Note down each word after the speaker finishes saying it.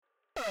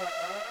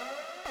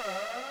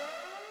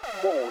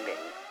Warning.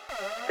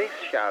 This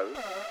show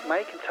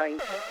may contain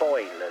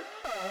spoilers.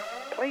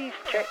 Please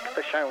check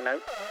the show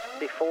notes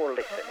before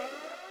listening.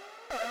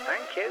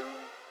 Thank you.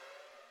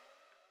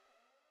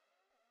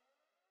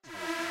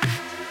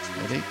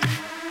 Ready?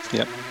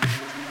 Yep.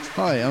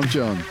 Hi, I'm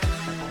John.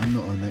 I'm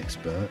not an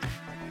expert.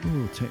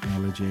 Oh,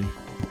 technology.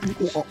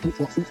 Like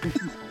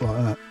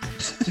that.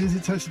 As soon as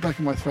it touched the back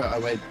of my throat, I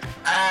went,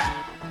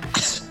 ah!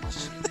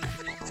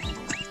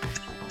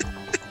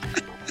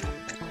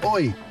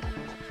 Oi!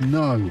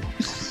 No.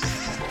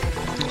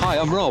 Hi,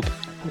 I'm Rob.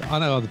 I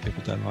know other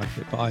people don't like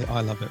it, but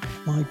I love it.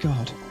 My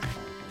God.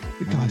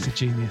 The guy's a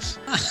genius.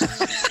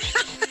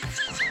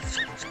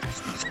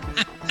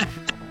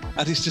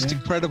 And it's just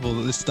incredible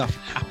that this stuff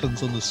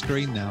happens on the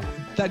screen now.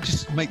 That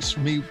just makes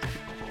me...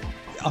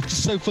 I'm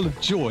just so full of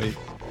joy.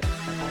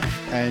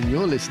 And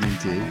you're listening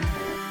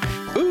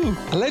to... Ooh,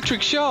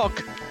 Electric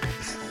Shock.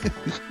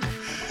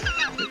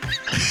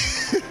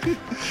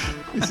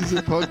 This is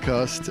a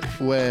podcast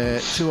where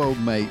two old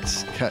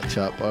mates catch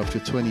up after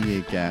a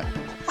 20-year gap.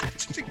 I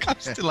think I'm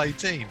still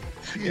 18.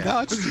 Yeah. You know,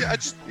 I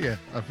just Yeah,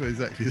 I feel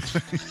exactly the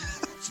same.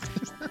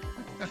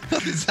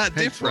 it's that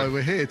Hence why different.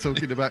 we're here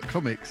talking about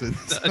comics and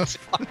stuff.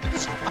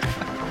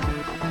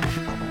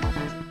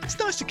 It's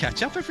nice to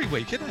catch up every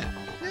week, isn't it?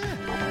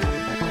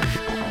 Yeah.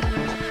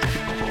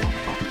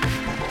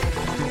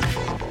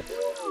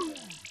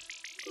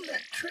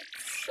 Electric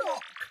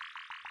shock.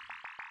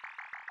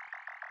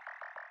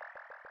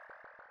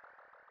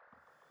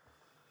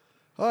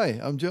 Hi,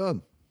 I'm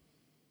John.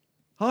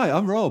 Hi,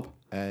 I'm Rob.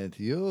 And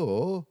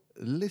you're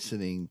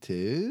listening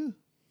to...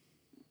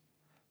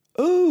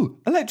 Ooh,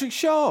 Electric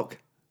Shock.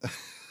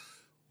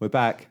 We're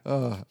back.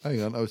 Oh,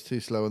 hang on. I was too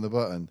slow on the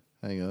button.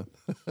 Hang on.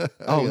 Hang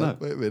Oh, on. no.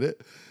 Wait a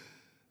minute.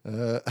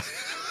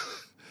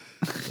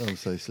 I'm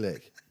so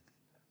slick.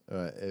 All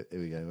right, here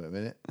we go. Wait a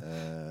minute.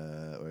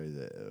 Where is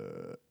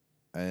it?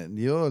 And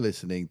you're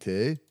listening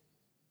to...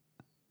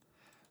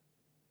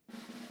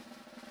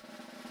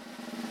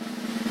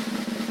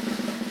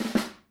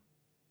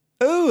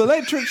 Ooh,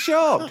 Electric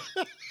Shock.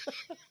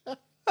 That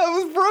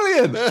was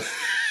brilliant.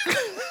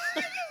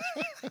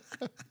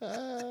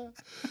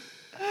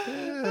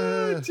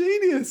 Oh,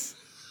 genius.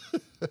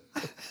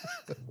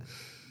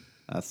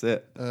 That's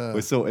it.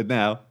 We're sorted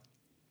now.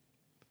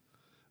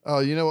 Oh,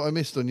 you know what I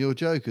missed on your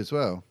joke as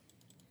well?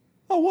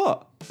 Oh,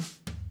 what?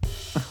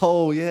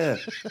 Oh, yeah.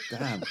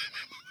 Damn.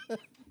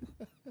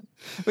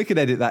 We can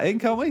edit that in,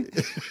 can't we?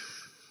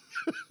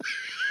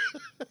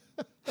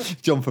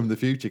 John from the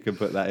future can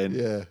put that in.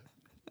 Yeah.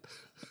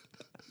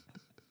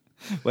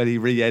 When he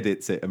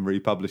re-edits it and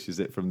republishes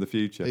it from the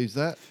future. Who's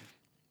that?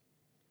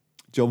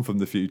 John from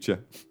the future.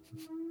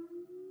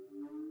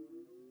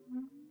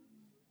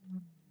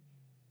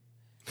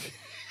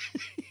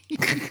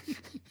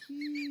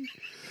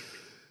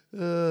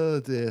 Oh,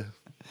 dear.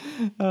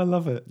 I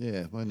love it.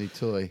 Yeah, my new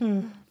toy.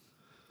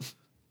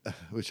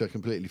 Which I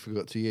completely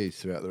forgot to use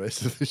throughout the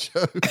rest of the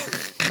show.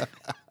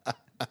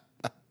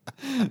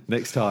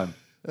 Next time.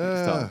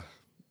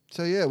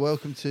 So, yeah,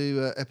 welcome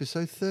to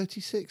episode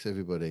 36,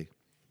 everybody.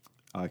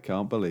 I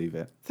can't believe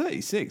it.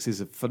 36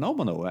 is a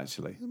phenomenal,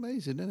 actually. It's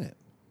amazing, isn't it?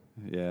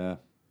 Yeah.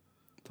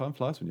 Time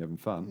flies when you're having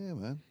fun. Yeah,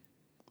 man.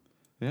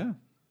 Yeah.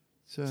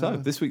 So, So,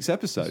 this week's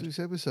episode. This week's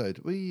episode.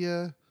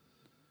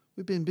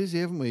 We've been busy,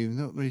 haven't we? We've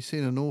not really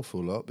seen an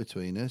awful lot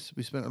between us.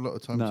 We spent a lot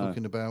of time No.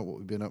 talking about what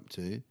we've been up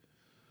to.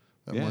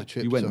 At Yeah, my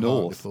trip you went to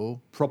north.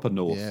 Hartlepool. Proper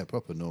north. Yeah,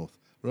 proper north.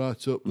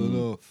 Right up the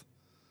north.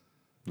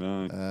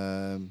 No.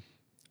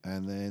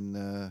 And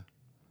then,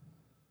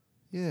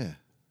 yeah.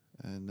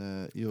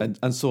 And you're...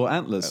 And saw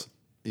antlers.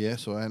 Yeah,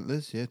 so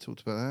antlers. Yeah,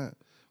 talked about that.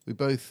 We've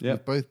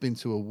both been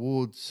to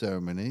award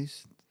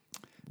ceremonies.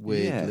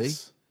 Weirdly,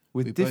 Yes.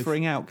 With We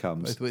differing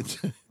outcomes. both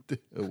went to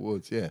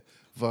awards. Yeah,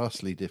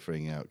 vastly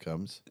differing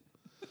outcomes.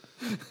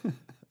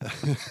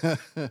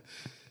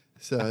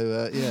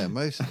 So yeah,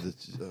 most of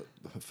the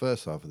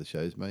first half of the show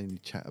is mainly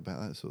chat about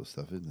that sort of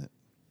stuff, isn't it?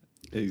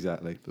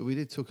 Exactly. But we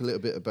did talk a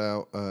little bit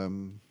about.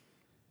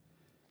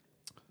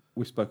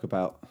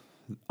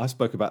 I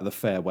spoke about The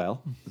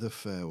Farewell The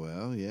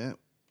Farewell, yeah.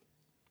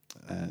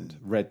 and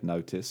Red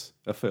Notice,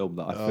 a film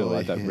that I feel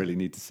I don't really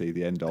need to see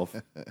the end of.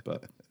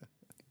 But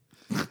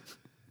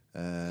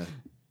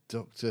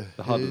Doctor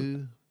The Who,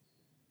 Harder-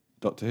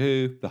 Doctor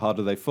Who, The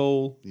Harder They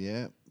Fall,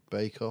 yeah.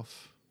 Bake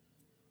Off,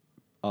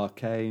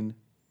 Arcane,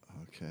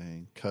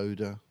 okay.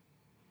 Coda,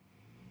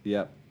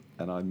 yep.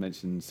 And I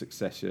mentioned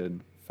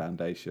Succession,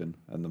 Foundation,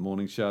 and The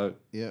Morning Show.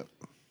 yeah.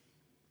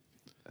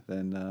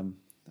 Then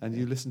and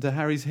you listen to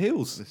Harry's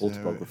Heels Listen to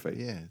autobiography,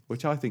 Harry- yeah.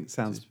 which I think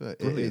sounds It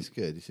brilliant. is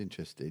good. It's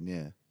interesting,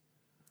 yeah.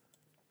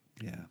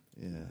 Yeah.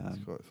 Yeah,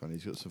 it's quite funny.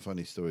 He's got some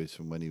funny stories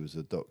from when he was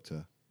a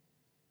doctor,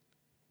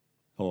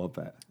 Oh, I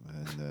bet.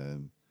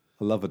 and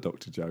I love a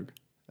doctor joke.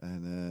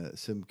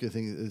 some good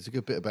things. There's a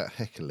good bit about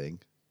heckling.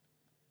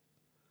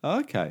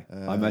 Okay.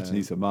 I imagine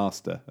he's a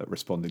master at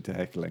responding to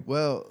heckling.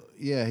 Well,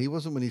 yeah, he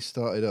wasn't when he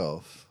started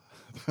off.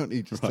 Apparently,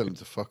 he just tell him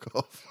to fuck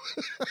off.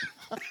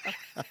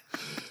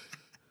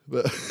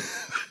 But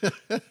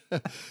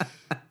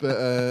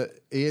But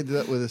he ended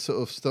up with a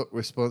sort of stock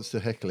response to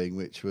heckling,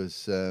 which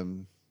was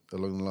along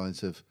the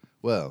lines of,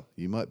 well,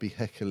 you might be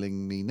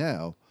heckling me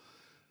now,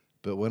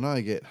 but when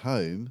I get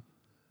home,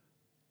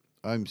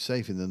 I'm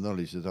safe in the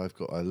knowledge that I've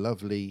got a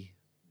lovely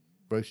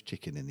roast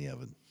chicken in the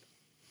oven.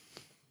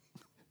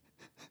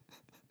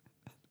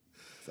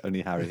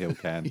 Only Harry Hill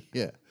can.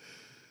 Yeah.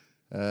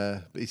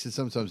 But he said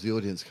sometimes the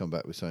audience come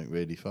back with something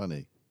really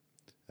funny.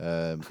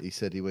 He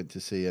said he went to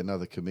see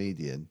another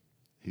comedian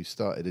who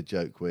started a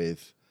joke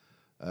with,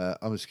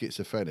 I'm a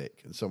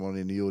schizophrenic, and someone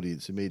in the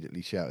audience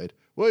immediately shouted,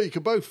 well, you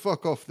can both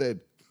fuck off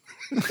then.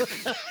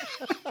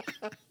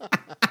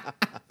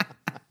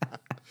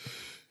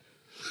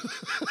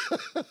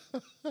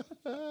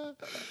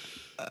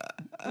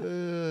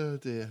 Oh,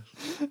 dear.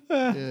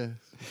 Yeah,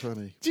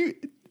 funny.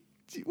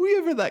 Were you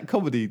ever at that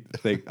comedy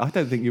thing? I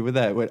don't think you were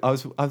there. When I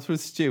was with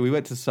Stu. We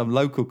went to some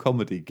local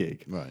comedy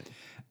gig. Right.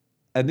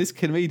 And this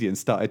comedian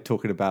started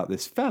talking about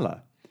this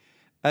fella.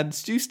 And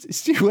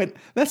Stu went,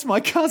 that's my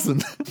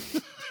cousin.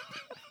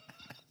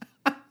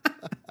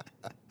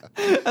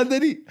 And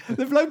then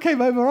the bloke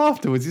came over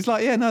afterwards. He's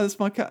like, yeah, no, that's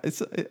my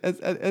cousin.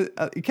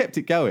 He kept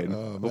it going.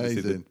 Oh,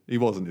 Obviously, amazing. he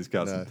wasn't his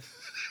cousin.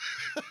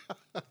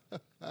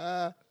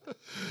 No.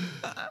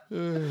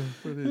 Oh,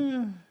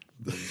 brilliant.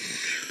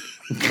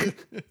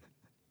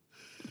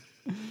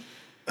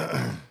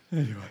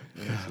 Anyway.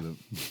 Excellent.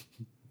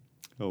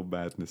 Oh,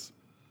 madness.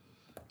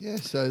 Yeah,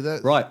 so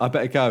that. Right, I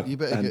better go. You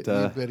better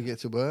get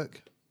to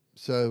work.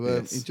 So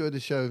Yes. enjoy the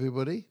show,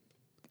 everybody.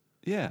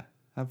 Yeah,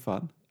 have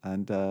fun.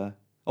 And,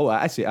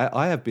 actually,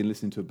 I have been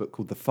listening to a book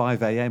called The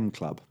 5 a.m.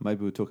 Club.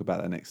 Maybe we'll talk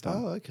about that next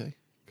time. Oh, okay.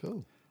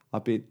 Cool.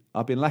 I've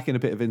been lacking a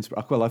bit of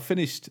inspiration. Well, I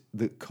finished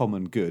The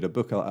Common Good, a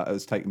book that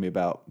has taken me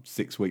about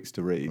 6 weeks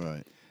to read.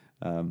 Right.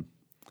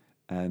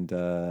 And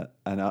I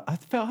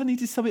felt I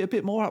needed something a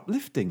bit more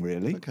uplifting,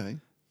 really. Okay.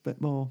 Bit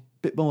more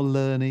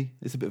learny.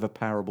 It's a bit of a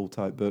parable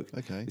type book.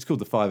 Okay. It's called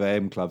The 5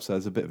 a.m. Club, so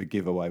it's a bit of a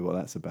giveaway what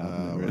that's about.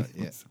 Isn't it, really?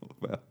 Right,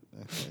 yeah.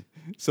 Okay.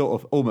 Sort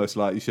of almost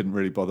like you shouldn't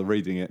really bother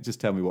reading it. Just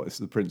tell me what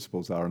the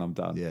principles are and I'm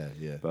done. Yeah,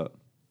 yeah. But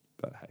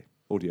hey,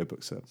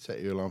 audiobooks are...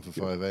 Set your alarm for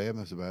 5 a.m.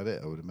 That's about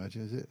it, I would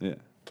imagine, is it? Yeah,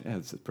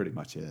 that's pretty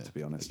much it, to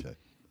be honest. Okay.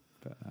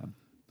 But,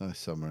 Nice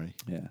summary.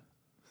 yeah.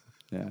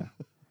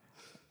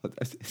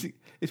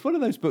 It's one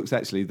of those books,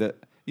 actually, that,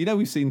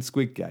 we've seen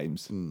Squid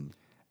Games.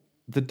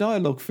 The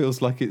dialogue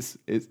feels like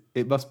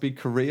it must be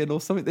Korean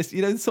or something. This,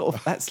 sort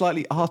of that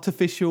slightly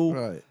artificial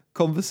Right.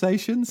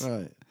 conversations.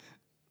 Right.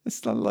 It's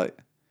kind of like,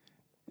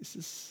 it's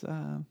just,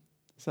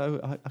 so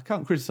I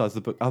can't criticise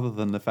the book other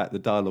than the fact the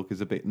dialogue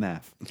is a bit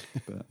naff.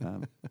 But,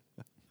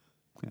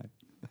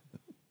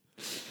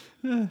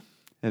 yeah.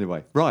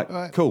 Anyway, right, All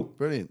right. cool.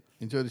 Brilliant.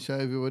 Enjoy the show,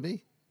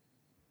 everybody.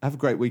 Have a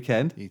great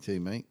weekend. You too,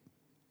 mate.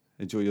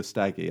 Enjoy your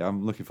staggy.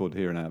 I'm looking forward to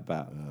hearing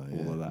about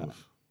all of that. A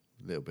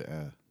little bit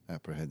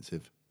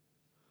apprehensive.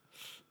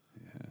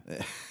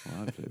 Yeah. Well,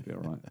 hopefully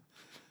it'll be all right.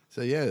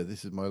 So yeah,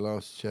 this is my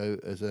last show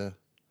as a.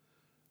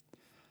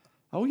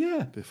 Oh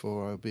yeah.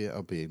 Before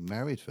I'll be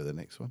married for the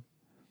next one.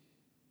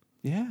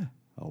 Yeah.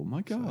 Oh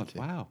my God!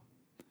 Exciting. Wow.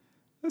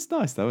 That's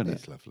nice, though, isn't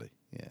It's it? lovely.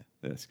 Yeah.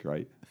 That's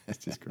great.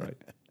 It's just great.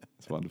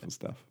 It's wonderful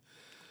stuff.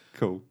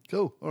 Cool.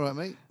 Cool. All right,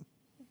 mate.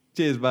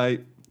 Cheers,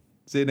 mate.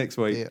 See you next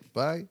week. Yeah.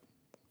 Bye.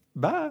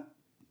 Bye.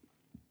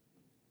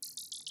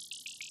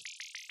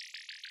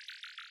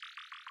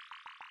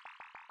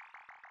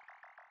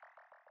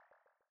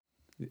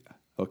 Yeah.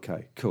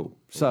 Okay. Cool.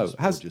 So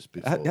just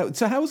before.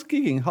 how's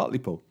gigging in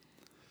Hartlepool?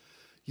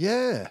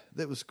 Yeah,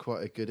 that was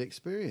quite a good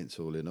experience,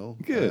 all in all.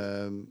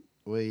 Good.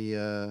 We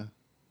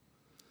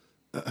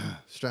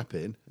strap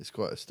in. It's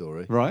quite a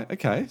story. Right.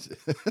 Okay.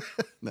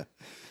 No,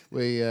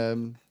 we.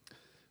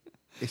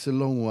 It's a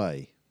long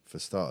way for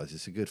starters.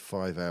 It's a good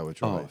 5-hour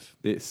drive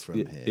from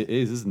here. It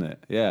is, isn't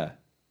it? Yeah.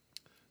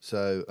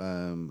 So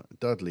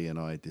Dudley and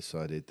I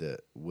decided that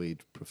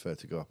we'd prefer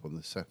to go up on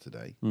the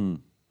Saturday, the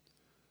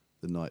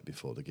night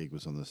before. The gig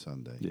was on the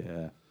Sunday.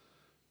 Yeah.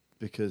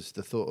 Because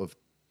the thought of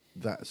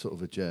that sort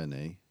of a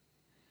journey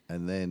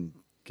and then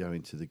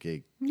going to the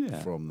gig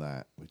from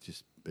that would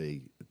just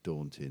be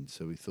daunting.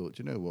 So we thought,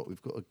 you know what,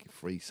 we've got a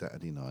free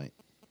Saturday night.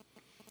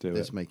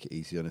 Let's make it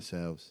easy on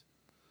ourselves.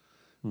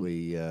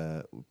 We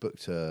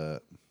booked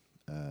a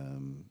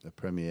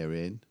Premier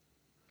Inn.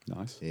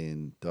 Nice.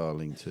 In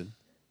Darlington.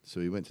 So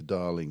we went to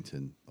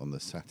Darlington on the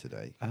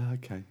Saturday.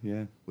 Okay,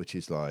 yeah. Which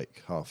is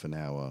like half an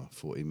hour,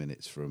 40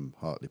 minutes from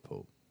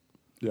Hartlepool.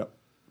 Yep.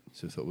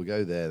 So we thought we'll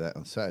go there that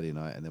on Saturday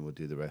night and then we'll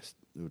do the rest.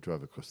 We'll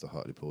drive across to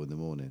Hartlepool in the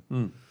morning.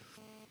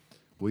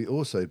 We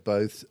also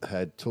both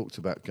had talked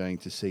about going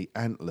to see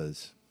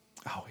Antlers.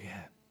 Oh,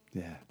 yeah.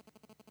 Yeah.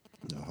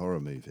 A horror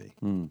movie.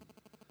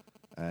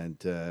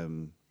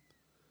 And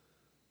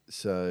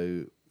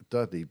so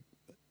Dudley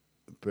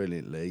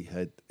brilliantly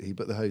he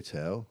booked the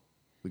hotel.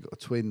 We got a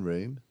twin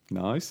room.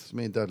 Nice. So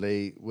me and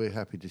Dudley, we're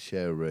happy to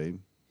share a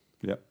room.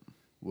 Yep.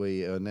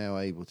 We are now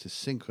able to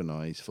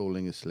synchronise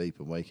falling asleep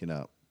and waking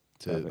up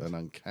to an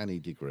uncanny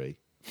degree.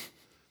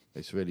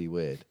 It's really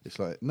weird. It's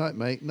like, night,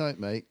 mate.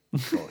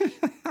 Gosh.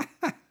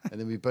 And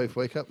then we both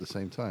wake up at the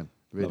same time.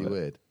 Really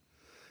weird.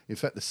 In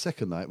fact, the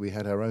second night we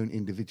had our own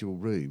individual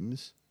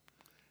rooms,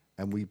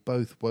 and we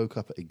both woke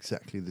up at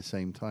exactly the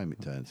same time. It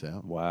turns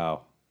out.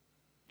 Wow.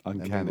 And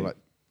we Uncanny. were like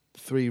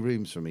 3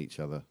 rooms from each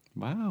other.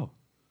 Wow.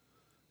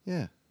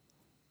 Yeah.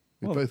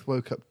 We Well- both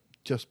woke up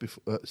just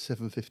before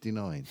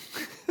 7:59.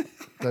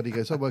 Daddy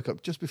goes, I woke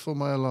up just before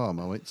my alarm.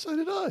 I went, so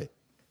did I.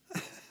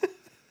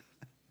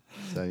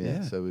 So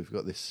Yeah. so we've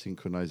got this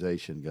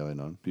synchronization going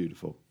on.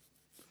 Beautiful.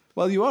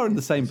 Well, you are in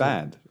the same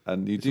band,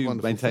 and you it's a do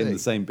wonderful maintain thing. the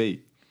same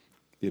beat.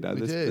 You know,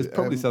 We there's do,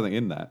 probably something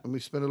in that. And we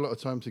spent a lot of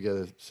time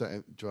together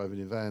driving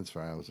in vans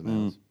for hours and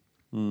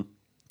hours.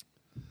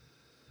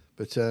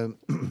 But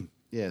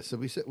yeah, so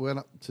we went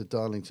up to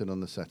Darlington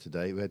on the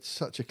Saturday. We had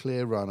such a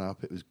clear run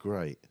up. It was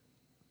great.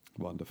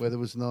 Wonderful. Weather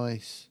was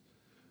nice.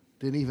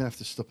 Didn't even have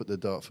to stop at the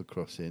Dartford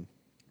crossing.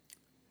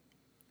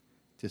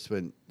 Just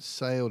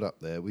sailed up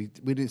there. We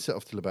didn't set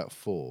off till about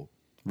 4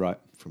 Right.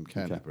 from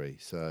Canterbury.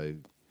 So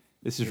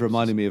This is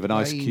reminding me of an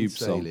Ice plain Cube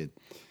song. sailing.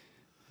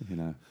 You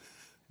know,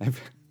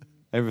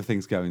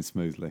 everything's going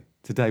smoothly.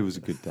 Today was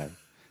a good day.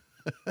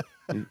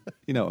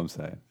 you know what I'm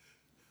saying?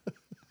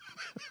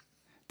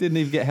 Didn't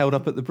even get held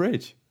up at the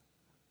bridge.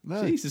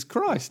 No, Jesus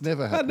Christ.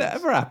 never That happens.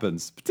 never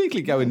happens,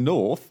 particularly going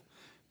north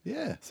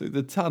Yeah, through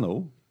the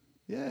tunnel.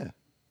 yeah.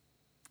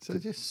 So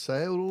just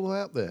sailed all the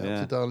way up there, Yeah.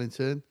 up to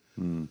Darlington.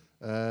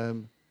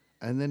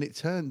 And then it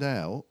turned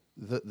out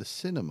that the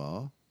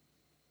cinema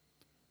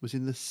was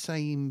in the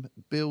same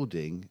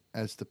building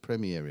as the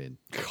premiere in.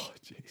 God,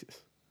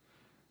 Jesus.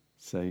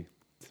 So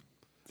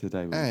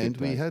today was a And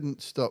good we day.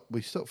 hadn't stopped.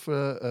 We stopped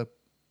for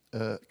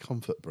a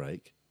comfort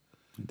break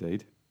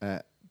Indeed.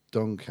 at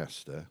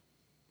Doncaster.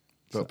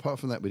 But apart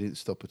from that, we didn't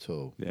stop at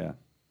all. Yeah.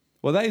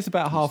 Well, that is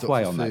about stop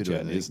halfway for on that food or journey,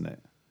 anything. isn't it?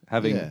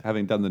 Having Yeah.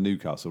 having done the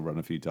Newcastle run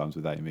a few times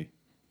with Amy,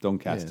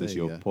 Doncaster's there you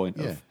your go. point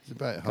Yeah, of it's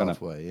about kind of-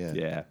 halfway, yeah.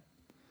 Yeah.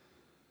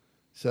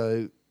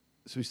 So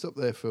we stopped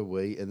there for a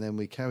week, and then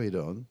we carried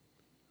on.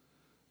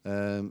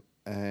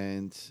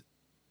 And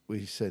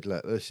we said,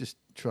 look, let's just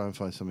try and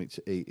find something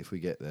to eat if we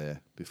get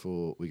there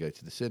before we go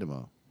to the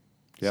cinema.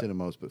 Yep.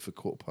 Cinema was booked for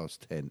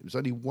 10:15. It was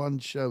only one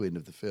showing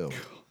of the film,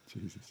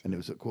 Jesus. and it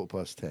was at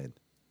 10:15.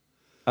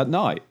 At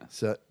night.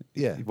 So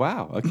yeah.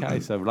 Wow.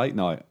 Okay. So late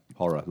night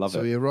horror. Love So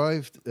it. we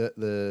arrived at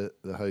the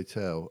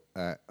hotel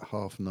at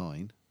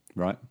 9:30.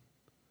 Right.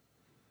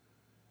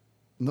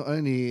 Not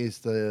only is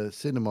the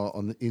cinema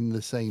in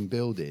the same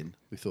building,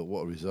 we thought,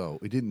 what a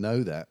result. We didn't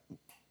know that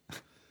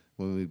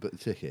when we booked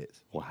the tickets.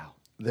 Wow.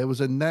 There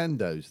was a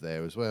Nando's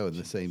there as well in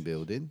the same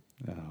building.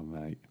 Oh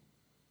mate.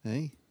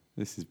 Hey,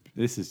 This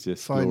is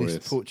just finest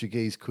glorious.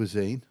 Portuguese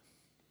cuisine.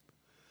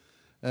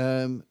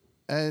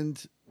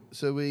 And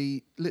so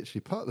we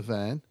literally parked the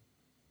van,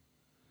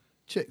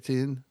 checked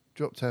in,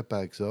 dropped our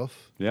bags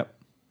off, Yep.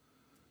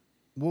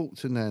 walked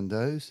to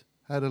Nando's,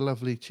 had a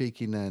lovely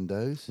cheeky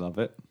Nando's, Love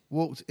it.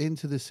 walked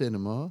into the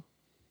cinema,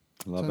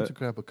 Love time it. to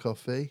grab a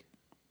coffee,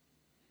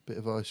 bit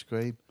of ice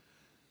cream,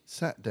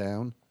 sat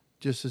down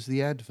just as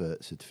the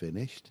adverts had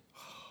finished,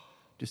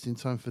 just in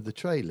time for the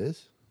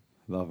trailers,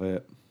 Love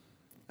it.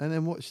 and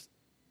then watched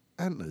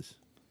Antlers,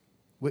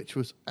 which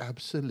was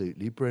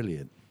absolutely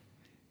brilliant.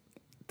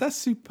 That's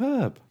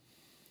superb.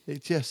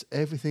 It just,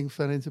 everything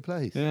fell into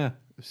place. Yeah.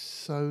 It was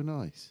so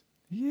nice.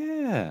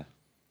 Yeah.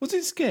 Was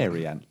it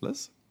scary,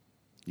 Antlers?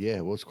 Yeah,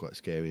 it was quite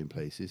scary in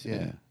places,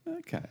 yeah.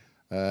 Okay.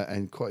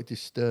 And quite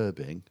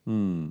disturbing,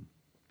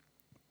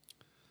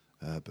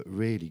 but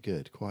really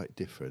good, quite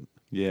different.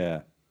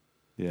 Yeah.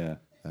 Yeah.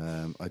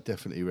 I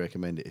definitely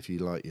recommend it if you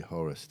like your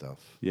horror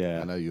stuff.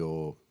 Yeah. I know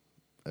you're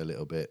a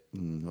little bit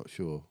not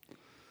sure.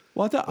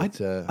 Well, I But,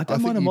 don't I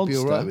think mind a you'd be monster.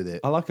 all right with it.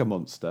 I like a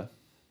monster.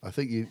 I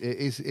think it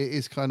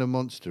is kind of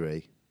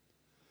monstery.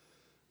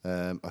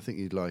 I think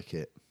you'd like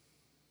it.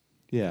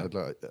 Yeah.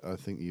 I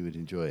think you would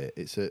enjoy it.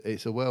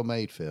 It's a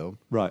well-made film,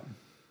 Right.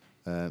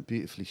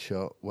 beautifully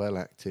shot, well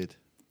acted.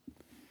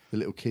 The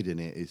little kid in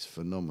it is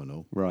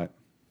phenomenal. Right.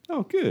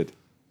 Oh, good.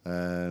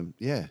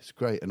 Yeah, it's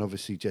great, and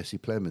obviously Jesse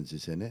Plemons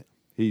is in it.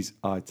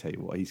 I tell you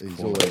what, he's He's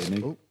quality, always- isn't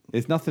he? oh,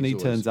 There's nothing he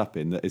he's turns always- up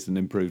in that isn't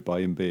improved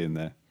by him being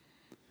there.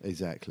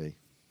 Exactly.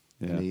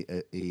 Yeah.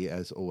 And he,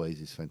 as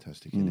always, is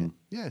fantastic in it.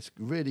 Yeah, it's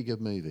a really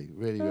good movie.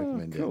 Really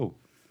recommend it. Cool.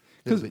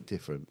 A little bit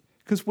different.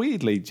 Because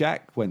weirdly,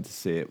 Jack went to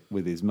see it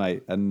with his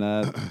mate, and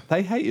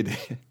they hated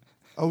it.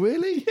 Oh,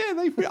 really? Yeah,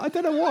 I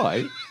don't know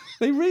why.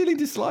 They really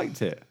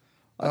disliked it.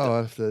 I'll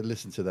have to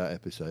listen to that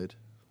episode.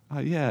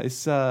 Yeah,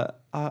 it's. I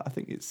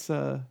think it's.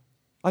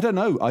 I don't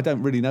know. I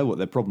don't really know what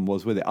their problem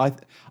was with it. I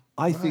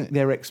think Right.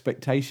 their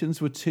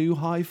expectations were too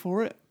high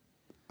for it.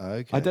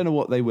 Okay. I don't know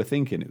what they were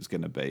thinking it was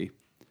going to be,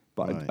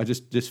 but Right. I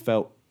just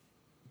felt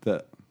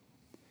that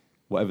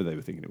whatever they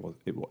were thinking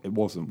it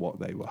wasn't what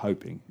they were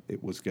hoping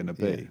it was going to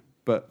be. Yeah.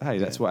 But hey,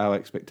 that's what our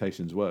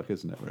expectations work,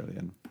 isn't it? Really,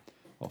 and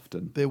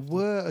often. There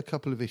were a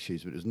couple of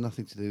issues, but it was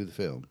nothing to do with the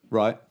film.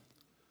 Right.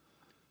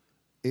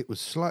 It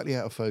was slightly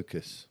out of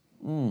focus.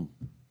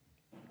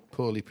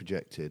 Poorly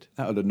projected.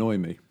 That would annoy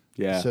me.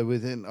 Yeah. So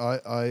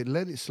I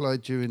let it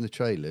slide during the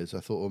trailers.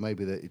 I thought, well,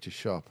 maybe that it just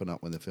sharpen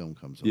up when the film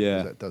comes on. Yeah.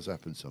 'cause that does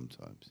happen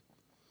sometimes.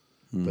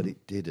 But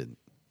it didn't.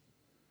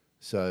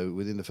 So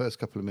within the first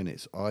couple of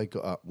minutes, I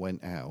got up,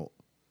 went out,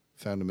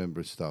 found a member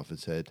of staff and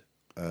said,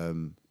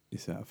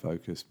 It's out of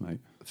focus, mate.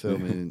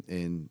 filming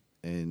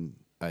in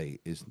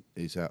 8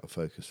 is out of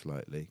focus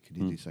slightly. Can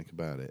you do something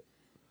about it?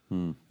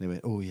 And he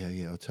went, oh,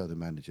 yeah, I'll tell the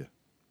manager.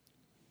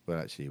 Well,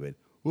 actually, he went,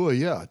 oh,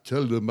 yeah, I'll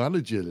tell the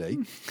manager,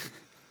 Lee.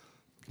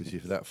 Because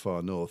if you're that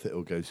far north, it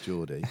all goes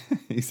Geordie.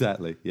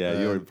 Exactly. Yeah,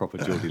 you're in proper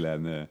Geordie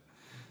land there.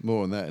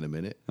 More on that in a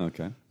minute.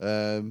 Okay.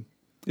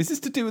 Is this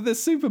to do with the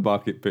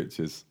supermarket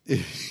pictures?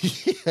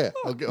 Yeah,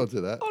 I'll get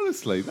onto that.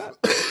 Honestly, that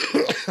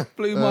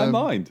blew my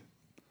mind.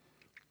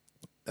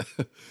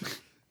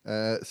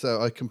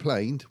 So I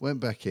complained,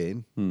 went back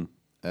in,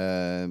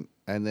 and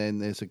then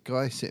there's a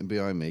guy sitting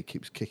behind me,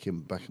 keeps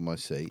kicking back in my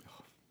seat.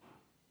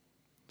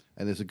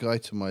 And there's a guy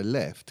to my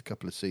left, a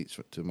couple of seats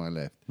to my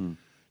left,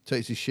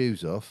 takes his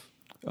shoes off,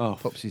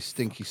 pops his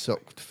stinky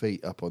socked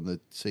feet up on the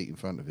seat in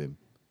front of him.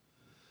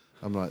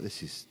 I'm like,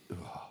 there's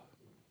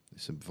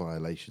some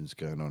violations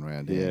going on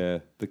around here. Yeah,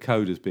 the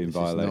code has been This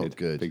violated. is not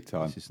good. Big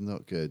time. This is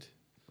not good.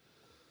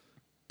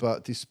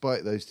 But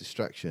despite those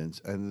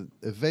distractions, and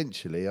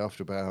eventually,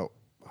 after about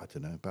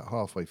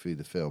halfway through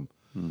the film,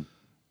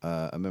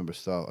 I saw a member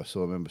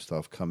of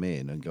staff come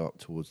in and go up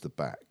towards the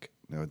back.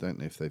 Now, I don't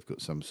know if they've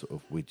got some sort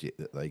of widget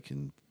that they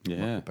can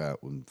muck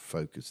about and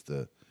focus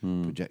the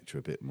projector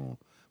a bit more.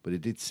 But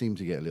it did seem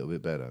to get a little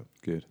bit better.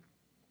 Good.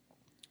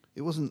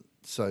 It wasn't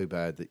so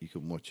bad that you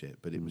couldn't watch it,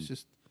 but it was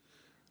just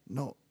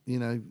not, you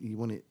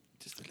want it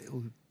just a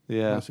little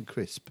nice and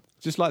crisp.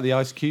 Just like the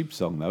Ice Cube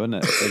song, though, isn't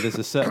it? There's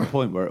a certain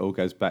point where it all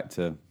goes back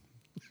to,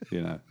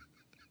 it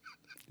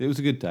was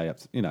a good day,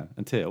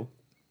 until,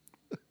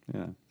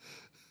 I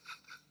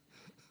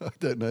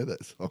don't know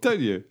that song. Don't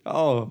you?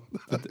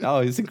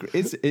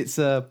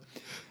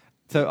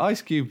 So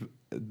Ice Cube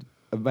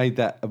made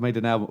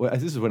an album. Well,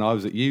 this is when I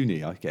was at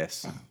uni, I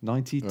guess,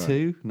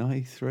 92,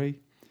 93.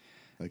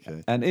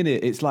 Okay. And in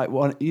it, it's like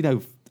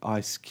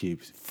Ice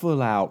Cube,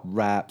 full out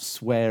rap,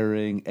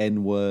 swearing,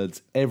 N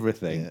words,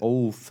 everything,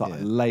 all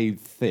laid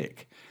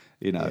thick,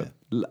 and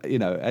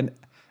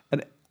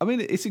I mean,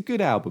 it's a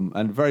good album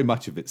and very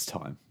much of its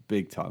time,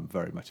 big time,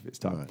 very much of its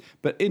time. Right.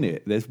 But in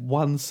it, there's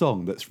one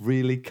song that's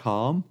really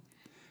calm.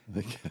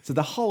 Okay. So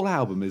the whole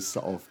album is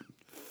sort of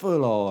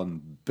full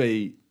on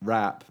beat,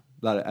 rap,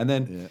 and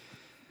then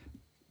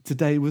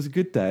today was a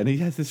good day, and he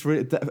has this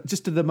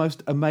just the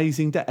most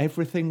amazing day.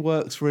 Everything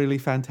works really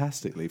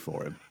fantastically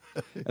for him.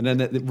 And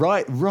then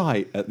right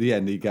at the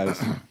end, he goes,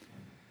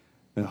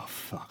 "Oh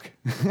fuck!"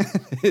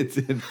 It's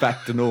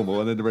back to normal,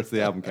 and then the rest of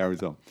the album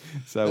carries on.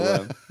 So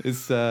I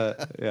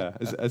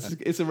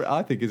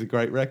think it's a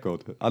great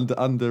record.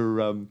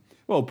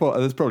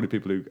 There's probably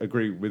people who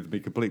agree with me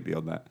completely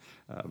on that.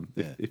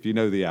 If you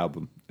know the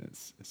album,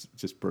 it's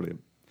just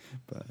brilliant.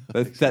 But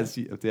that's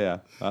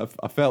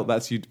I felt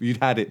that's you'd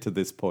had it to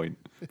this point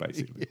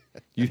basically.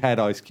 You'd had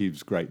Ice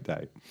Cube's great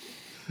day.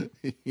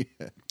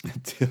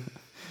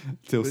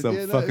 Till some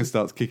fucker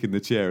starts kicking the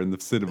chair and the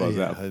cinema's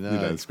out,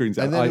 the screen's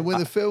out. And then when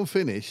the film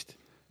finished,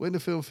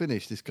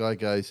 this guy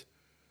goes,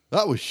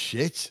 "That was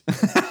shit."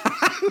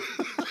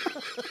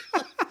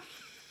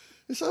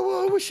 It's like,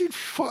 well, I wish you'd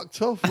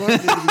fucked off right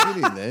at the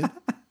beginning then.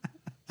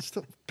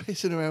 Stop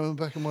pissing around on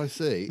the back of my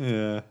seat.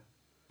 Yeah.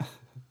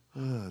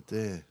 Oh,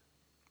 dear.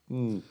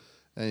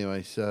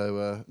 Anyway,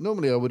 so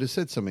normally I would have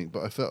said something,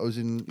 but I felt I was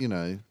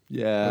I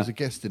was a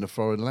guest in a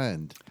foreign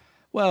land.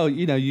 Well,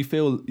 you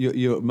feel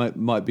you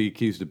might be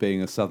accused of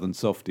being a southern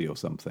softie or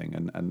something,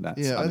 and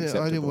that's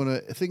unacceptable. I didn't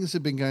want to. Things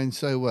had been going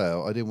so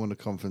well. I didn't want a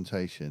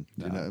confrontation.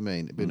 Do you know what I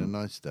mean? It'd been a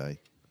nice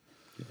day.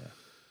 Yeah.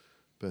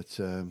 But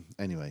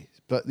anyway,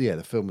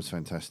 the film was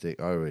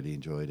fantastic. I really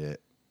enjoyed it.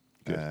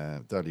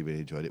 Dudley really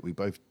enjoyed it. We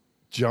both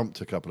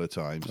jumped a couple of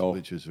times,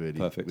 which was really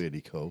perfect.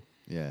 Really cool.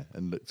 Yeah,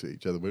 and looked at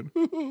each other and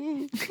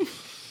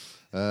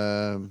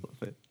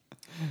went.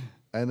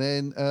 And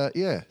then,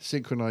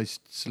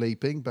 synchronised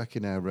sleeping back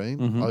in our room.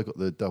 Mm-hmm. I got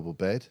the double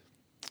bed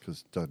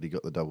because Dudley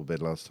got the double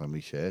bed last time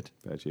we shared.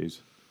 Fair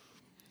dues.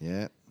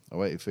 Yeah, I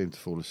waited for him to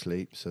fall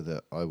asleep so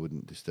that I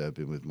wouldn't disturb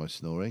him with my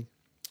snoring.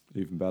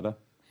 Even better.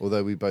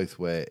 Although we both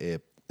wear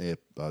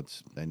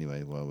earbuds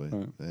anyway while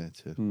we're there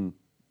to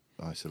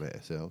isolate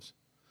ourselves.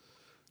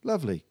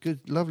 Lovely, good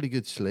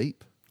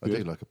sleep. Good. I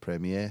do like a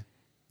premiere.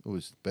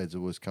 Bed's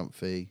always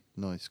comfy,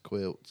 nice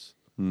quilts,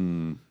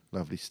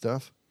 lovely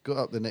stuff. Got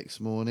up the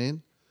next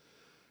morning,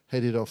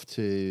 headed off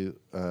to,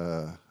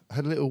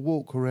 had a little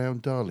walk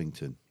around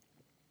Darlington.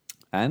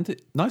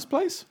 And nice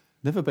place?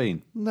 Never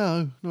been?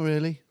 No, not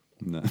really.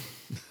 No.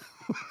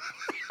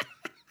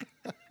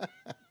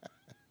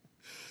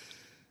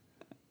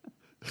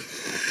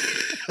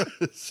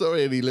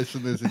 Sorry, any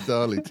listeners in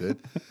Darlington,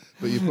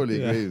 but you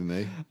probably agree with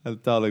me.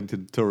 At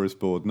Darlington Tourist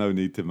Board, no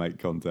need to make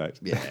contact.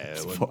 Yeah,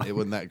 it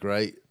wasn't that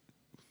great.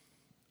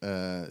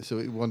 So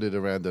we wandered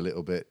around a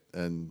little bit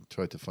and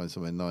tried to find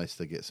somewhere nice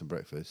to get some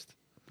breakfast.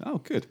 Oh,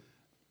 good.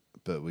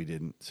 But we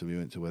didn't, so we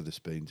went to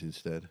Wetherspoons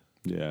instead.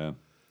 Yeah.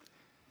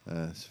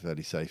 It's a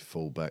fairly safe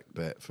fallback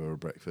bet for a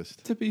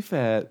breakfast. To be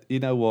fair, you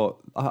know what?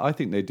 I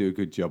think they do a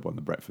good job on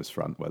the breakfast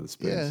front,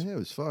 Wetherspoons. Yeah, it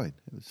was fine.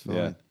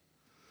 Yeah.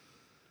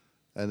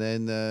 And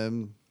then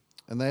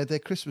and they had their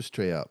Christmas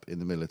tree up in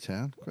the middle of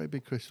town. Great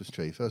big Christmas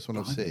tree. First one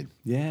I've seen.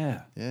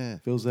 Yeah. Yeah.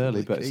 Feels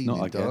early, but it's Keen not,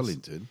 in I guess.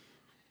 Darlington.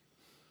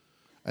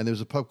 And there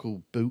was a pub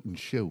called Boot and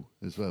Shoe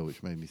as well,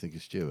 which made me think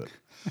of Stuart.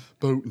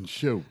 Boot and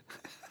Shoe.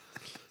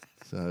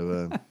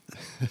 So,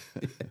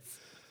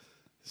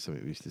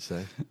 something we used to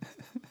say.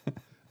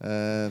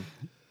 And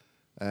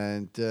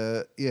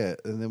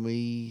then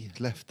we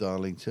left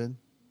Darlington,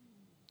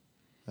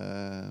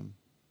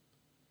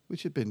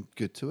 which had been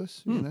good to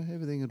us. You know,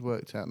 everything had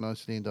worked out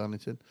nicely in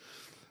Darlington.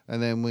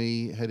 And then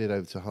we headed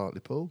over to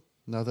Hartlepool.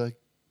 Another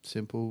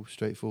simple,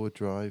 straightforward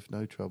drive,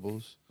 no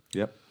troubles.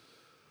 Yep.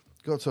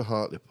 Got to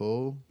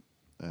Hartlepool,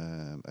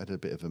 had a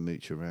bit of a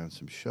mooch around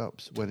some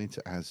shops, went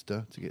into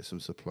Asda to get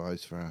some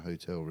supplies for our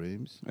hotel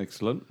rooms.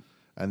 Excellent.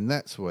 And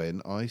that's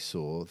when I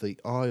saw the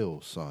aisle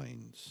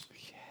signs.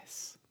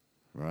 Yes.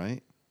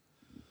 Right?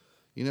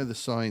 You know the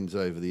signs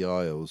over the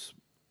aisles,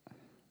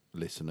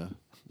 listener,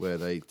 where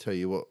they tell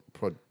you what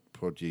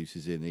produce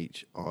is in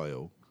each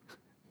aisle?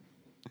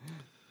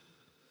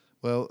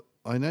 Well,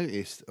 I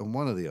noticed on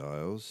one of the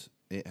aisles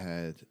it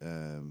had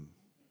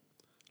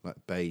like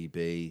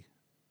baby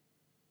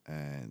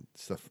and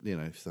stuff, you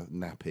know, stuff,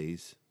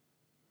 nappies.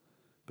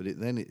 But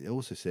it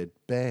also said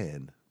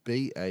Bairn,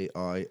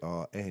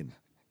 Bairn,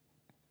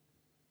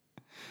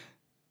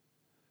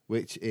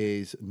 which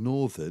is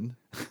northern,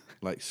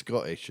 like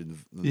Scottish and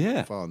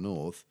far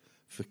north,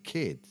 for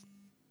kids.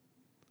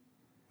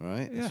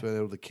 Right? Yeah. That's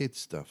where all the kids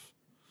stuff.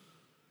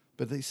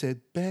 But they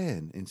said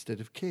Bairn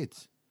instead of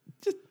kids.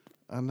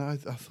 And I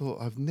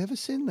thought, I've never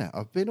seen that.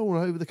 I've been all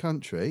over the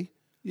country.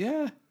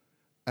 Yeah.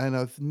 And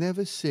I've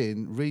never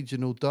seen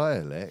regional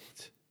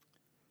dialect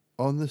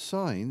on the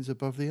signs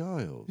above the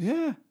aisles.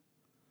 Yeah.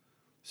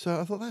 So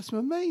I thought, that's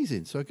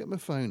amazing. So I get my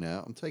phone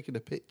out. I'm taking a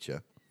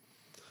picture.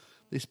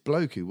 This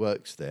bloke who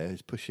works there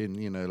is pushing,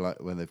 you know, like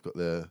when they've got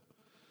the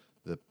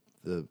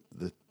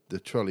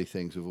trolley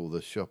things with all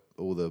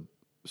the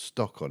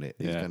stock on it.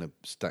 He's going to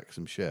stack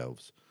some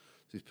shelves.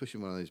 So he's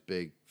pushing one of those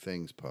big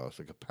things past,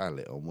 like a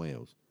pallet on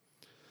wheels.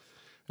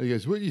 And he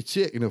goes, "What are you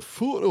taking a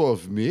photo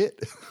of, mate?"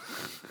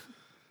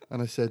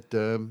 And I said,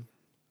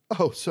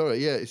 "Oh,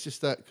 sorry, yeah, it's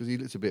just that," because he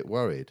looks a bit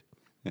worried.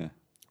 Yeah.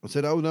 I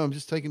said, "Oh, no, I'm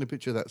just taking a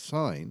picture of that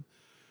sign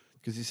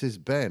because it says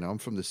Ben. I'm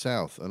from the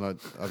south, and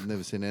I've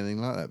never seen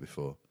anything like that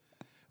before."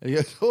 And he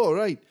goes, "All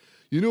right,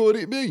 you know what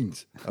it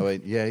means?" I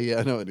went, yeah,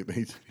 I know what it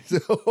means." He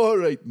said, "All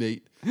right,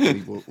 neat."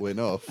 And he went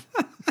off.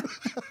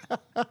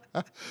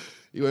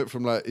 He went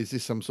from like, "Is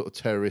this some sort of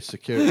terrorist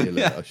security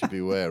alert I should be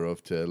aware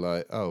of?" to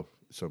like, "Oh,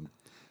 some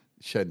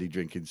shandy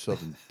drinking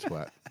southern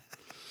twat."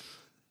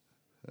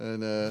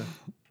 And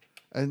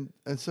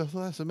so I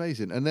thought, that's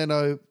amazing. And then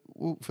I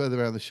walked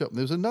further around the shop and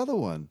there was another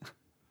one.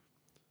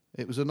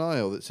 It was an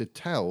aisle that said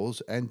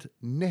towels and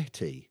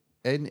Netty,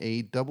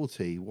 Netty.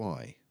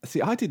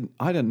 See, I didn't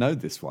know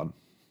this one.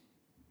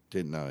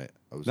 Didn't know it.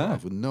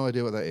 I've no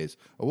idea what that is.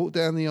 I walked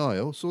down the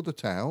aisle, saw the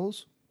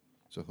towels.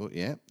 So I thought,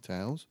 yeah,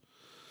 towels.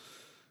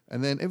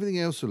 And then everything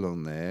else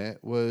along there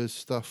was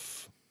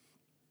stuff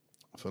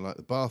for like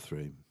the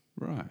bathroom.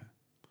 Right.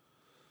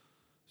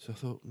 So I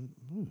thought,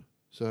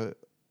 So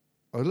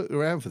I looked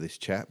around for this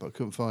chap, but I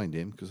couldn't find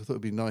him because I thought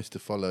it'd be nice to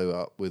follow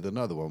up with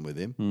another one with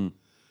him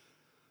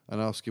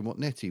and ask him what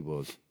Netty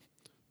was.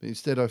 But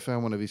instead I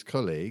found one of his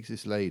colleagues,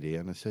 this lady,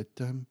 and I said,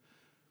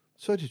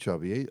 "Sorry to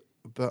trouble you,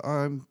 but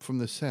I'm from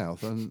the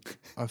south and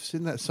I've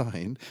seen that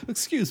sign."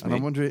 Excuse and me.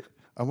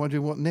 I'm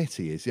wondering what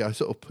Netty is. Yeah, I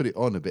sort of put it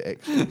on a bit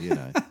extra, you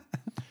know.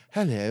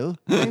 "Hello,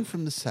 I'm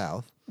from the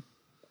south."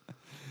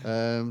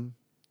 And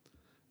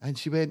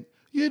she went,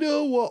 "You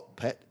know what,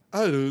 pet?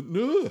 I don't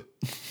know."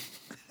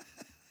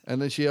 And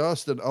then she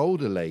asked an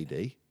older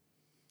lady,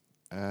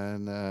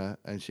 and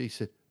she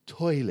said,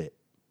 "Toilet."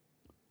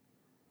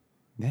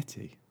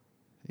 Netty.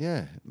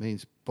 Yeah, it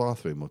means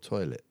bathroom or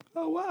toilet.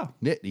 Oh, wow.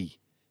 Netty,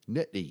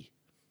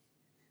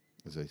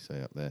 as they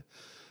say up there.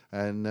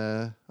 And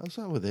I was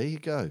like, "Well, there you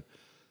go."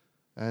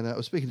 And I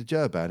was speaking to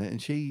Jo about it,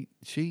 and she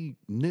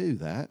knew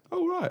that.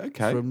 Oh, right,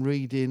 okay. From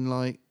reading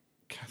like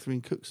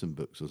Catherine Cookson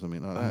books or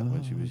something like that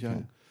when she was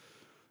young.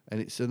 And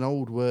it's an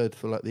old word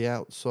for like the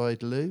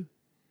outside loo.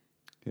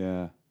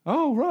 Yeah.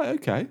 Oh, right,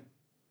 okay.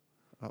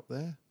 Up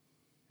there.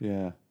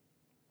 Yeah.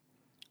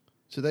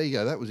 So there you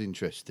go. That was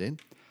interesting.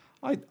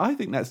 I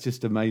think that's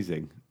just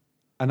amazing.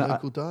 And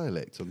Local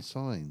dialect on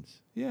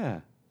signs.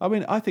 Yeah. I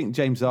mean, I think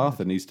James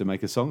Arthur needs to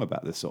make a song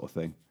about this sort of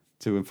thing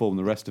to inform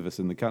the rest of us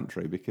in the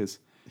country because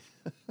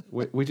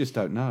we just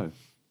don't know.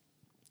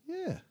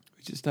 Yeah.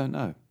 We just don't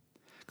know.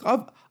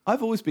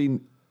 I've always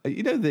been,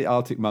 you know, the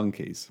Arctic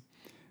Monkeys.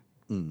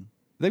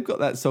 They've got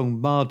that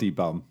song Mardy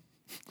Bum.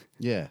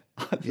 Yeah.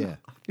 Yeah.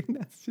 I think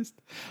that's just.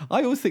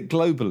 I always think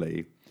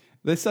globally,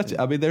 they're such.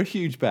 I mean, they're a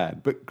huge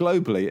band, but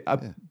globally,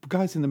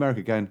 guys in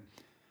America going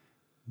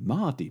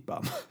Mardy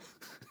Bum.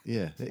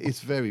 Yeah,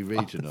 it's very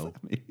regional.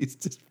 I mean, it's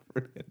just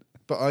brilliant.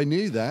 But I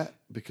knew that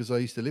because I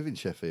used to live in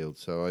Sheffield,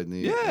 so I knew.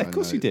 Yeah, of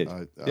course you did.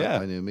 I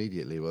knew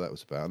immediately what that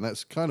was about, and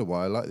that's kind of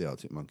why I like the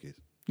Arctic Monkeys.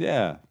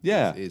 Yeah,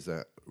 yeah. Is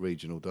that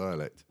regional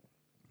dialect?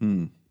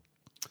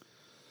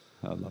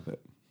 I love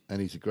it.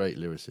 And he's a great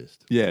lyricist.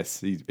 Yes,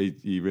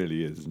 he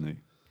really is, isn't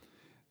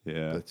he?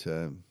 Yeah. But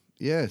so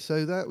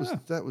that was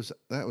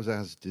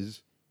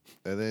Asda's,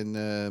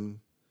 and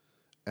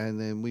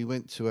then we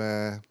went to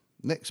our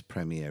next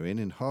premiere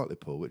in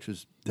Hartlepool, which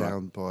was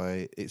down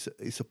by it's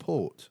a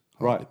port,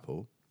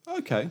 Hartlepool. Right.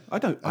 Okay,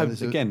 I've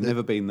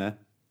never been there.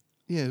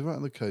 Yeah, right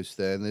on the coast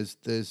there, and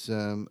there's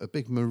a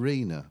big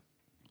marina,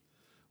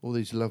 all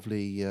these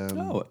lovely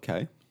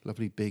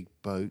lovely big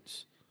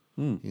boats,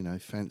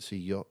 fancy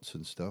yachts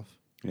and stuff.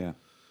 Yeah,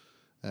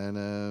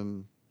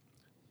 and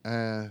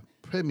our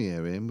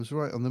premiere in was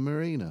right on the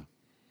marina.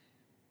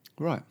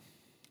 Right,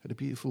 had a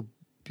beautiful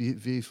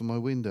view from my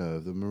window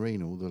of the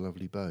marina, all the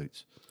lovely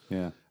boats.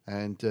 Yeah,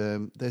 and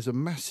there's a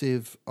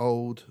massive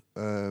old,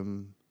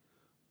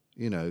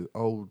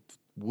 old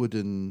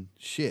wooden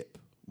ship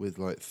with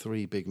like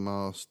 3 big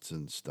masts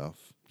and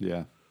stuff.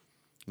 Yeah.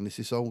 And it's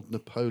this old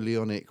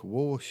Napoleonic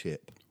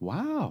warship.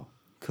 Wow.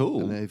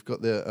 Cool. And they've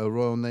got a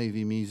Royal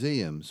Navy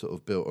museum sort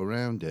of built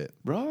around it.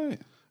 Right.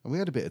 And we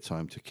had a bit of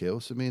time to kill,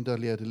 so me and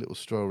Dudley had a little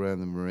stroll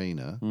around the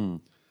marina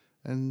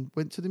and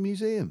went to the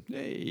museum.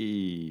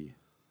 Hey.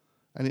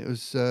 And it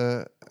was,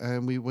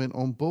 and we went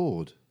on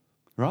board.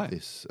 Right.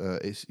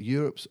 It's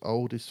Europe's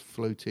oldest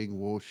floating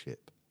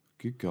warship.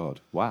 Good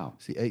God. Wow.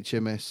 It's the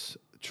HMS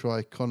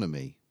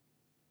Trichonomy.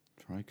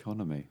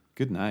 Trichonomy.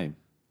 Good name.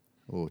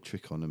 Or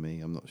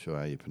Trichonomy. I'm not sure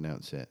how you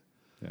pronounce it.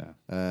 Yeah.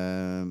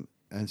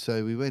 And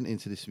so we went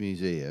into this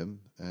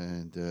museum,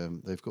 and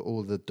they've got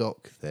all the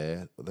dock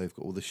there. They've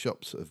got all the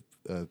shops that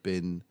have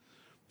been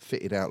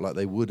fitted out like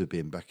they would have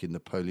been back in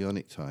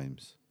Napoleonic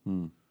times.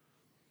 And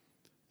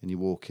you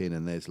walk in,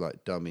 and there's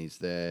like dummies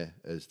there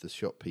as the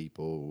shop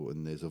people,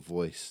 and there's a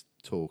voice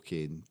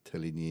talking,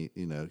 telling you,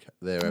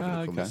 they're having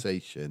a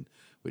conversation,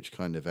 which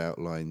kind of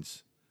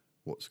outlines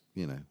what's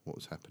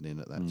happening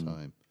at that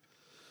time.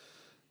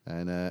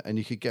 And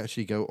you could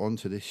actually go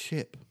onto this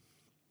ship.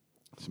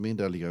 So me and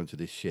Dudley go onto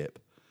this ship,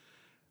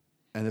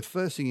 and the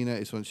first thing you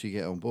notice once you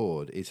get on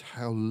board is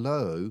how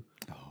low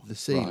the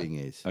ceiling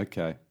is.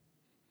 Okay.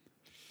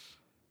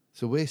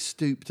 So we're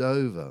stooped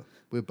over.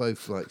 We're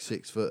both like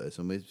 6-footers,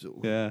 and we're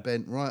sort of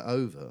bent right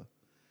over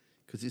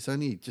because it's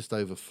only just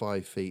over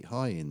 5 feet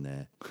high in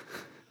there.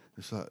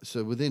 It's like,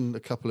 so within a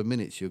couple of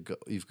minutes you've got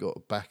a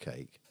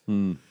backache.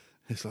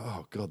 It's like,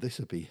 oh God, this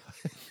would be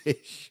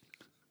hellish.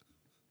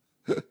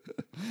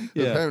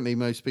 Apparently,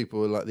 most people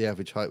were like, the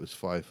average height was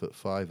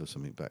 5'5" or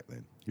something back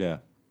then. Yeah.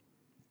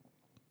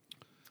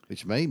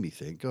 Which made me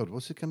think, God,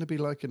 what's it going to be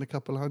like in a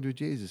couple of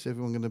 100 years? Is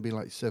everyone going to be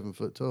like 7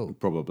 foot tall?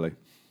 Probably.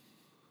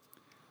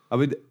 I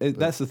mean,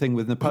 that's the thing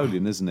with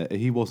Napoleon, isn't it?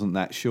 He wasn't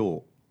that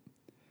short.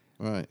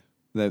 Right.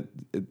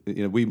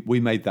 We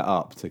made that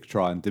up to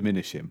try and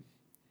diminish him.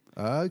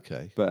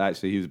 Okay. But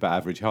actually, he was about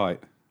average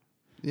height.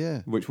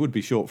 Yeah. Which would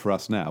be short for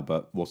us now,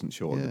 but wasn't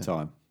short at the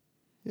time.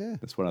 Yeah.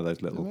 That's one of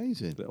those little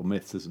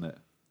myths, isn't it?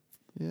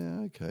 Yeah,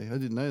 okay. I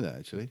didn't know that,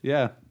 actually.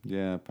 Yeah,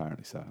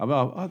 apparently so.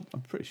 I'm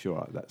pretty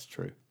sure that's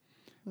true.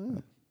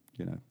 Oh.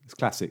 It's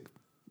classic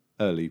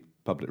early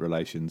public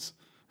relations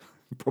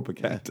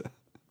propaganda,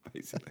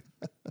 basically.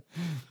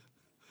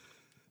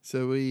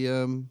 So we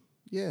went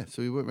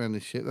around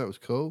this ship. That was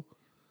cool.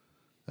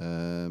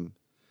 And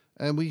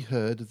we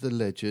heard the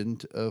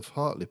legend of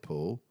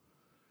Hartlepool.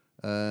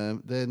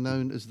 They're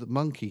known as the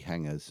monkey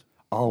hangers.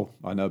 Oh,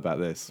 I know about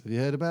this. Have you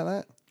heard about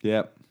that?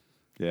 Yeah.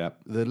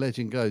 The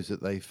legend goes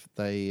that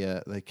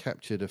they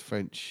captured a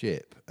French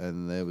ship,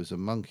 and there was a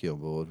monkey on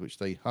board, which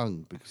they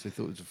hung because they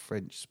thought it was a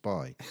French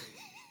spy.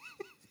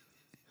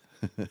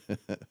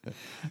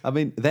 I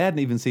mean, they hadn't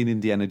even seen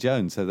Indiana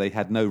Jones, so they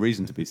had no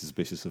reason to be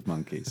suspicious of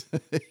monkeys.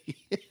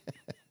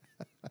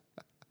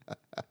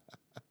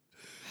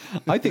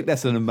 I think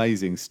that's an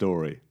amazing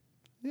story.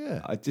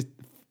 Yeah.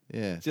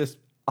 Just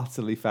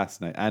utterly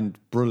fascinating and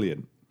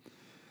brilliant.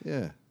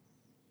 Yeah.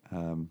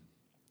 So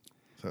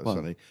that's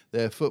funny.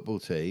 Their football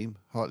team,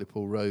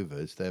 Hartlepool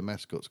Rovers, their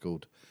mascot's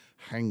called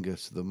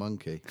Hangus the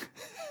Monkey.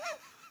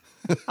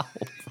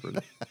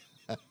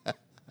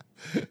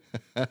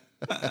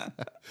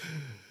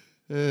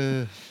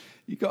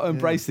 You've got to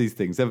embrace these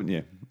things, haven't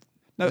you?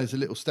 No. There's a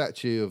little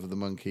statue of the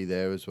monkey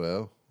there as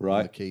well, right,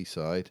 on the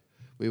quayside.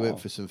 We went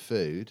for some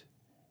food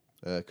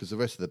because the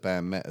rest of the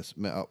band met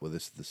up with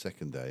us the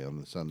second day on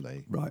the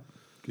Sunday. Right,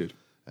 good.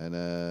 And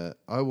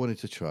I wanted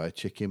to try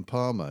chicken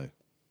parmo.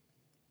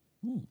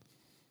 Have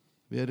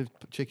you heard of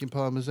chicken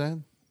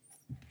parmesan?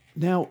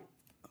 Now,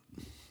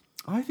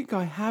 I think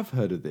I have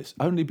heard of this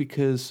only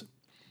because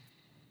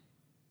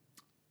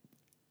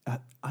I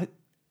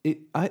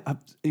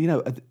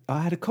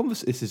had a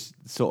conversation. This is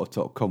sort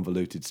of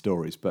convoluted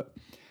stories, but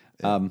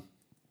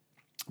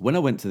when I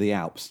went to the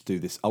Alps to do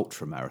this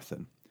ultra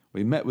marathon,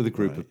 we met with a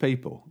group of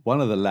people.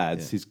 One of the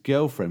lads, his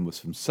girlfriend was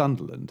from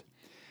Sunderland.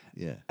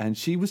 Yeah, and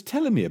she was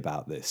telling me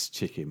about this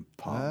chicken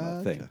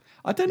parma thing.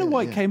 I don't know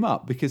why it came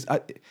up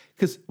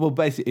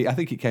basically, I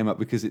think it came up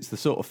because it's the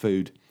sort of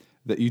food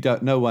that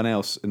no one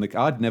else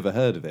I'd never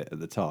heard of it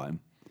at the time.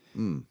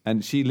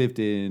 And she lived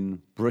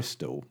in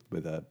Bristol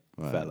with a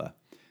fella,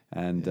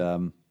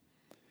 and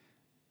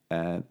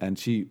and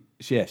she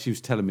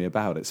was telling me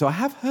about it. So I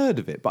have heard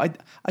of it, but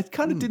I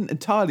kind of didn't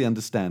entirely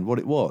understand what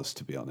it was,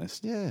 to be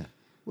honest. Yeah.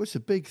 Well, it's a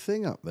big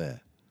thing up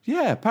there.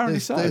 Yeah, apparently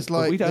so. There's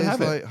but we don't have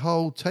like it.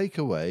 whole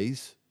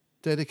takeaways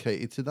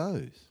dedicated to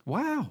those.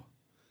 Wow.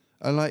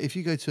 And like if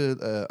you go to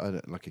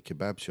like a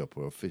kebab shop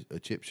or a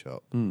chip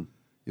shop,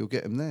 you'll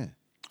get them there.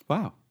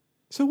 Wow.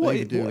 So what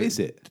They do is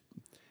it?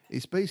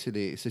 It's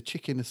basically a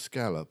chicken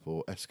escallop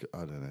or I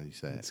don't know how you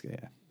say it.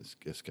 Yeah.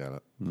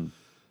 Escallop.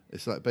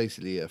 It's like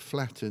basically a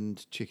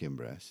flattened chicken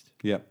breast,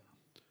 Yep.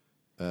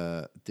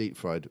 deep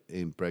fried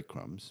in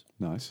breadcrumbs,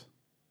 Nice.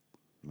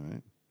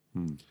 right?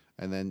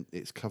 And then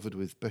it's covered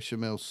with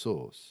bechamel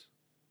sauce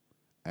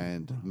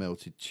and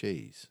melted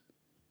cheese.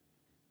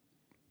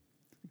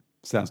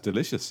 Sounds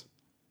delicious.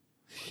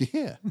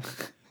 Yeah.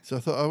 So I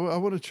thought I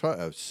want to try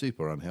it.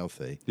 Super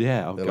unhealthy.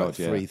 Yeah, oh They're God, like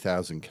yeah.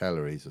 3,000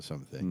 calories or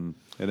something.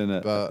 And then a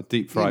But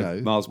deep fried you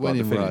know, Mars bar when to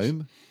in finish.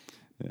 Rome,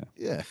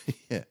 yeah.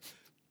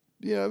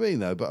 You know what I mean,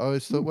 though? But I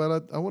always thought,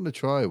 well, I want to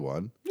try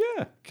one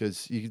Yeah.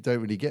 because you don't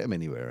really get them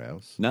anywhere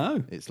else.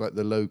 No. It's like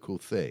the local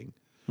thing.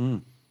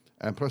 And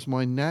plus,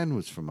 my nan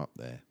was from up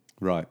there.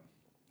 Right.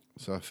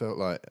 So I felt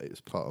like it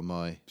was part of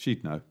my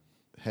She'd know.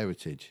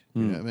 heritage.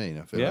 You know what I mean?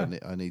 I feel Yeah.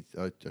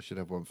 I should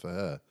have one for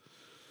her.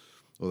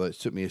 Although it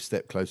took me a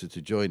step closer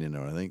to joining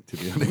her, I think, to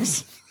be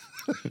honest.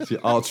 Your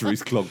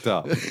arteries clogged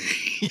up.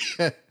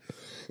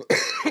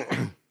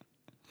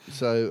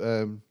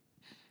 So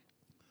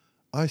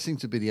I seem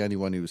to be the only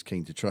one who was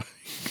keen to try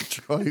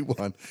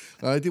one.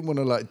 I didn't want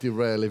to like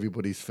derail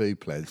everybody's food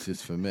plans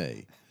just for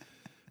me.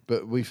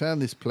 But we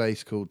found this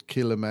place called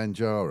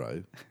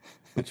Kilimanjaro,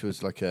 which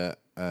was like a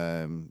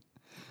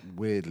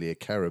weirdly a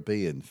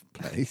Caribbean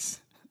place.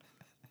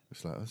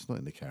 It's like that's not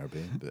in the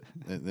Caribbean, but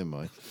never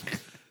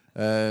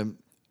mind.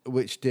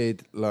 Which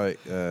did like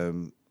a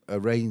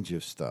range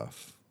of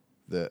stuff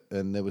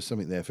and there was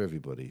something there for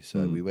everybody.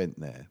 So we went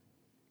there.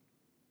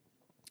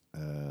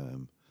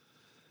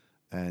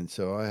 And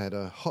so I had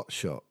a hot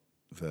shot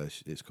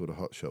version. It's called a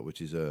hot shot,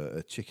 which is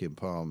a chicken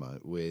parma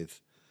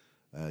with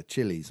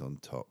chilies on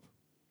top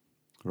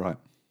Right.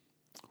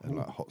 and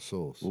like hot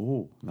sauce.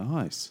 Oh,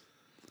 nice.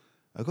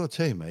 I've got to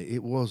tell you, mate,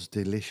 it was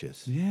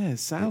delicious. Yeah, it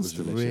sounds it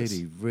was delicious.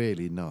 really,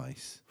 really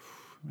nice.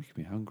 Making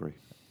me hungry.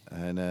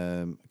 And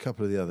a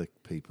couple of the other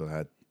people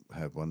had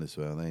one as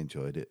well. They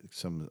enjoyed it.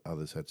 Some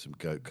others had some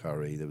goat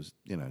curry. There was,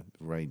 a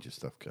range of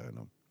stuff going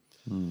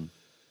on.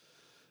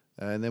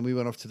 And then we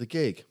went off to the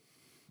gig.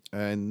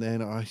 And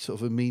then I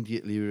sort of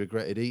immediately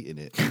regretted eating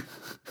it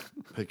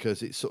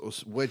because it sort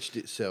of wedged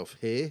itself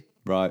here,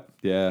 Right,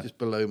 yeah. just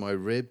below my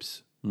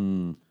ribs,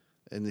 in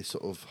this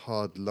sort of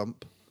hard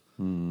lump.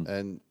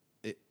 And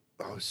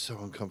I was so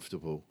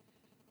uncomfortable.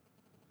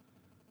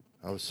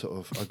 I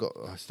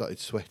started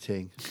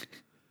sweating.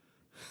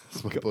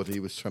 As my body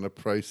was trying to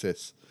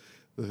process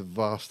the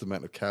vast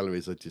amount of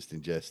calories I just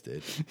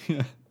ingested.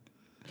 Yeah.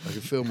 I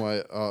could feel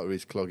my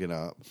arteries clogging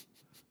up.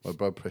 My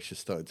blood pressure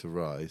started to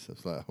rise. I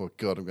was like, oh,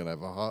 God, I'm going to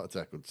have a heart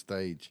attack on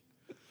stage.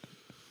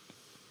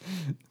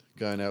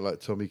 Going out like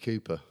Tommy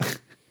Cooper.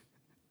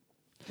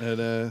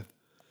 And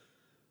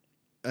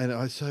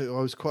I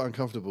was quite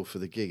uncomfortable for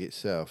the gig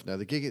itself. Now,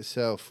 the gig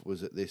itself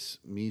was at this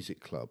music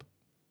club,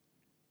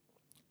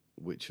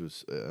 which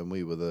was, and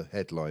we were the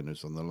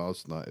headliners on the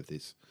last night of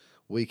this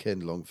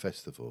weekend-long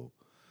festival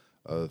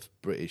of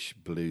British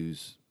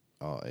blues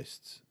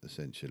artists,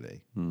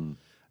 essentially. And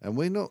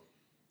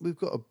we've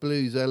got a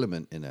blues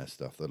element in our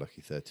stuff, the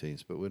Lucky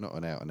 13s, but we're not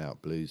an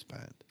out-and-out blues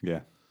band.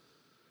 Yeah.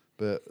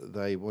 But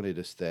they wanted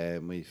us there,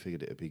 and we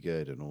figured it would be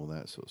good and all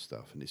that sort of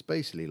stuff. And it's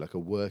basically like a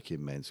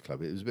working men's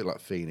club. It was a bit like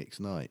Phoenix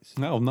Nights.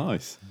 Oh,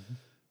 nice.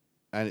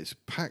 And it's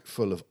packed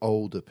full of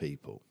older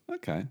people.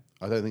 Okay.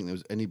 I don't think there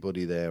was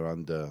anybody there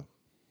under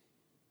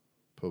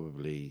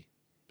probably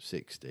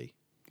 60.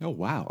 Oh,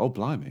 wow. Oh,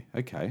 blimey.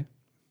 Okay.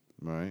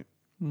 Right?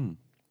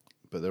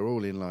 But they're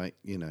all in like,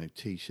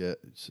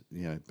 T-shirts,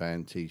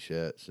 band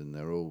T-shirts, and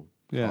they're all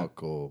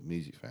hardcore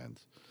music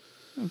fans.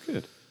 Oh,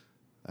 good.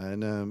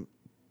 And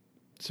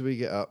so we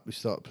get up, we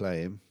start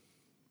playing,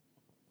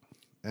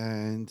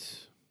 and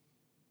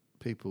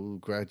people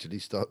gradually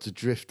start to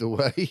drift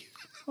away.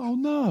 Oh,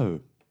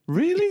 no.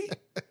 Really?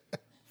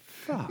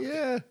 Fuck.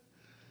 Yeah.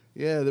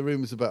 Yeah, the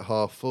room was about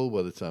half full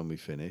by the time we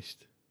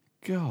finished.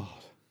 God.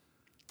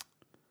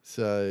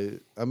 So,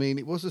 I mean,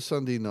 it was a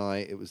Sunday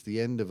night. It was the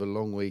end of a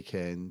long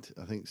weekend.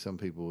 I think some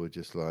people were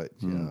just like,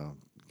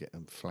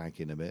 getting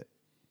flagging a bit.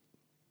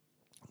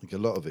 I think a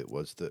lot of it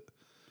was that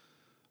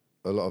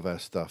a lot of our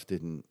stuff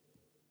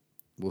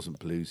wasn't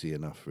bluesy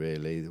enough,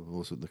 really. It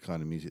wasn't the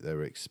kind of music they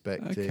were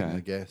expecting, Okay.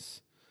 I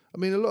guess. I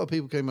mean, a lot of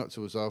people came up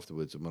to us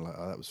afterwards and were like,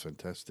 oh, that was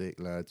fantastic,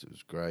 lads. It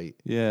was great.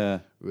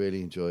 Yeah.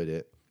 Really enjoyed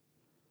it.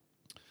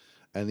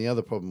 And the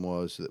other problem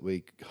was that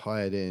we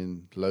hired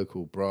in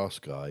local brass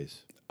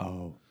guys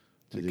Oh.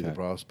 to do the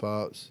brass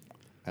parts,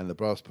 and the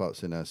brass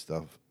parts in our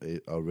stuff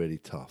are really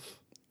tough.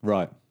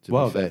 Right. To be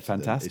Well, fair they're to them.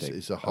 fantastic.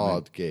 It's a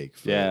hard gig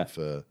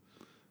for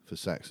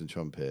sax and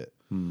trumpet,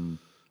 and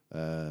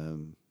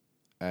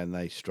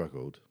they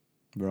struggled.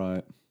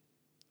 Right.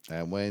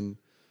 And when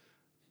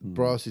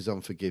brass is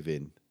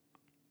unforgiving.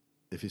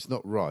 If it's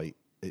not right,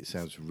 it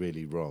sounds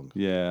really wrong.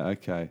 Yeah,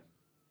 okay.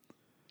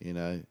 You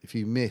know, if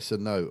you miss a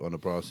note on a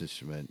brass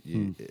instrument,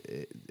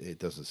 it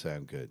doesn't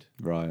sound good.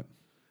 Right.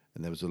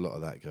 And there was a lot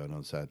of that going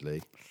on,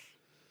 sadly,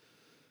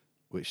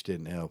 which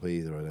didn't help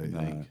either, I don't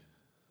think.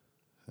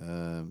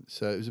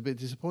 So it was a bit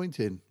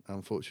disappointing,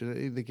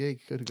 unfortunately. The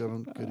gig could have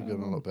gone a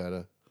lot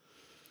better.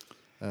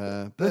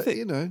 But,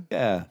 you know,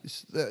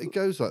 it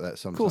goes like that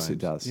sometimes. Of course it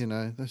does. You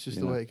know, that's just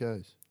the way it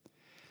goes.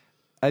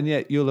 And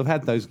yet you'll have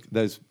had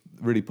those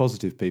really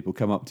positive people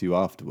come up to you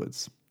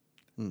afterwards.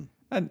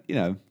 And, you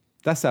know,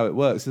 that's how it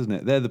works, isn't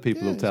it? They're the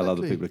people who'll tell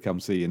other people to come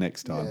see you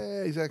next time.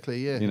 Yeah,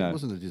 exactly, yeah. You know. It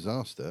wasn't a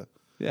disaster.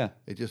 Yeah.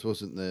 It just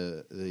wasn't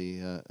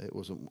it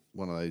wasn't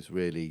one of those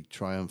really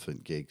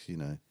triumphant gigs, you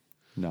know.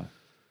 No.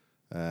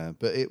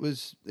 But it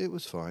was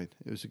fine.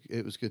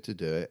 It was good to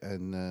do it,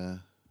 and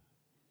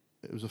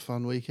it was a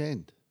fun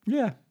weekend.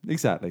 Yeah,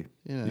 exactly.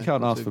 You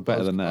can't ask for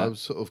better than that. I was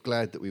sort of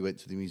glad that we went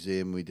to the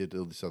museum and we did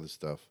all this other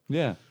stuff.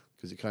 Yeah.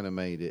 Because it kind of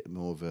made it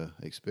more of a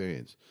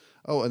experience.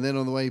 Oh, and then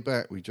on the way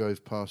back, we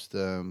drove past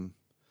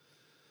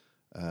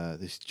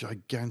this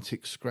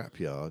gigantic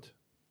scrapyard.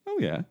 Oh,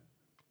 yeah.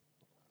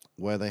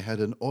 Where they had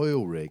an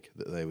oil rig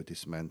that they were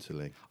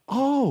dismantling.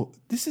 Oh,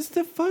 this is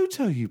the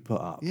photo you put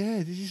up. Yeah,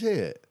 did you see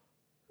it?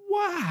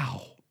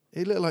 Wow.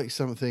 It looked like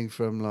something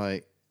from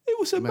like It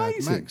was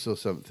amazing. Mad Max or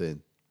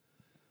something.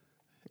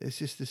 It's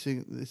just this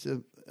thing. It's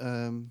it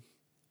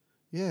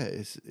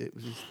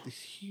was this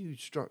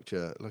huge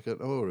structure like an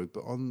oil rig,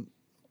 but on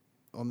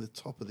the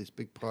top of this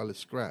big pile of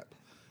scrap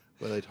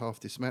where they'd half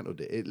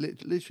dismantled it. It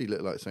literally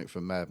looked like something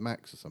from Mad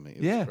Max or something.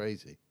 It was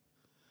crazy.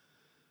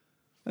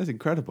 That's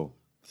incredible.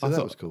 So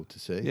that was cool to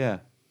see. Yeah,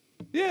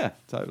 yeah,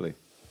 totally.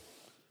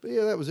 But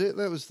yeah, that was it.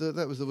 That was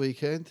the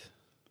weekend.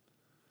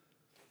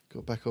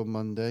 Got back on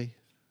Monday,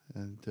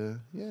 and it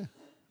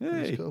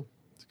was cool.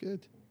 It's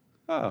good.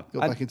 Oh,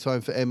 got back in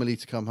time for Emily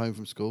to come home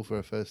from school for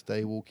her first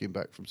day walking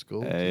back from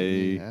school to the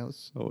new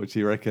house. What would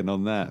you reckon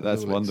on that?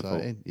 That's wonderful.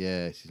 Exciting.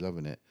 Yeah, she's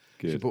loving it.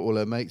 Good. She brought all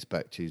her mates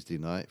back Tuesday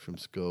night from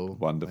school.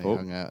 Wonderful. They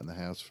hung out in the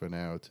house for an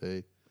hour or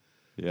two.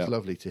 Yeah. It's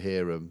lovely to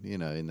hear them, you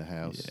know, in the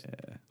house.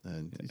 Yeah.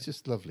 And it's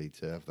just lovely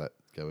to have that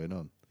going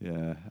on.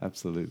 Yeah,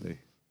 absolutely.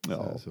 So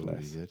that's all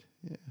really good.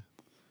 Yeah.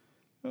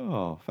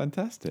 Oh,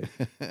 fantastic.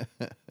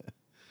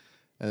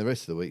 And the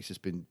rest of the week's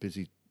just been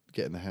busy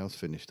getting the house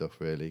finished off,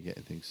 really,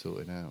 getting things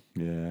sorted out.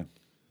 Yeah,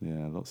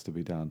 lots to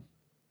be done.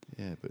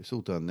 Yeah, but it's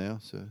all done now,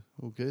 so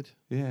all good.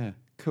 Yeah,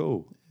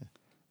 cool. Yeah.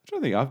 I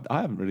don't think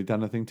I haven't really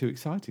done anything too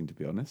exciting, to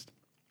be honest.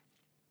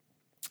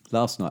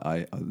 Last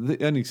night,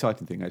 the only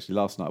exciting thing actually,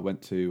 last night I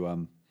went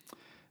to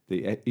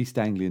the East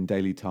Anglian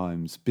Daily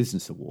Times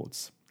Business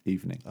Awards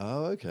evening.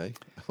 Oh, okay.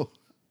 Oh,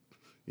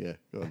 yeah,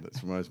 go on,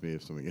 that reminds me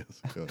of something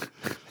else. Go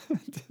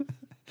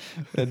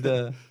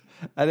on.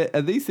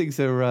 And these things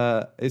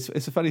are, it's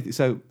a funny thing.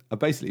 So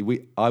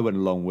basically, I went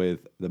along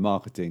with the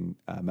marketing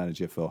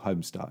manager for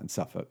Homestart in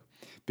Suffolk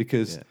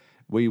because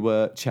we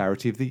were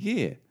Charity of the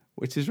Year,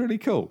 which is really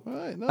cool.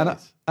 Right,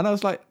 nice. And I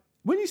was like,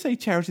 when you say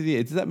Charity of the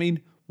Year, does that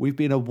mean we've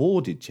been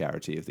awarded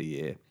Charity of the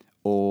Year,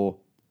 or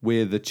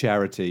we're the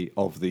Charity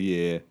of the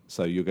Year,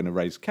 so you're going to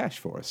raise cash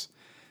for us?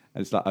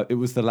 And it's like, it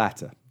was the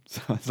latter.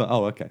 So I was like,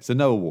 oh, okay, so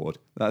no award.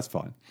 That's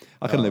fine.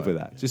 I can live with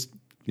that. Just,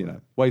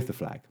 wave the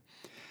flag.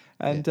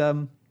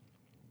 And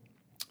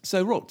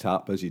so rocked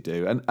up, as you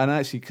do. And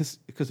actually,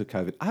 because of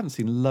COVID, I haven't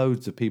seen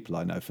loads of people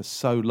I know for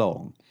so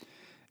long.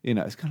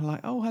 It's kind of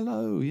like, oh,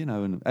 hello,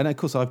 and of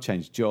course I've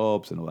changed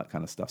jobs and all that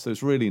kind of stuff. So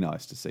it's really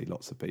nice to see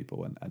lots of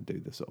people and do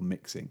the sort of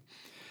mixing.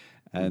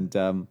 And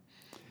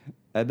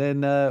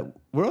then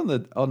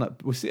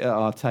we sit at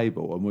our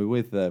table and we're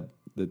with the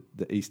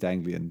East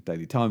Anglian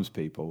Daily Times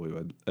people.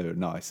 They were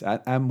nice,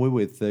 and we're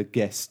with the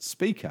guest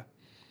speaker.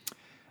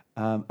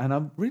 And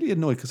I'm really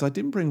annoyed because I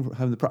didn't bring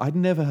home I'd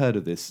never heard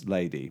of this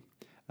lady,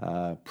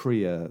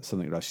 Priya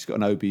something like that. She's got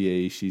an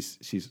OBE.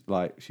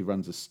 She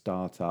runs a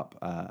startup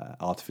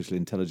artificial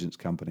intelligence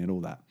company and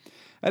all that.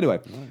 Anyway,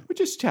 we're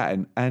just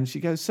chatting, and she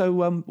goes, "So,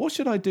 what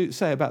should I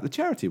say about the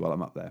charity while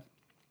I'm up there?"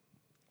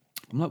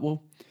 I'm like,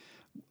 "Well,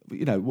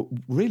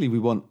 really, we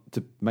want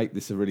to make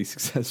this a really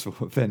successful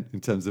event in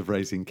terms of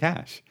raising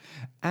cash,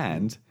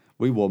 and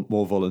we want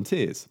more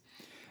volunteers."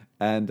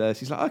 And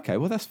she's like, "Okay,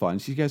 well, that's fine."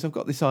 She goes, "I've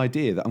got this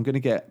idea that I'm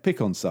going to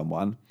pick on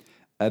someone,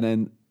 and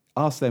then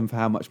ask them for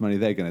how much money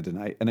they're going to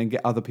donate, and then get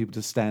other people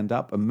to stand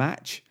up and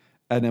match,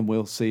 and then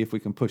we'll see if we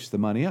can push the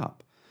money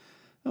up."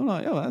 I'm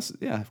like, "Oh, that's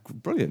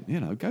brilliant.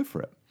 Go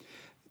for it."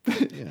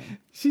 But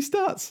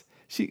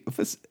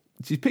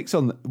she picks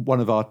on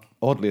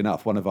oddly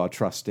enough, one of our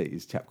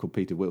trustees, a chap called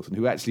Peter Wilson,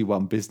 who actually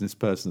won Business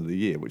Person of the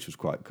Year, which was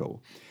quite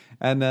cool.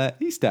 And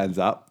he stands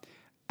up,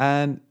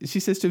 and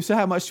she says to him, "So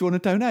how much do you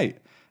want to donate?"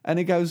 And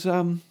he goes,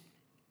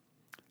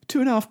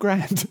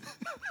 $2,500.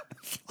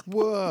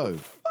 Whoa.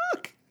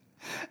 Fuck.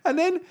 And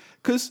then,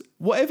 because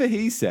whatever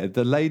he said,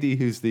 the lady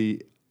who's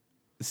the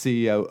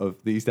CEO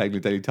of the East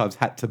Anglian Daily Times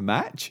had to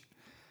match.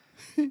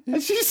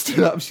 And she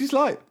stood up. She's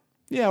like,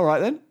 "Yeah, all right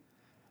then."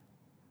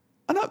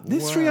 And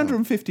there's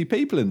 350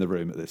 people in the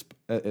room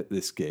at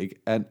this gig,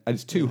 and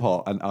it's too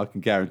hot, and I can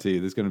guarantee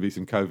you there's going to be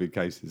some COVID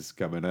cases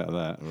coming out of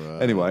that.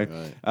 Right, anyway,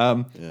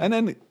 right. And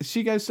then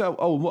she goes, "So,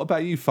 what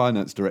about you,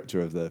 finance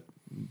director of the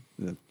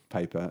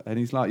paper?" And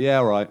he's like, "Yeah,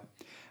 all right."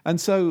 And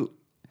so,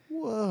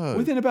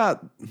 within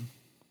about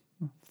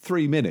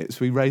 3 minutes,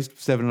 we raised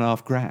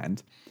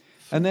 $7,500,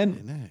 and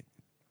then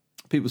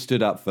people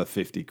stood up for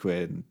 50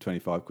 quid and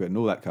 25 quid and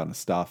all that kind of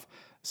stuff.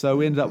 So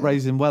we ended up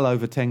raising well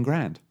over 10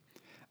 grand.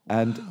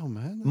 And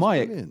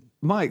man,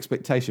 my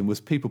expectation was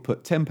people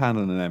put £10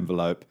 on an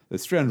envelope.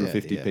 There's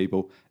 350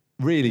 people.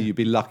 Really, you'd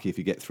be lucky if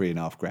you get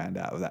 $3,500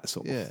 out of that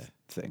sort of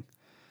thing.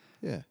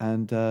 Yeah.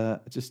 And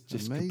just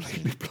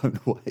completely blown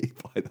away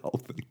by the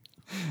whole thing.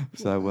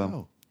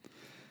 So,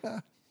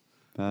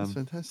 that's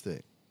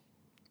fantastic.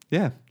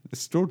 Yeah,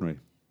 extraordinary.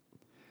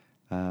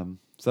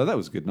 So that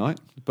was a good night.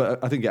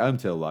 But I didn't get home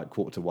till like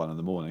 1:45 in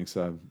the morning,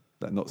 so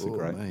that's not so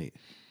great. Mate.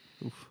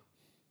 Oof.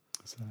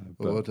 So,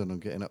 well done on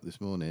getting up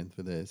this morning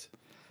for this.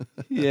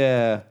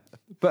 Yeah,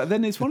 but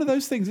then it's one of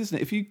those things, isn't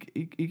it? If you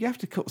have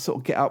to sort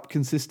of get up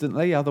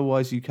consistently,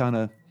 otherwise you kind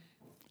of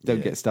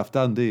don't get stuff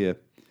done, do you?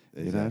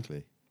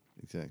 Exactly.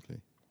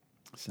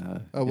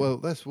 So. Well,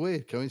 that's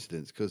weird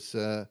coincidence because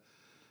there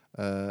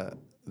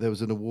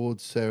was an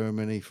awards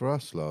ceremony for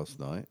us last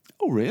night.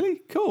 Oh,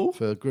 really? Cool.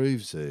 For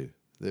Groove Zoo.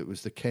 It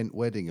was the Kent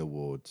Wedding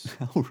Awards.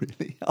 Oh,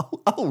 really?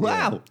 Oh,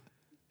 wow.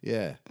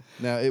 Yeah.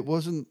 Now it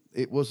wasn't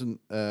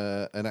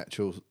an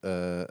actual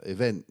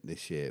event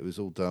this year. It was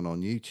all done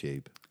on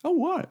YouTube.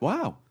 Oh, right!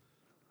 Wow.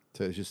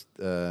 So it was just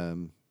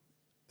all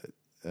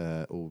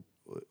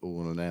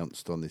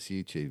announced on this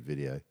YouTube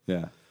video.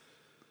 Yeah.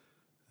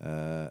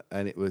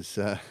 And it was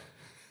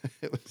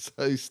it was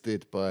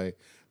hosted by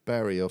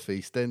Barry off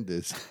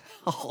EastEnders.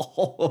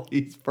 Oh,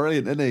 he's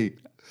brilliant, isn't he?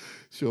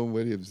 Sean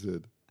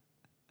Williamson.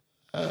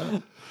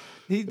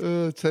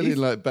 Telling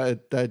like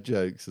bad dad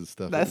jokes and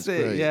stuff. That's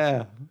it, great.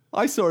 Yeah.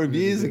 I saw him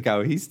years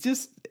ago. He's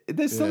just,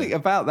 there's something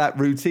about that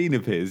routine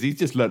of his. He's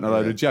just learnt a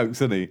load of jokes,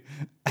 hasn't he?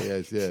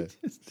 Yes, yeah.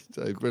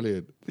 So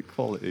brilliant. The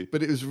quality.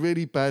 But it was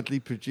really badly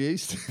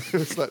produced. It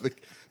was like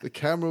the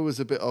camera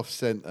was a bit off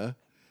centre.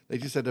 They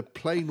just had a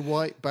plain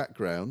white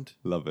background.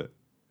 Love it.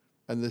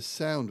 And the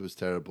sound was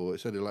terrible.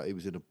 It sounded like he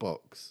was in a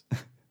box.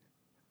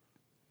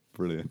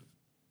 Brilliant.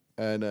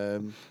 And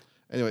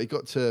anyway, it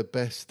got to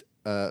best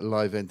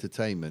live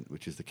entertainment,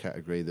 which is the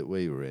category that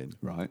we were in.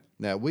 Right.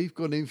 Now, we've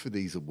gone in for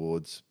these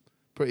awards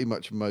pretty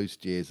much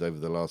most years over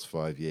the last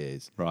 5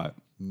 years. Right.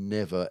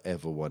 Never,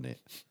 ever won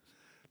it.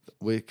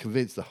 We're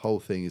convinced the whole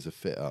thing is a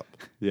fit-up.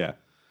 Yeah.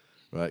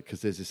 Right,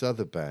 because there's this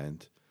other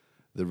band,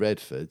 the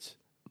Redfords.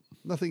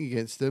 Nothing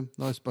against them.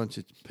 Nice bunch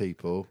of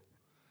people.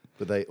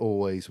 But they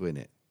always win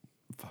it.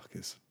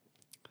 Fuckers.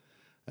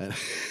 And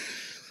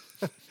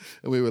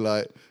and we were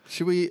like,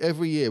 should we,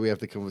 every year we have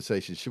the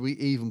conversation, should we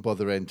even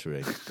bother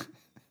entering?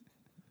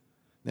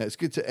 Now, it's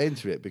good to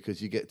enter it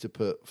because you get to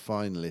put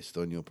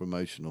finalist on your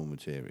promotional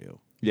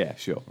material. Yeah,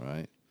 sure.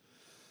 Right?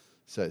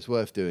 So it's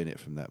worth doing it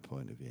from that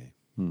point of view.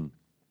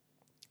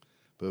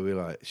 But we're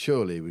like,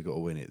 surely we've got to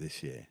win it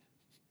this year.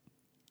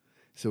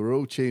 So we're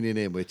all tuning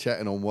in. We're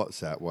chatting on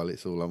WhatsApp while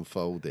it's all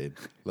unfolding,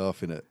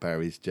 laughing at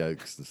Barry's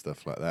jokes and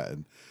stuff like that,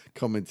 and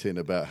commenting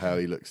about how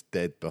he looks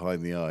dead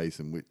behind the eyes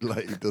and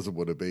like he doesn't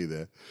want to be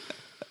there,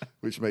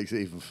 which makes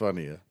it even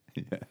funnier.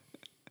 Yeah.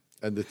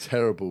 And the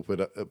terrible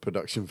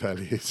production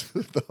values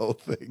of the whole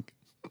thing.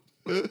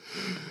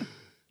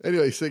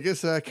 Anyway, so it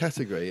gets our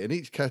category, and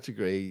each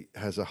category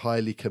has a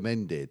highly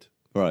commended.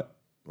 Right.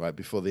 Right,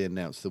 before they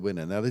announce the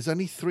winner. Now, there's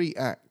only 3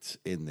 acts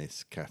in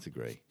this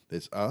category.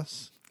 There's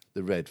us,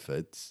 the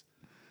Redfords,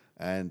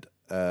 and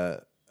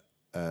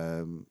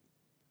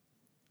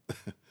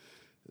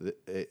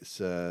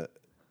it's a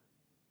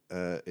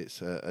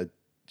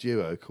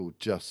duo called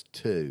Just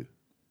Two,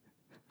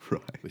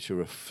 right? Which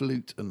are a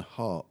flute and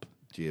harp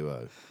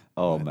duo.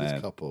 Oh right, man,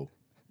 this couple,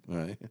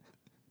 right?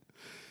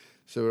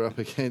 So we're up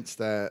against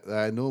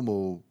the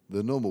normal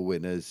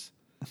winners,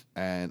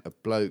 and a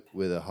bloke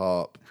with a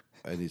harp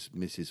and his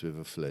missus with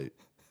a flute,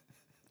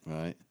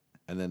 right?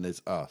 And then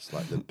there's us,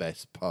 like the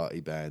best party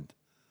band.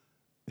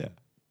 Yeah,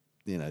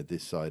 you know,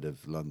 this side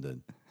of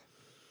London.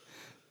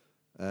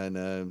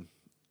 And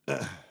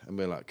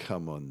we're like,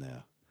 come on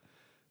now.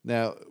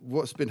 Now,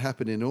 what's been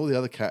happening in all the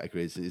other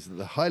categories is that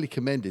the highly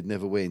commended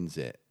never wins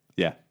it.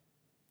 Yeah.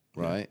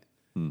 Right?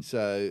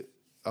 So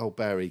old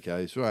Barry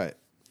goes, right,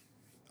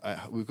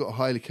 we've got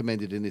highly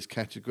commended in this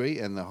category,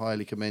 and the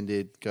highly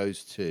commended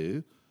goes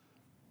to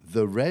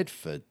the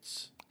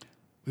Redfords.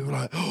 We were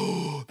like,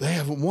 oh, they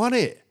haven't won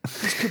it.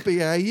 This could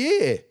be our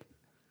year.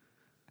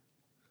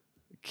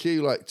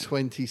 Cue like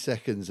 20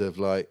 seconds of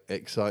like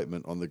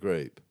excitement on the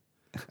group.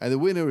 And the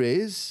winner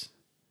is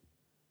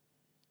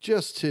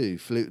Just Two,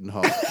 flute and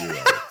harp duo.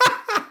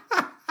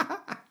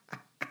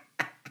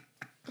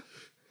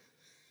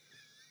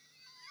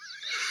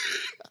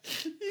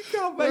 You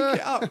can't make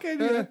it up, can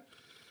you?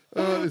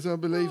 Oh, it's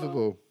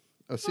unbelievable.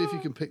 I'll see if you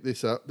can pick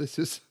this up. This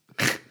is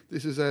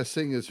our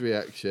singer's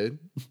reaction.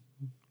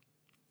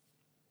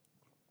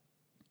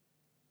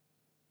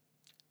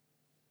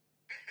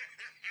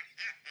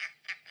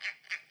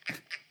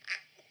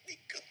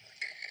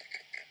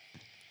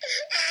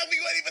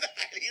 but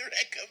highly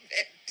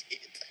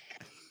recommended.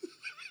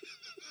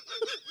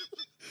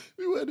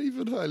 We weren't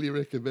even highly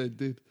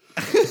recommended.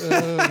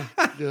 Oh,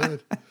 God.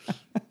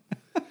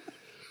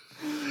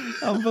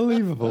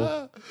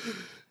 Unbelievable.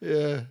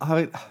 Yeah. I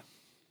mean,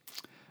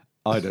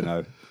 I don't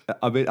know.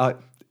 I mean,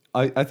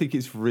 I think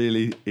it's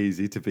really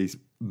easy to be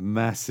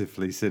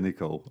massively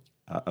cynical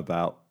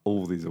about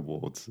all these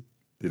awards,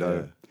 you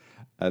know.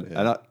 Yeah.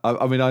 And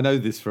I mean, I know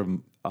this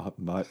from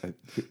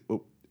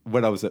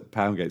when I was at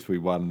Poundgates, we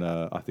won,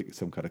 I think,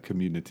 some kind of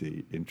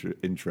community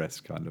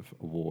interest kind of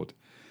award.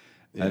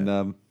 Yeah.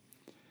 And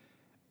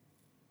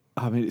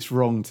I mean, it's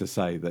wrong to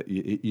say that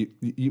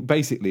you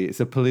basically it's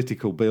a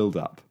political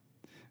build-up,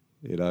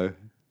 you know.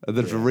 And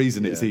there's a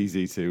reason it's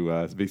easy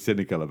to be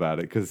cynical about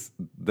it because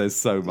there's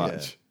so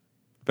much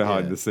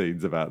behind the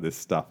scenes about this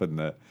stuff, isn't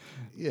there?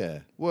 Yeah.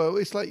 Well,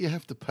 it's like you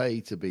have to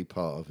pay to be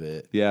part of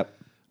it. Yeah.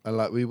 And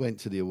like we went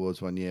to the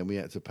awards one year and we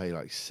had to pay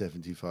like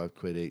 75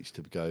 quid each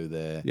to go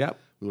there. Yep.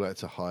 We all had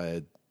to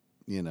hire,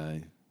 you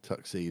know,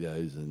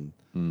 tuxedos and,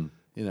 you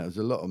know, it was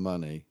a lot of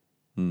money.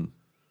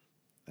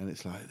 And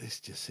it's like, this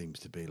just seems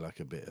to be like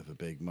a bit of a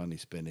big money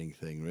spending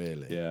thing,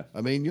 really. Yeah.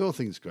 I mean, your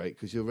thing's great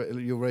because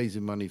you're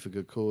raising money for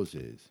good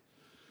causes.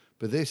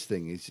 But this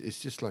thing it's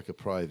just like a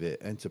private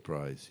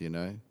enterprise, you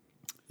know?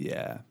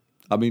 Yeah.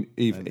 I mean,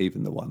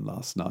 even the one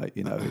last night,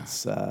 you know,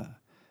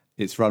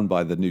 it's run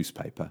by the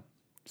newspaper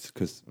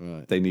because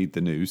they need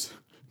the news,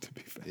 to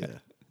be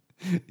fair.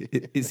 Yeah.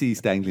 It's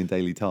East Anglian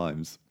Daily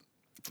Times.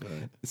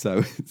 Right. So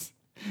it's,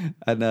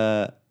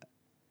 and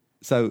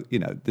so, you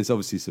know, there's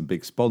obviously some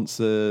big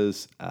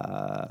sponsors.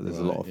 There's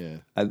a lot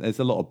of, and there's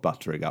a lot of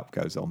buttering up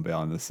goes on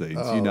behind the scenes.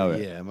 Oh, you know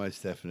it. Yeah,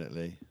 most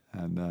definitely.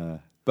 And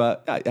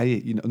but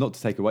you know, not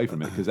to take away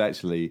from it, because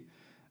actually,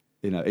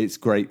 you know, it's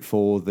great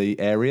for the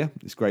area.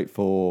 It's great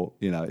for,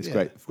 you know, it's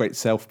great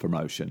self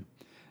promotion,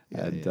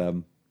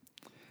 and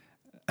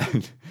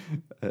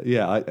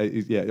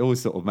it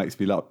always sort of makes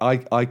me laugh.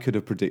 I could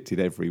have predicted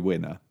every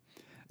winner.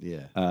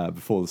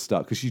 Before the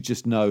start, because you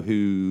just know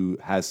who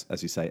has,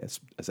 as you say,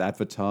 has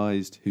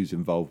advertised, who's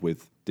involved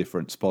with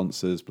different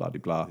sponsors, blah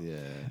blah blah.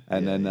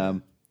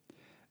 And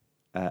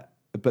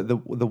but the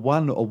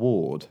one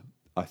award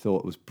I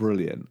thought was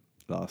brilliant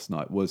last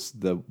night was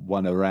the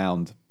one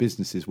around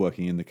businesses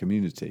working in the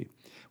community,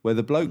 where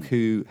the bloke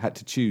who had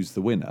to choose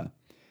the winner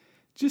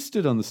just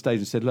stood on the stage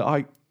and said,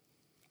 "Look,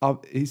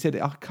 he said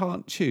I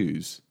can't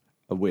choose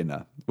a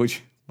winner,"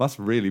 which must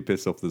really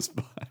piss off the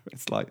spy.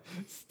 It's like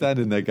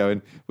standing there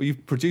going, "Well,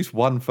 you've produced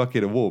one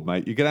fucking award,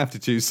 mate. You're going to have to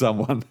choose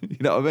someone." You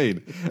know what I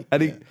mean?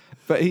 And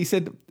but he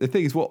said, the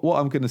thing is, what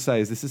I'm going to say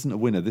is this isn't a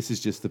winner. This is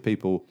just the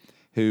people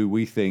who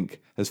we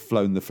think has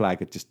flown the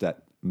flag at just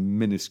that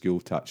minuscule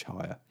touch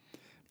higher.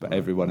 But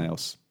everyone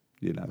else,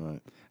 you know.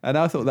 Right. And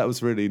I thought that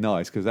was really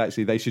nice because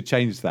actually they should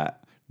change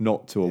that,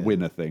 not to a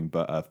winner thing,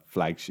 but a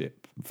flag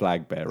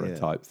bearer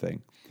type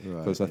thing.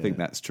 Because I think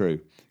that's true.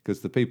 Because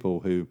the people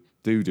who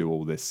do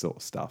all this sort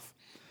of stuff,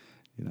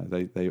 you know,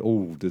 they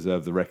all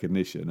deserve the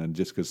recognition, and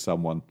just because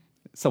someone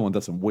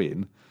doesn't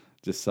win,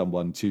 just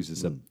someone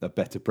chooses a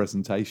better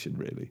presentation,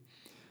 really.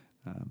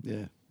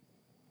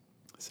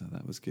 So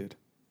that was good.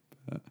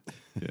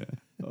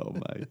 Oh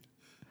mate,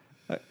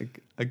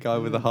 a guy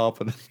with a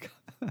harp and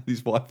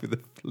his wife with a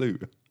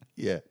flute.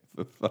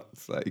 For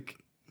fuck's sake.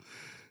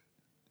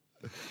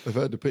 I've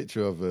heard a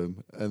picture of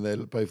them, and they're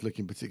both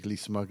looking particularly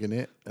smug in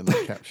it, and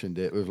they captioned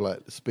it with like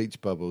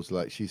speech bubbles,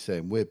 like she's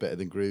saying, "We're better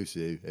than Grooves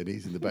You," and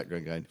he's in the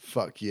background going,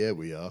 "Fuck yeah,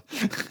 we are."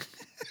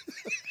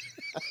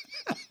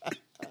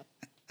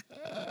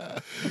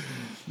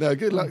 No,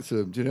 good luck to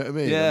them. Do you know what I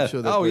mean? Yeah. I'm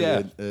sure they're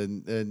brilliant.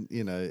 And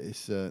you know,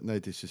 it's no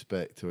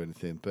disrespect or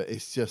anything, but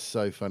it's just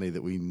so funny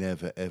that we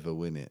never ever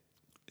win it.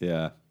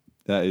 Yeah,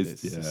 that is.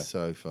 It's just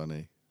so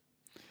funny.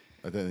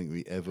 I don't think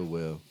we ever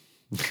will.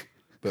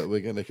 But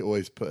we're going to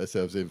always put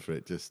ourselves in for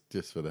it,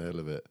 just for the hell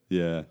of it.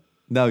 Yeah.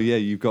 No, yeah,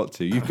 you've got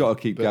to. You've got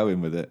to keep going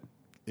with it.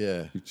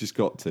 Yeah. You've just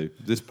got to.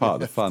 This is part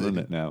of the fun, isn't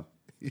it, now?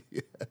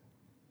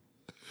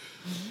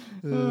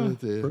 Oh,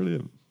 dear.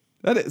 Brilliant.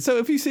 So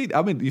have you seen,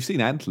 I mean, you've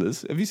seen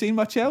Antlers. Have you seen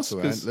much else?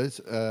 So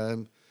Antlers.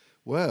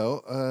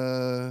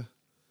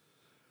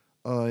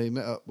 I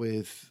met up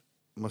with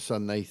my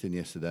son Nathan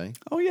yesterday.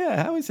 Oh,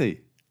 yeah. How is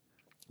he?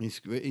 He's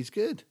good.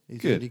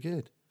 He's really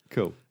good.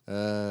 Cool.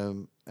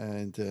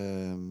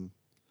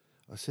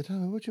 I said,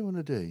 "Oh, what do you want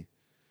to do?"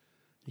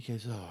 He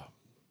goes, "Oh,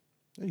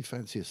 you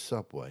fancy a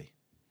Subway?"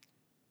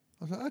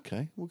 I was like,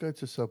 "Okay, we'll go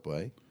to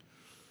Subway."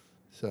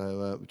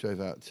 So we drove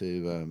out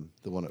to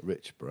the one at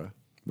Richborough.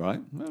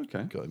 Right,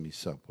 okay. Got him his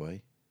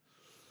Subway.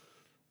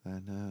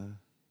 And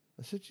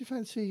I said, "Do you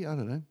fancy, I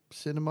don't know,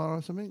 cinema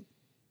or something?"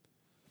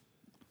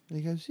 And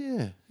he goes,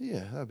 yeah,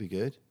 that'd be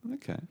good.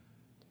 Okay.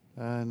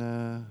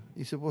 And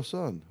he said, "What's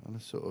on?" And I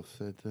sort of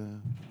said,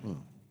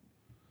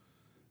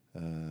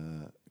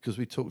 because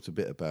we talked a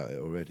bit about it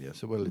already. I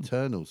said, "Well,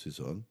 Eternals is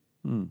on."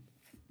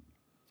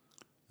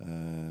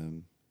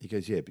 He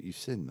goes, "Yeah, but you've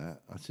seen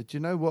that." I said, "Do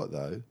you know what,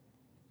 though?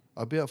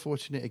 I'll be up for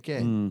watching it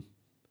again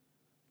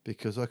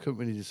because I couldn't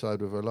really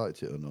decide whether I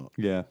liked it or not."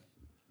 Yeah.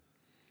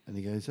 And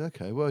he goes,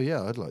 "Okay, well,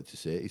 yeah, I'd like to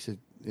see it." He said,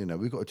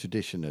 we've got a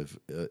tradition of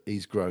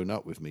he's grown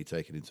up with me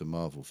taking him to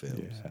Marvel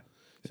films. Yeah.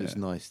 So it's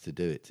nice to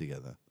do it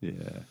together.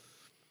 Yeah.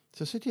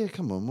 So I said, yeah,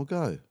 come on, we'll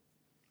go.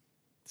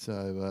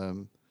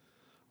 So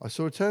I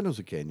saw Eternals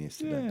again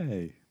yesterday.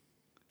 Yay.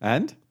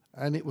 And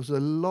it was a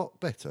lot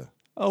better.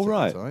 Oh, second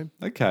right. time.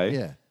 Okay.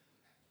 Yeah,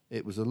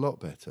 it was a lot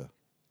better.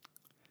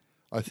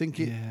 I think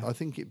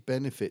it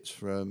benefits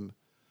from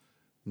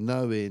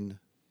knowing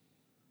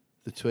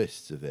the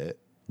twists of it,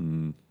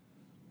 and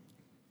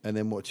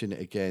then watching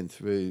it again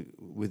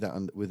with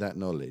that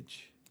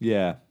knowledge.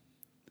 Yeah.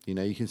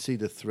 You can see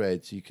the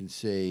threads. You can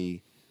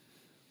see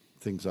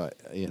things like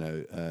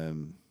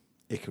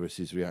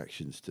Icarus's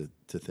reactions to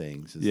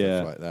things and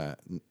stuff like that,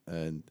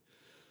 and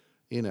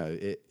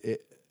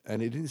it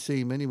didn't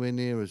seem anywhere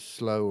near as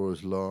slow or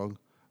as long.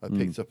 I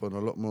picked up on a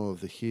lot more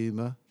of the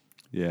humour.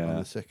 On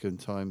the second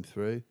time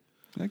through.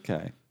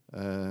 Okay.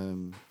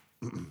 And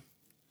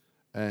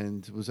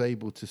was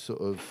able to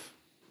sort of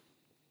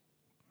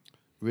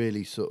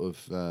really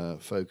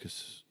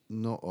focus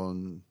not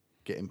on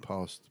getting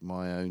past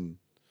my own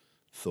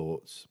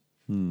thoughts,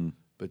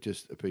 but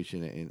just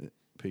appreciating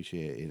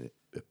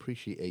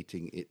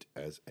it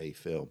as a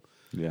film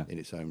in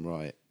its own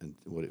right and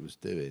what it was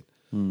doing.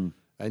 And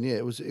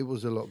it was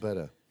a lot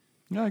better.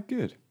 No,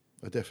 good.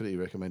 I definitely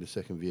recommend a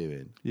second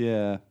viewing.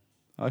 Yeah.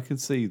 I can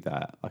see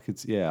that. I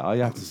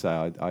have to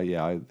say,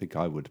 I think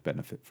I would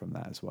benefit from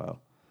that as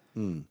well.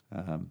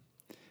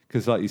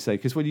 Because, like you say,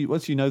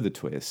 once you know the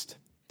twist,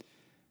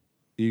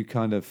 you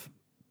kind of,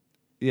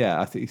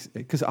 I think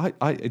because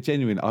I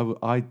genuinely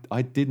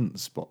I didn't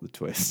spot the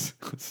twist.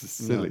 It's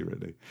silly,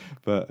 really,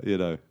 but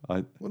well,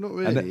 not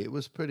really. It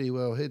was pretty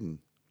well hidden.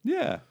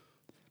 Yeah,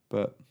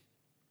 but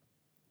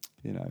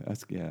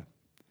that's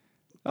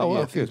Oh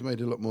well, good. Things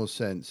made a lot more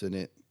sense in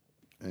it,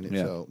 and it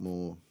felt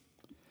more.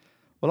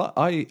 Well,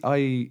 I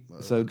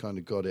kind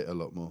of got it a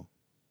lot more.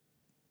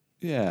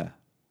 Yeah,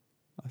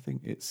 I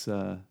think it's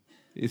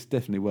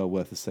definitely well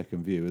worth a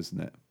second view,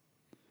 isn't it?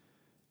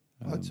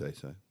 I'd say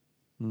so.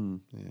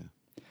 Yeah.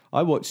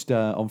 I watched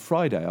on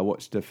Friday. I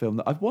watched a film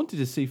that I've wanted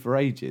to see for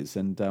ages,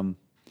 and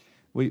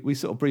we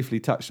sort of briefly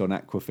touched on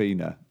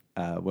Awkwafina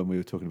when we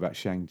were talking about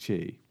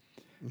Shang-Chi,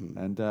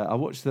 and I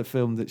watched the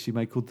film that she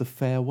made called The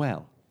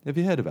Farewell. Have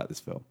you heard about this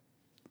film?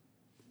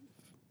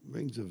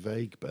 Rings a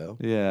vague bell.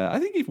 Yeah, I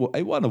think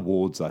it won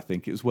awards. I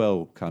think it was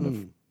well kind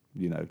of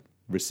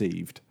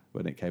received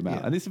when it came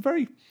out, and it's a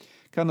very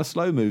kind of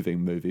slow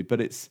moving movie,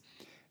 but it's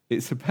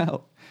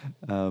about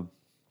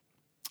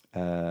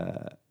the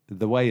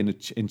way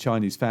in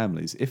Chinese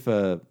families, if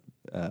a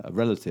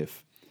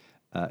relative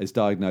is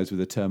diagnosed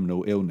with a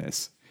terminal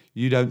illness,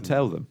 you don't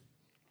tell them.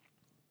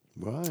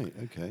 Right.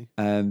 Okay.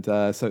 And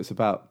so it's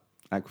about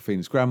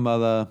Awkwafina's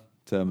grandmother,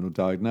 terminal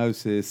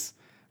diagnosis,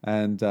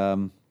 and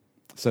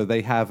so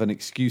they have an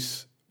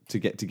excuse to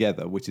get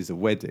together, which is a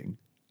wedding,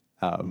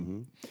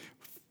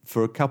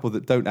 for a couple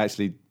that don't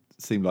actually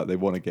seem like they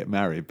want to get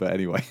married, but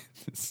anyway,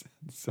 it's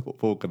sort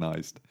of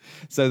organised.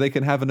 So they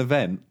can have an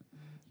event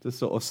to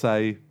sort of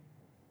say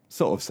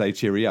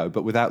cheerio,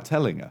 but without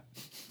telling her.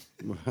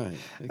 Right.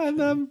 Okay.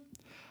 And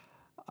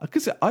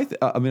because I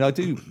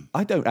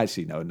don't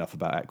actually know enough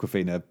about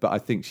Awkwafina, but I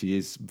think she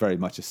is very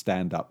much a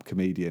stand-up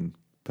comedian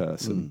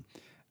person.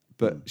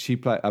 But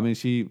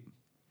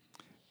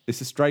it's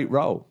a straight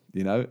role,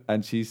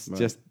 and she's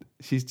just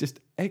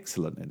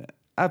excellent in it,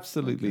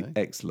 absolutely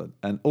excellent,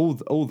 and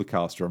all the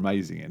cast are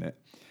amazing in it,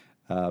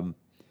 and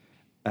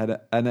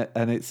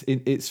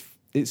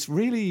it's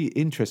really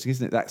interesting,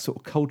 isn't it? That sort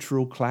of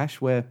cultural clash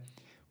where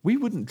we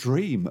wouldn't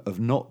dream of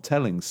not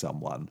telling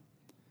someone,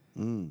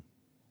 and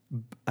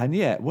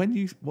yet when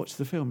you watch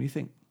the film, you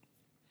think,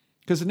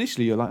 because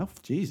initially you're like, oh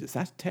Jesus,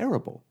 that's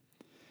terrible,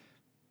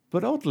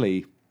 but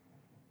oddly,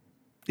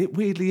 it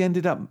weirdly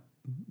ended up.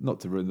 Not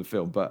to ruin the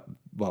film, but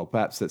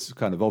perhaps that's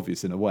kind of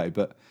obvious in a way.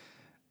 But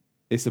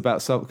it's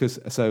about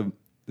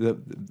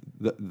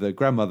the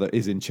grandmother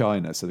is in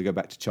China, so they go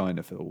back to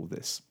China for all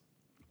this.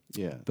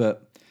 Yeah,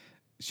 but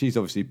she's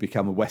obviously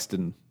become a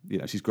Western.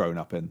 She's grown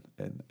up in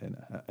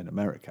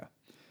America,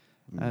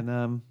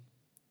 and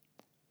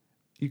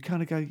you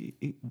kind of go.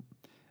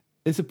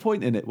 There's a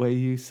point in it where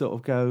you sort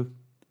of go,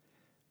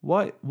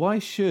 why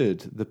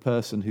should the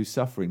person who's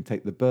suffering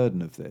take the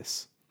burden of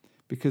this?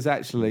 Because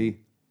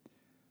actually,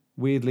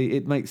 weirdly,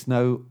 it makes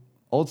no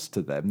odds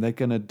to them. They're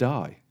going to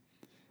die.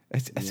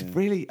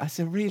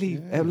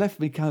 It left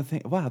me kind of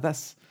thinking, wow,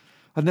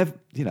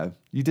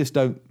 you just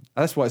don't.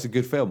 That's why it's a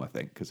good film, I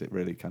think, because it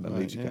really kind of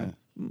leaves you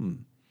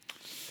going,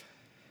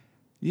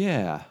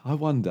 yeah, I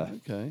wonder.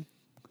 Okay.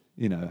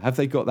 Have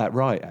they got that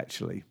right,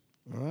 actually?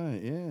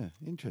 Right, yeah,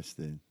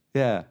 interesting.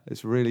 Yeah,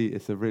 it's a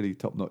really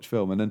top-notch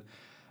film. And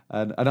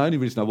the only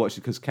reason I watched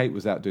it because Kate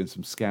was out doing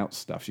some scout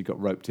stuff. She got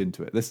roped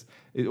into it.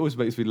 It always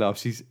makes me laugh.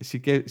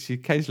 She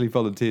occasionally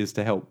volunteers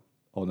to help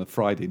on a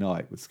Friday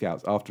night with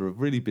scouts after a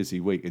really busy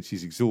week, and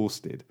she's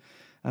exhausted.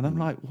 And I'm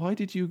like, why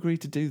did you agree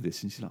to do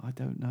this? And she's like, I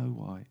don't know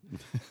why.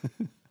 I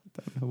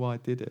don't know why I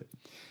did it.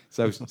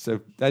 So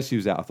as she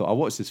was out, I thought I'll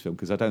watch this film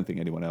because I don't think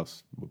anyone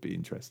else would be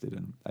interested.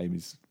 And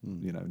Amy's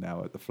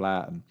now at the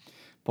flat, and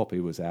Poppy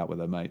was out with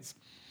her mates.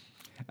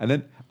 And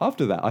then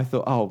after that, I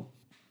thought, oh,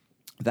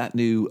 that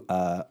new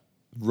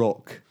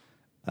rock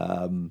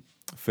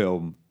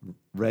film,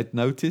 Red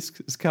Notice,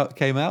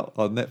 came out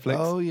on Netflix.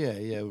 Oh,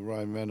 yeah,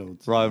 Ryan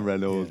Reynolds.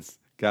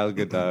 Gal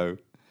Gadot.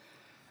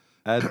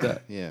 And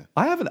Yeah.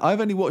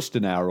 I've only watched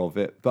an hour of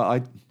it,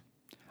 but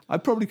I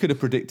probably could have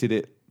predicted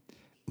it.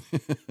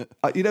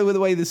 You know, with the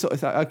way this sort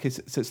of, okay,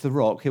 so it's The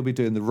Rock, he'll be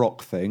doing the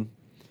Rock thing.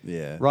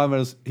 Yeah. Ryan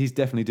Reynolds, he's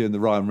definitely doing the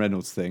Ryan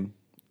Reynolds thing.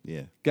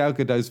 Yeah. Gal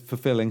Gadot's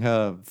fulfilling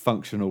her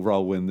functional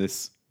role in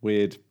this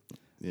weird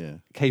Yeah.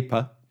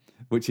 caper,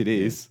 which it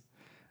is.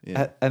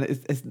 Yeah. And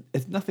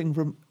it's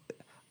nothing.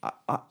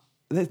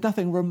 There's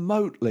nothing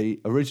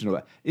remotely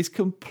original. It's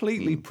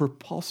completely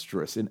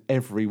preposterous in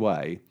every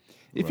way.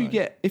 If you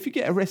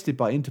get arrested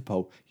by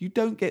Interpol, you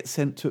don't get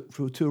sent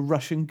to a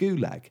Russian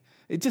gulag.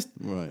 It just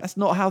that's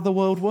not how the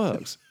world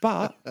works.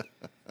 But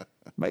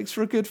makes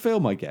for a good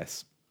film, I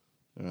guess.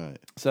 Right.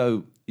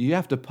 So you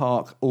have to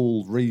park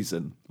all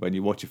reason when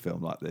you watch a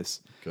film like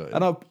this. Got it.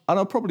 And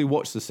I'll probably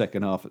watch the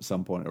second half at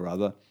some point or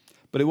other,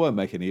 but it won't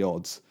make any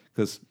odds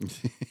because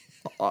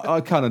I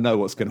kind of know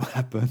what's going to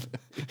happen.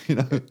 You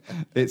know,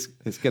 it's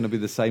going to be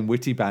the same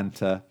witty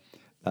banter,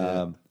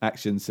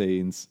 action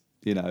scenes.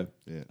 You know,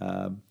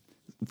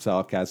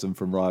 sarcasm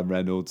from Ryan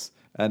Reynolds,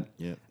 and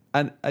you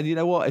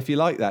know what? If you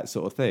like that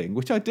sort of thing,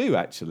 which I do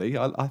actually,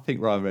 I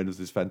think Ryan Reynolds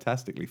is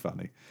fantastically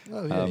funny.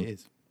 Oh, yeah, he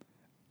is.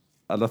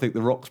 And I think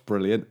The Rock's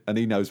brilliant, and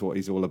he knows what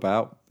he's all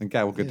about. And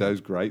Gal Gadot's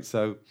great.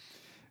 So,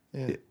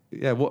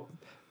 what?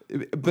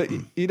 But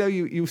you know,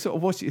 you sort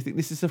of watch it. You think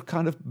this is a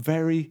kind of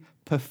very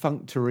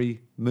perfunctory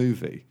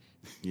movie.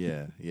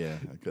 Yeah, I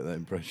got that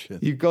impression.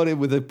 You got in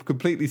with a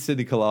completely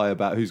cynical eye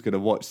about who's going to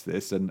watch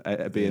this and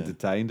be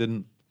entertained,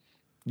 and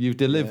you've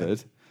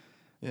delivered.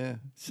 Yeah,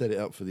 set it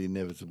up for the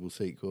inevitable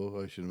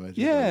sequel, I should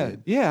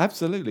imagine. Yeah,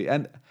 absolutely.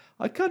 And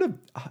I kind of.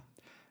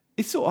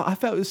 I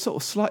felt it was sort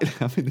of slightly,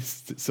 I mean,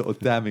 this is sort of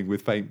damning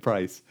with faint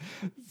praise,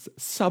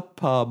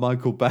 subpar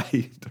Michael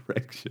Bay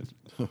direction.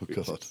 Oh,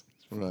 God.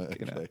 Right, okay.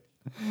 You know.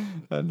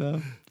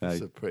 And, It's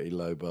a pretty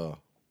low bar.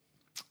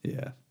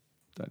 Yeah,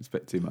 don't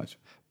expect too much.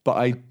 But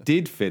I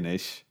did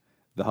finish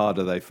The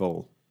Harder They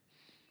Fall.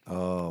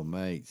 Oh,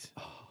 mate.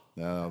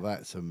 No,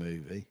 that's a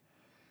movie.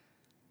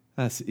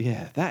 That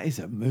is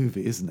a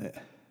movie, isn't it?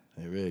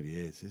 It really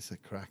is. It's a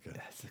cracker.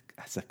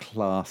 That's a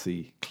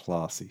classy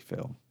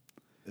film.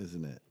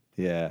 Isn't it?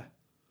 Yeah.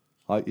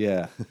 And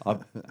you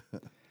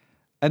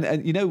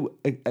know,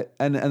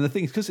 and the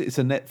thing is, because it's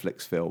a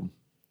Netflix film,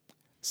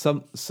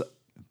 because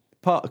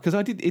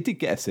it did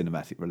get a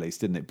cinematic release,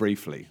 didn't it?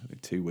 Briefly,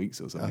 2 weeks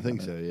or something. I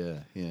think so.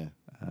 Yeah.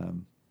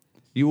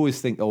 You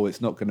always think, oh,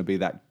 it's not going to be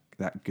that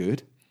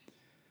good,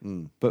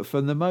 but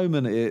from the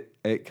moment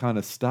it kind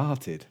of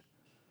started,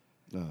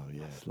 Oh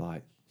yeah. it's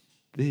like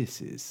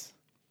this is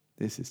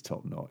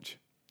top notch.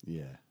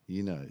 Yeah.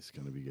 You know it's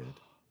going to be good.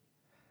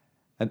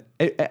 And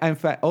in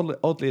fact,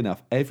 oddly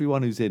enough,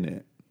 everyone who's in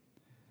it,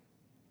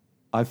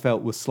 I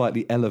felt was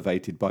slightly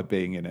elevated by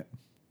being in it.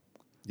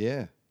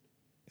 Yeah.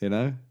 You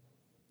know?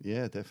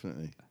 Yeah,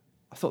 definitely.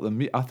 I thought the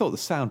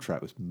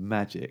soundtrack was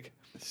magic.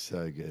 It's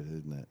so good,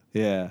 isn't it?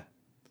 Yeah.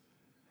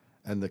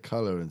 And the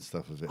colour and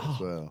stuff of it as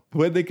well.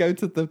 When they go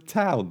to the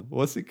town,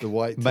 what's it? The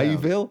White Town.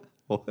 Mayville?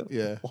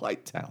 Yeah.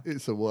 White Town.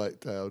 It's a white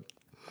town.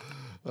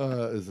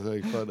 Oh, it's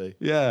so funny.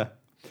 Yeah.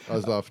 I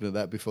was laughing at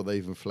that before they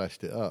even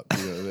flashed it up.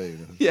 You know what I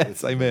mean? Yeah,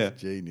 same here.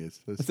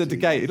 Genius. I said to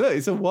Katie, look,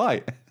 it's a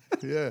white.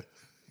 Yeah.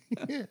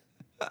 Yeah.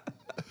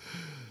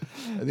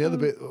 And the other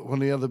bit, one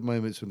of the other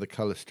moments when the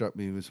colour struck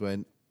me was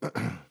when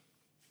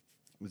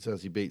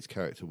Zazie Beetz'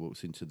 character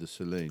walks into the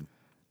saloon.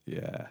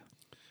 Yeah.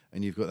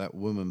 And you've got that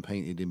woman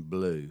painted in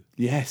blue.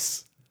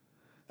 Yes.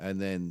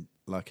 And then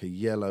like a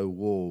yellow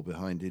wall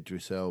behind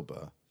Idris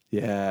Elba.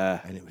 Yeah.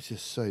 And it was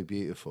just so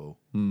beautiful.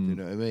 Do you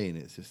know what I mean?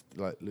 It's just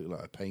like looked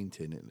like a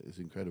painting. It was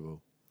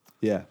incredible.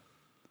 Yeah.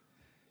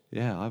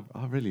 Yeah,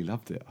 I really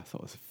loved it. I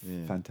thought it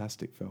was a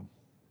fantastic film.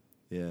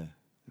 Yeah.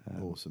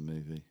 Awesome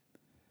movie.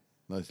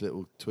 Nice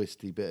little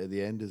twisty bit at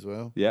the end as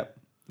well. Yep.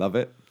 Love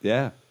it.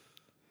 Yeah.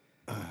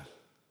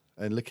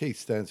 And Lakeith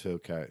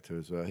Stanfield character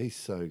as well. He's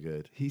so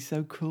good. He's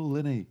so cool,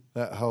 isn't he?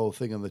 That whole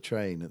thing on the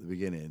train at the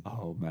beginning.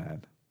 Oh,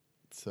 man.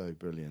 So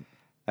brilliant.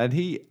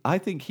 And I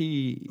think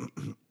he,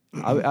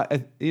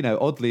 you know,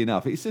 oddly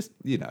enough, it's just,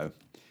 you know,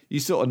 you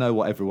sort of know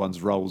what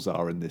everyone's roles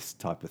are in this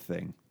type of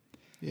thing.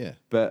 Yeah.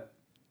 But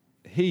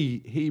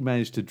he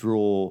managed to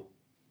draw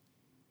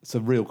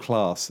some real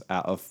class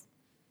out of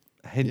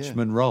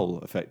henchman role,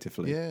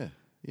 effectively. Yeah.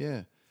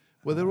 Yeah.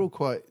 Well, they're all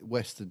quite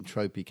Western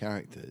tropey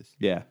characters.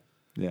 Yeah.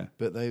 Yeah.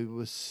 But they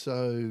were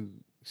so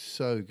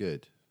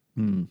good.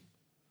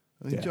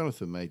 I think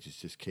Jonathan Majors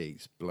just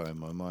keeps blowing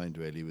my mind,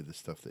 really, with the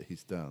stuff that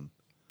he's done.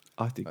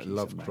 I think like he's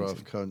Lovecraft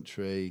amazing.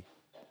 Country.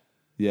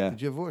 Yeah.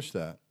 Did you ever watch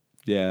that?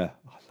 Yeah.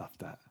 I love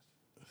that.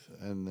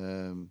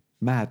 And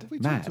Mad. we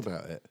Mad. talked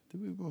about it.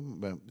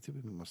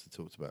 We must have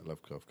talked about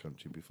Lovecraft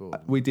Country before.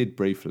 We did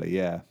briefly,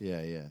 yeah.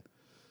 Yeah.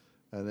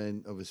 And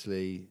then,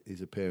 obviously,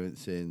 his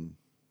appearance in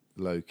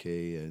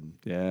Loki and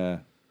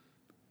Yeah.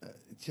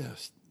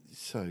 just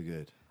so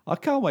good. I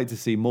can't wait to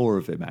see more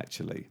of him.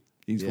 Actually,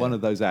 he's one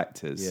of those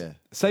actors. Yeah,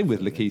 Same with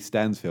definitely. Lakeith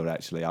Stansfield.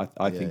 Actually,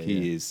 I think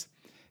he is.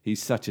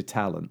 He's such a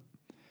talent.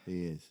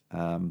 He is.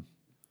 And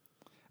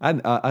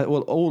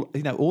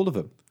all of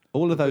them,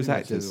 all of those Pretty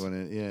much actors.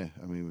 everyone,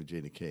 I mean,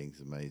 Regina King's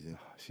amazing.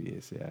 She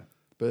is, yeah.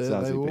 But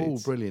Zazie they were all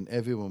Beetz. brilliant.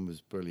 Everyone was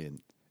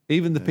brilliant.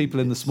 Even the people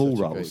in the It's small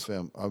such a great roles.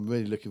 film. I'm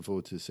really looking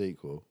forward to the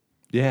sequel.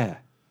 Yeah.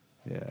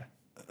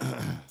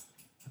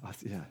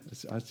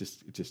 I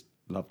just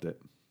loved it.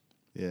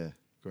 Yeah,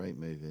 great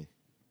movie.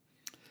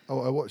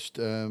 Oh, I watched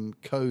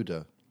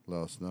Coda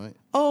last night.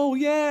 Oh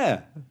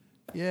yeah.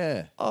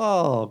 Yeah,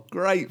 Oh,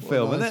 great what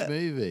film, a nice isn't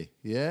it? movie.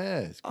 Yeah,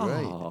 it's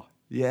great. Oh,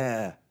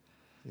 yeah.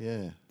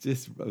 Yeah,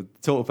 Just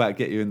talk about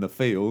get you in the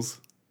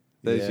feels.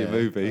 There's your Yeah.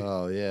 movie.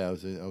 Oh yeah, I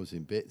was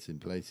in bits in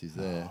places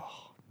there.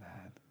 Oh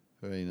man,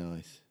 Very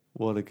nice.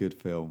 what a good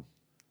film.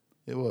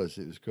 It was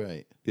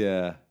great.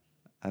 Yeah,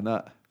 and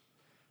what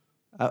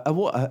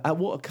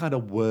a kind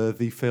of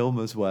worthy film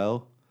as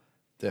well.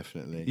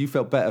 Definitely. You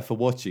felt better for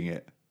watching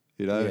it,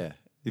 you know. Yeah,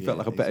 You felt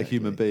yeah, like a better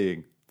human exactly.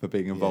 being for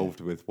being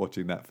involved with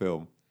watching that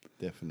film.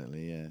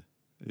 Definitely, yeah.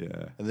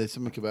 Yeah. And there's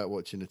something about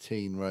watching a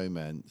teen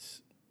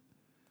romance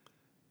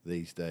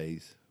these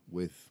days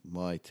with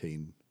my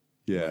teen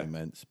Yeah.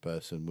 romance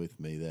person with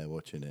me there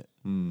watching it.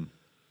 Mm.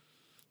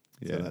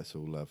 So Yeah. that's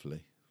all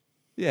lovely.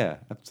 Yeah,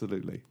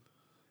 absolutely.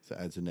 So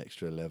it adds an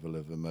extra level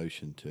of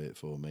emotion to it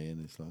for me,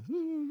 and it's like,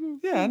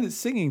 Yeah, and it's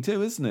singing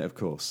too, isn't it? Of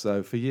course.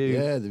 So for you,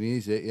 yeah, the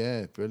music,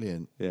 yeah,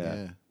 brilliant.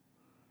 Yeah.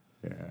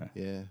 Yeah, yeah,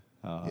 yeah.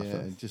 Oh, Yeah,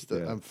 and just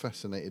yeah. I'm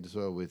fascinated as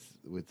well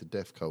with the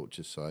deaf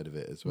culture side of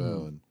it as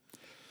well, and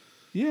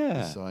the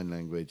yeah. sign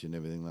language and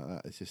everything like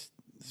that.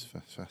 It's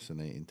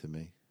fascinating to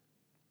me.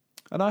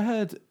 And I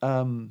heard,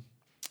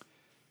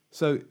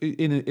 so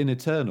in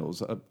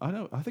Eternals,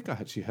 I think I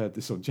actually heard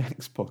this on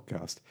Jack's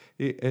podcast.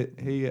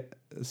 He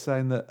was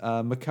saying that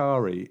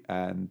Makari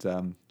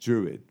and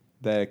Druid,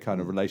 their kind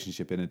of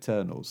relationship in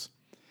Eternals,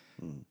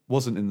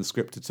 wasn't in the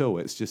script at all.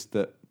 It's just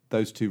that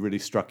those two really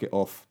struck it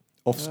off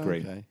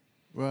screen. Okay.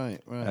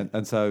 Right.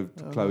 And so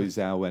Chloe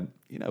Zhao went,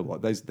 you know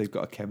what, they've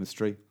got a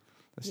chemistry.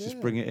 Let's just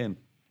Yeah. bring it in.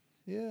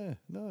 Yeah,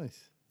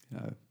 nice. You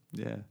know,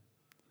 yeah.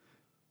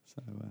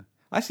 So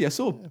actually, I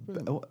saw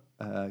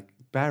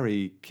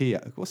Barry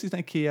Keogh. What's his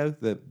name? Keogh,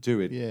 the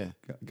Druid. Yeah,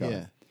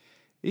 guy.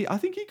 yeah. I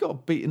think he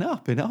got beaten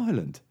up in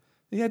Ireland.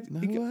 No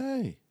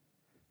way.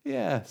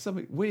 Yeah,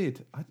 something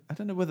weird. I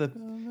don't know whether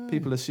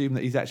people assume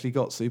that he's actually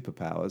got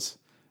superpowers,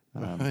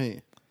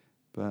 Right.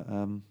 but I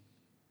don't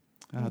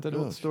know what the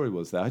gosh. story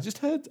was there. I just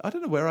heard. I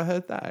don't know where I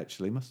heard that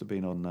actually. Must have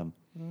been on.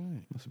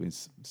 Right. Must have been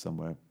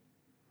somewhere.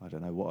 I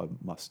don't know what I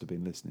must have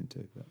been listening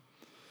to, but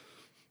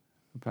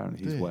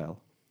apparently he's Yeah. well.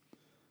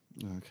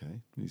 Okay.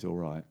 He's all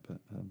right, but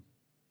Well,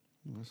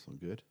 that's not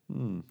good.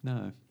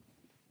 no.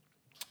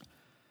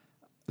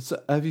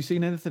 So, have you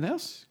seen anything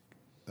else?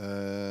 I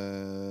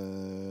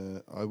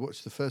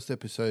watched the first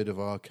episode of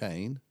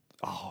Arcane.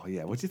 Oh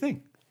yeah, what do you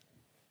think?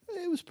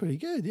 It was pretty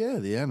good. Yeah,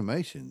 the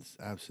animation's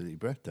absolutely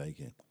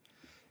breathtaking.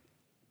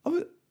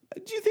 Do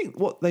you think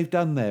what they've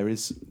done there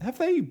is have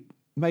they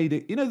made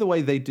it? You know the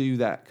way they do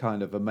that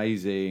kind of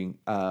amazing.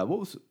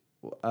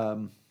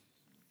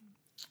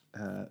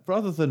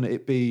 Rather than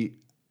it be,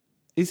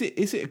 is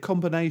it a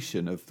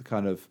combination of the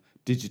kind of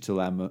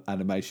digital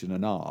animation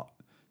and art?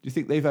 Do you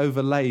think they've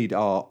overlaid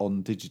art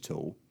on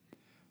digital,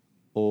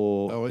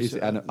 or is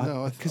it?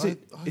 No, Because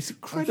it's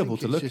incredible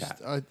to look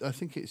at. I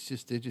think it's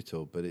just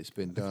digital, but it's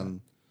been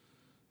done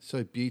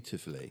so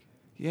beautifully.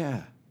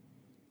 Yeah,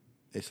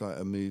 It's like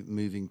a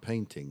moving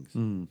paintings.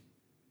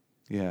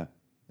 yeah,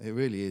 It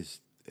really is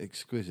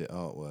exquisite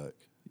artwork.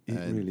 It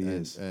really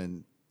is.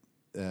 And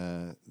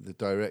the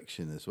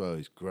direction as well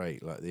is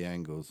great, like the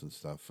angles and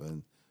stuff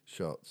and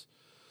shots.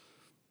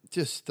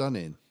 Just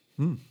stunning.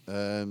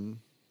 And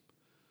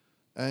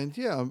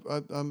yeah,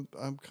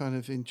 I'm kind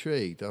of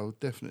intrigued. I'll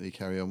definitely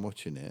carry on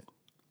watching it.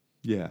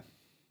 yeah.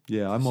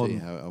 I'm See on.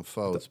 how it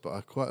unfolds, but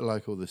I quite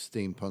like all the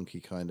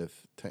steampunky kind of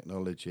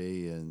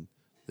technology, and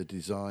the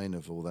design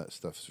of all that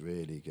stuff's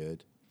really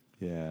good.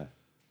 Yeah,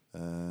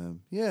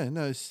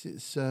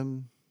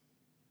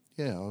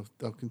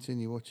 I'll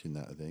continue watching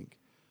that.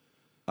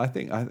 I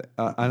think.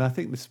 I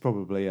think this is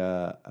probably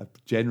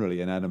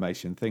generally an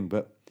animation thing,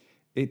 but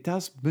it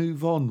does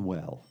move on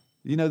well.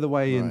 You know the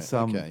way in Right,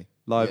 some okay.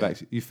 live Yeah.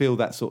 action, you feel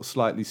that sort of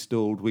slightly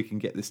stalled. We can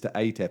get this to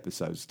 8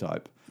 episodes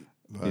type,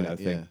 Right,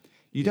 thing. yeah.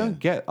 You don't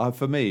get.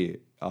 For me,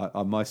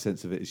 my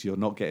sense of it is you're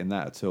not getting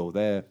that at all.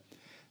 There's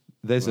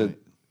Right.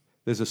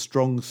 a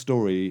strong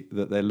story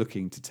that they're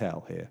looking to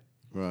tell here.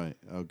 Right.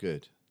 Oh,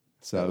 good.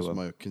 So, that was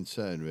my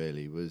concern.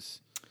 Really,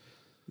 was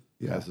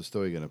how's the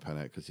story going to pan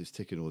out? Because it's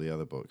ticking all the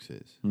other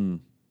boxes.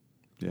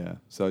 Yeah.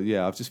 So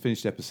yeah, I've just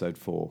finished episode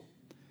 4.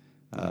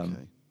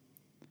 Okay.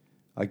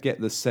 I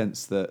get the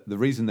sense that the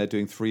reason they're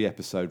doing 3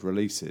 episode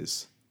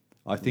releases,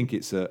 I think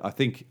it's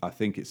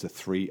a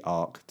 3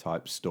 arc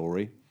type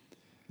story.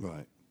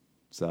 Right.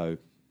 So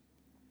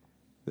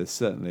there's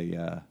certainly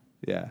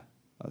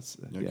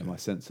Okay. my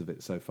sense of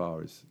it so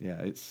far is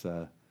it's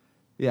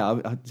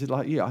I just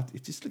like you.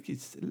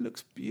 It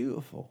looks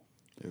beautiful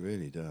It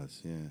really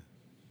does. Yeah.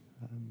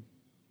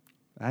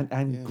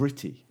 and Yeah.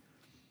 gritty.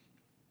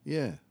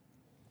 Yeah.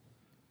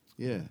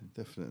 Yeah,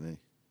 definitely.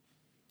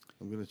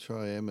 I'm going to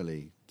try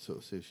Emily, sort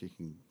of see if she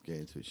can get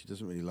into it. She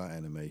doesn't really like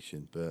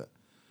animation, but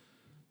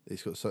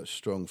it's got such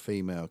strong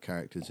female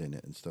characters in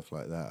it and stuff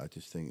like that. I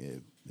just think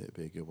it'd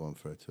be a good one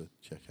for her to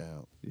check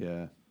out.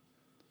 Yeah.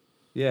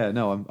 Yeah,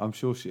 no, I'm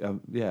sure she.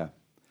 Yeah.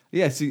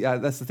 See,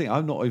 that's the thing.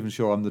 I'm not even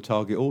sure I'm the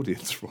target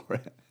audience for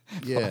it.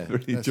 Yeah, I'm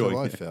really that's how enjoying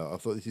I it. felt. I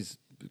thought this is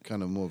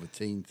kind of more of a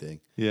teen thing,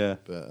 Yeah.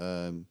 but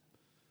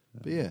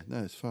yeah,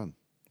 no, it's fun.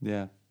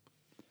 Yeah.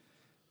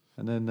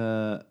 And then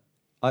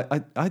I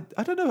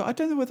don't know. I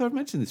don't know whether I've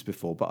mentioned this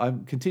before, but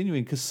I'm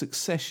continuing because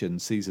Succession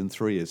season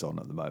 3 is on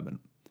at the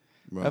moment.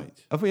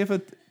 Right? Have we ever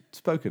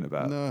spoken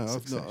about? No,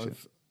 Succession?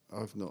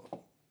 I've not.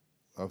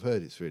 I've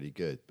heard it's really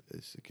good, but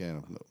it's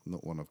again,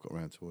 not one I've got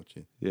around to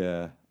watching.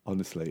 Yeah,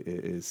 honestly,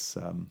 it is.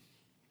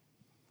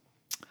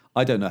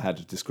 I don't know how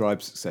to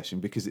describe Succession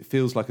because it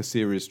feels like a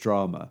serious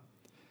drama,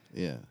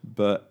 Yeah,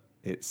 but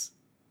it's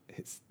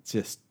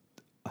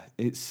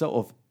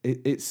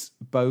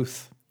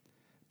both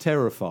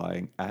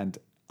terrifying and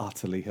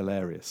utterly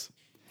hilarious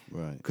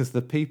right. because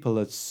the people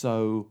are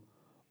so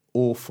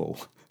awful.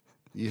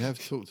 You have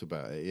talked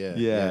about it, yeah.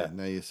 Yeah.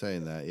 Now you're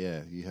saying that,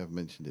 yeah. You have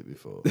mentioned it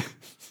before.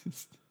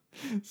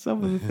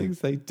 Some of the things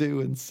they do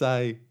and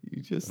say,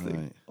 you just think,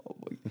 Right. oh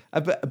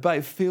my. But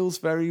it feels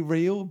very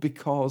real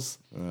because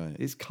Right.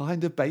 it's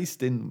kind of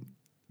based in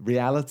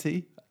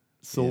reality,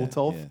 sort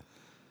Yeah, of.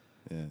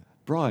 Yeah.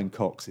 Brian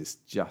Cox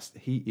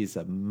he is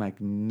a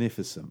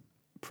magnificent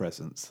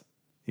presence.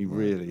 He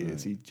really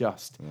is. He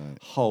just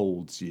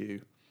holds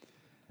you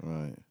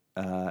Right.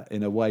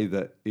 in a way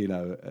that,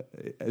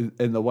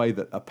 in the way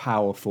that a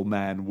powerful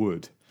man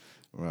would.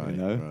 Right. You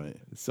know? Right.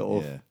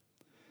 Sort of. Yeah.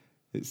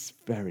 It's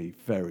very,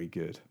 very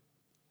good.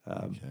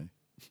 Okay.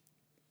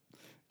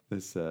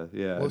 There's, What's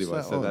anyway,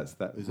 that so on? that's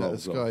that. Is that a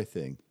rolls on. Sky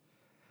thing?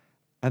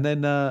 And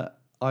then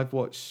I've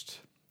watched.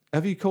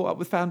 Have you caught up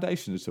with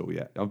Foundation at all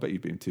yet? I bet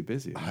you've been too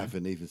busy. I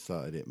haven't even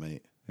started it,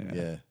 mate. Yeah.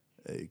 Yeah.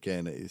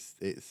 Again, it's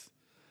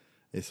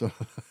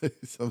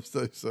I'm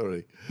so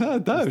sorry. No,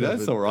 Just that's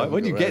haven't- all right. haven't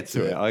When got you round get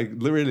to it, I'm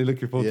really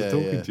looking forward Yeah, to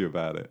talking yeah. to you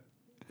about it.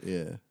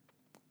 Yeah.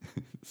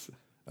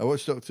 I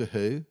watched Doctor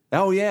Who.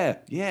 Oh yeah,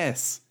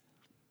 yes.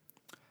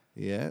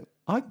 Yeah.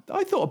 I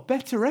thought a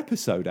better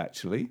episode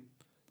actually.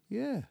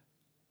 Yeah.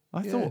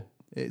 I Yeah. thought,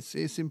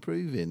 it's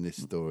improving this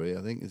story,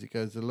 I think, as it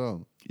goes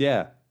along.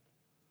 yeah.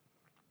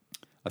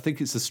 I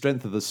think it's the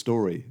strength of the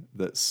story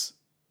that's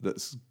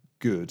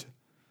good.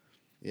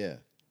 Yeah.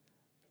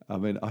 I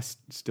mean, I'm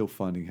still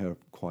finding her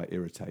quite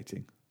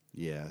irritating.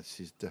 Yeah,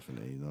 she's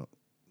definitely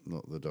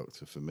not the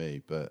Doctor for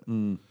me, but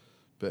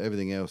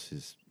everything else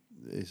is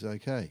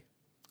okay.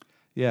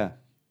 Yeah.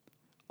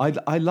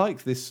 I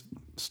like this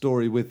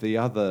story with the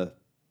other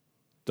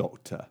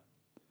Doctor.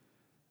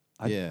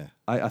 Yeah.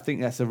 I think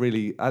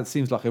that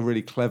seems like a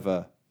really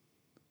clever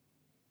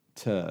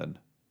turn.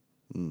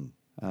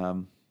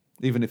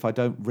 Even if I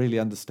don't really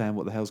understand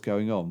what the hell's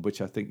going on, which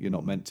I think you're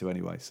not meant to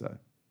anyway. So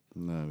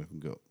No, we haven't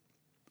got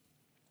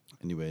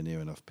anywhere near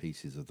enough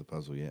pieces of the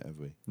puzzle yet, have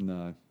we?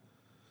 no,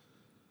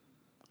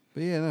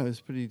 But yeah, no,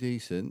 it's pretty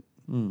decent.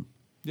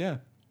 yeah.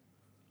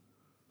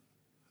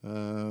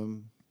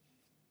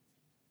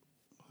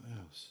 What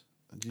else?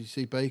 Did you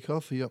see Bake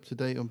Off? Are you up to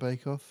date on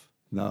Bake Off?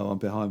 No, I'm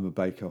behind with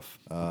Bake Off.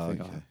 Oh, I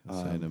think okay.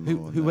 I'll say no more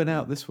who on who that went then.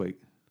 out this week?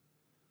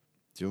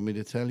 Do you want me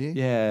to tell you?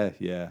 Yeah.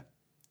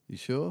 You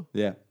sure?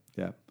 Yeah.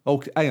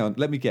 Oh, hang on.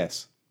 Let me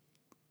guess.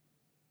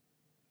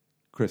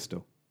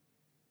 Crystal.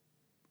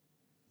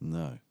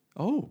 No.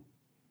 Oh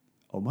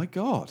my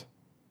God.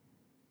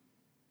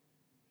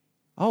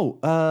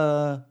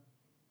 Oh,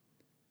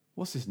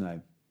 what's his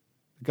name?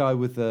 The guy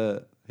with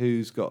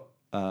who's got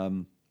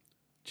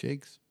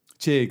Chigs?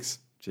 Chigs.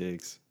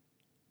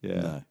 Yeah.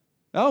 No.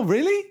 Oh,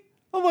 really?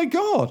 Oh my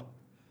God.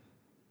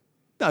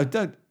 No,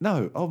 don't.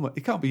 No. Oh my.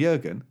 It can't be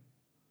Jurgen.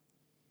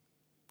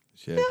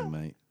 Jurgen,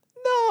 mate.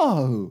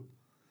 No.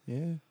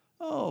 Yeah.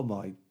 Oh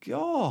my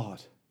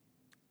God.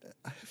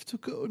 I have to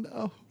go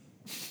now.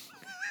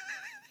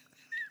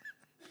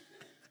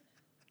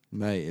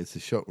 Mate, it's a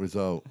shock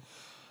result.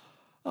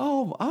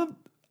 Oh,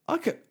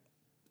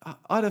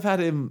 I'd have had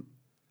him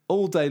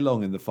all day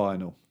long in the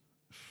final.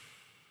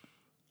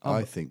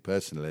 I think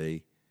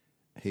personally,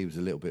 he was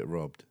a little bit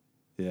robbed.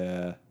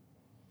 Yeah.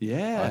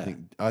 Yeah.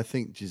 I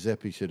think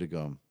Giuseppe should have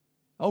gone.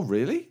 Oh,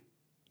 really?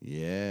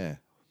 Yeah.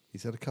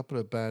 He's had a couple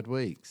of bad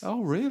weeks.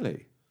 Oh,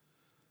 really?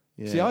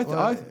 Yeah. See,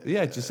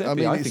 Giuseppe. I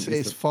mean, I it's think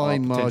is the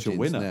fine potential margins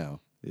winner. now.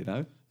 You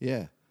know,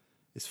 Yeah.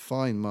 It's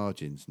fine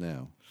margins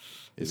now.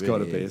 it's It got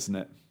to really be, is. isn't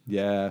it?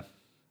 Yeah.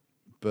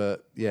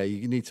 But yeah,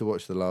 you need to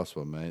watch the last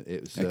one, man.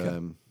 It was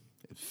Okay.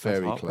 it's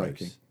very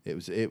heartbreaking.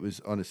 close. It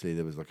was honestly,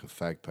 there was like a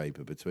fag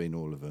paper between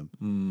all of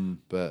them.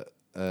 But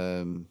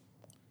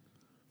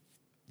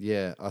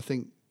yeah, I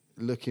think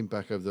looking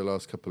back over the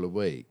last couple of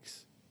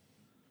weeks,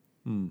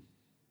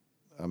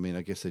 I mean,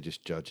 I guess they're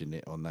just judging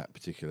it on that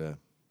particular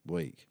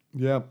week.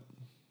 Yeah.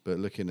 But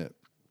looking at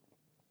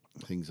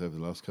things over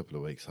the last couple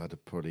of weeks, I'd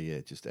have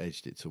probably just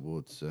edged it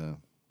towards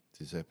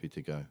Giuseppe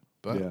to go.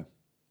 But Yeah.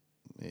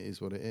 it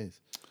is what it is.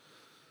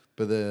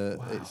 But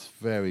it's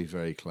very,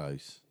 very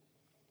close.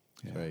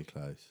 Yeah. Very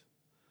close.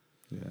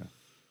 Yeah.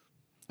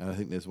 And I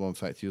think there's one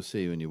factor you'll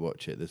see when you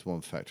watch it. There's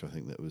one factor I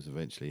think that was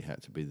eventually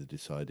had to be the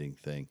deciding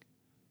thing.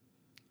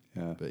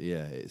 Yeah. But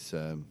yeah, it's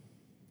a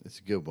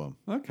good one.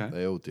 Okay.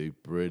 They all do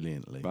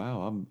brilliantly.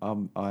 Wow.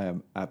 I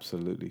am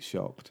absolutely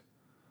shocked.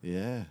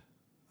 Yeah,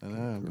 I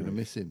know. I'm going to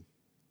miss him.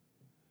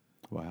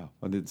 Wow.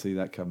 I didn't see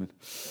that coming.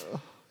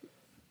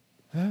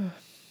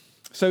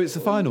 So it's the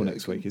final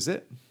next week, is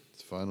it?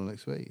 It's final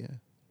next week.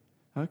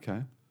 Yeah,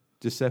 Okay.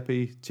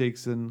 Giuseppe,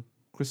 Chigs, and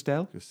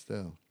Christelle.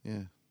 Christelle.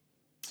 Yeah.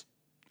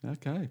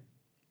 Okay.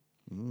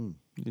 Mm.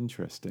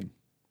 Interesting.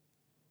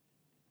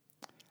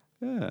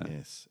 Yeah.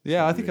 Yes.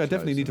 Yeah, I It's think very I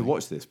definitely close, need to I think.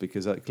 watch this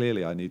because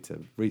clearly I need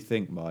to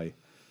rethink my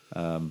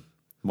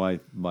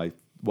my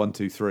 1,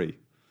 2, 3.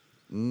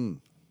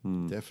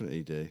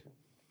 Definitely do.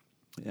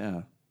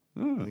 Yeah.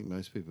 I think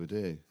most people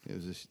do. It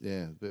was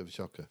a bit of a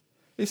shocker.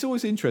 It's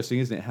always interesting,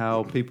 isn't it,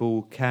 how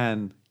people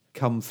can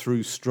come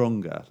through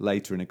stronger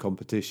later in a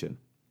competition.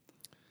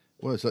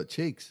 Well, it's like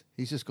Cheeks.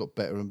 He's just got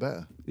better and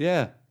better.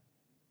 Yeah.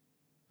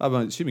 I'm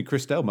assuming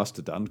Christelle must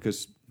have done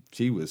because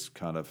she was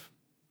kind of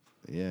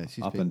Yeah,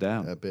 she's Up been and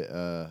down. a bit,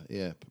 a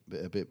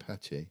bit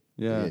patchy.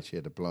 Yeah. She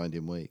had a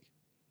blinding week.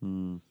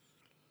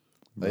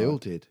 They all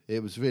did.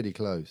 It was really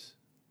close.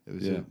 It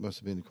was. Yeah. It must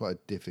have been quite a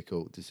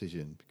difficult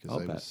decision because I'll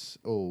they bet. was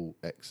all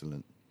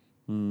excellent.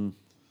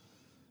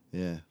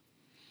 Yeah.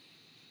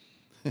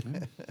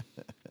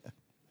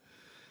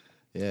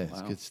 Yeah, it's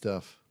Wow. good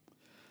stuff.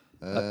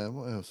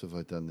 What else have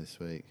I done this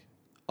week?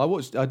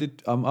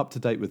 I'm up to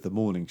date with the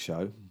morning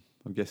show.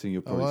 I'm guessing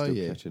you're probably are still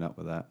you? catching up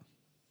with that.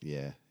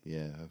 Yeah, I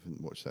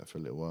haven't watched that for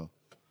a little while.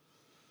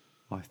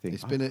 I think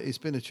It's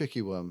been a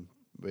tricky one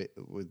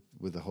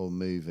with the whole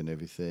move and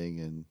everything,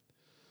 and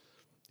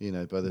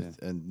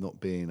and not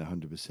being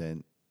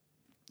 100%,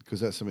 because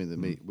that's something that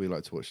we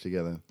like to watch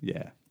together.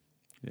 Yeah.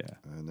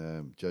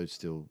 And Jo's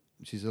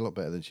she's a lot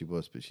better than she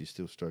was, but she's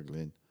still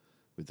struggling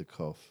with the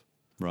cough,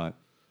 Right.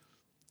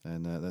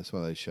 and that's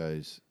one of those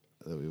shows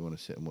that we want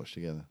to sit and watch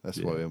together. That's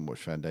why Yeah. we haven't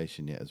watched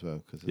Foundation yet as well,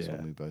 because that's Yeah.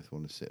 what we both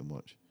want to sit and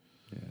watch.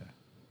 Yeah.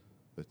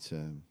 But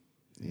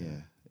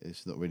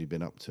it's not really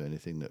been up to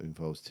anything that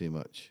involves too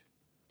much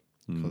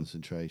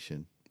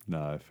concentration.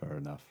 No, fair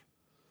enough.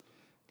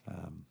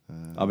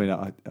 I mean,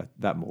 I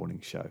that morning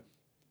show,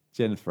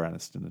 Jennifer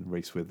Aniston and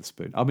Reese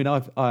Witherspoon. I mean,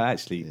 I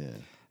actually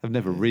have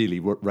never really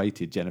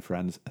rated Jennifer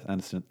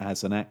Aniston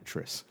as an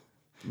actress.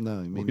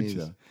 No, me which is-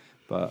 neither.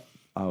 But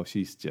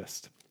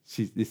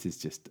this is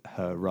just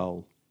her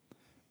role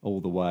all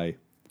the way.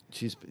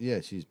 She's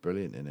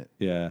brilliant in it.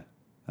 Yeah.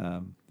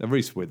 And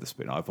Reese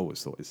Witherspoon, I've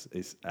always thought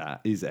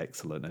is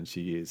excellent, and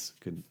she is,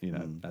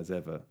 as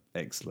ever,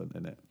 excellent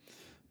in it.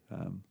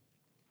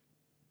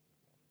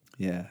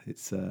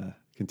 It's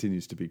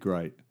continues to be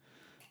great.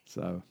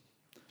 So,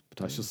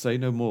 but I shall say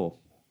no more.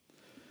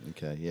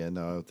 Okay,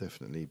 no, I'll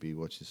definitely be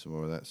watching some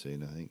more of that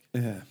soon, I think.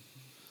 Yeah.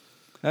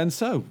 And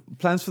so,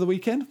 plans for the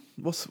weekend?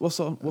 What's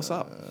up?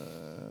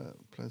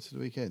 Plans for the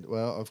weekend?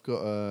 Well, I've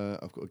got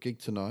a gig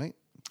tonight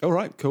All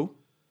right, cool.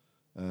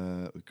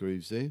 with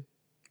Groove Zoo.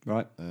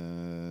 Right.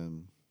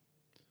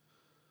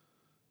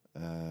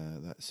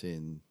 That's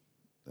in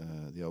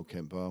the Old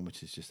Kent Barn,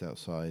 which is just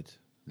outside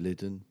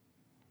Lyddon.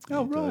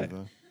 Oh, near right.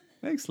 Dover.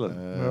 Excellent.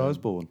 Where I was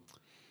born.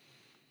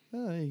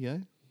 Oh, there you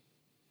go.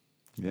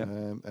 Yeah.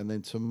 And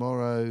then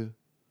tomorrow,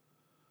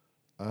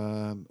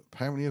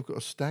 apparently I've got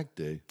a stag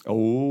do,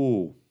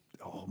 Oh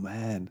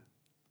man.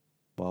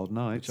 Wild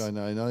nights. which I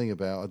know nothing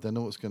about. I don't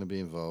know what's going to be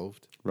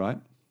involved. Right.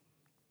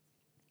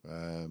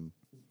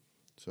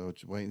 So I'll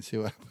just wait and see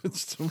what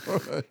happens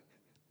tomorrow.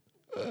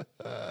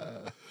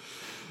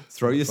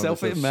 Throw Find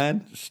yourself in, myself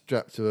man.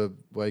 Strapped to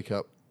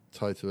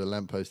tied to a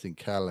lamppost in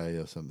Calais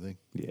or something.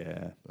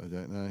 Yeah. I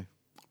don't know.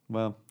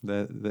 Well,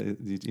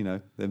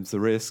 them's the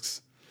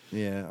risks.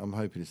 Yeah, I'm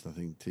hoping it's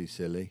nothing too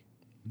silly.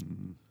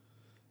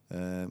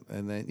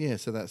 And then,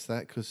 so that's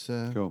that, because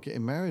Cool.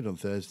 getting married on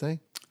Thursday.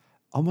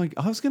 Oh my!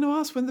 I was going to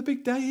ask when the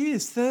big day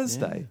is.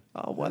 Thursday.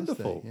 Yeah, Oh,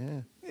 wonderful.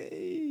 Thursday,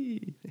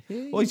 Hey.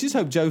 Well, you just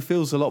hope Joe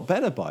feels a lot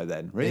better by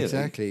then. Really.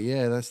 Exactly,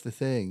 yeah, that's the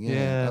thing.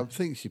 Yeah. I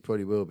think she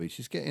probably will be.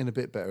 She's getting a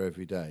bit better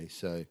every day,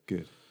 so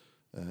Good.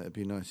 it'd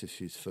be nice if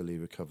she's fully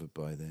recovered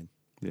by then.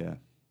 Yeah.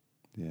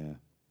 Yeah.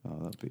 Oh,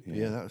 that'd be.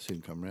 Yeah, that'll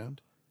soon come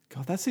round.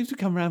 God, that seems to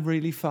come around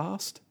really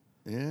fast.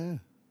 Yeah,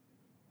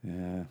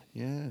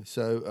 Yeah.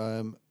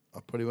 So I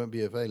probably won't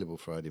be available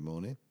Friday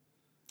morning.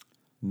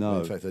 No.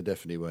 In fact, I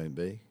definitely won't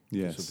be.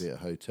 Yes. This will be at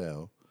a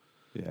hotel.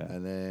 Yeah.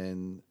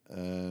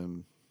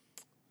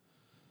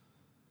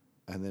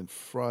 And then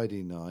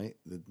Friday night,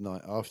 the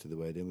night after the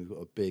wedding, we've got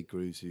a big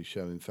Groove Zoo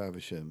show in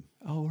Faversham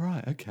Oh,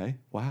 right. Okay.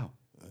 Wow.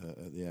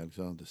 at the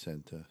Alexander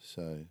Centre.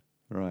 So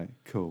Right.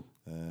 Cool.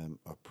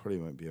 I probably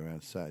won't be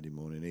around Saturday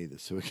morning either.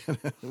 So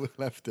we'll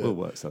have to We'll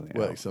work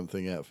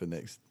something out. for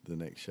the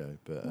next show.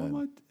 But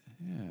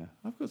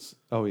I've got.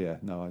 Oh yeah.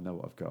 No, I know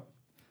what I've got.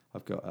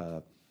 I've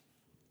got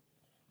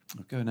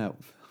I'm going out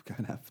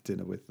for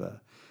dinner with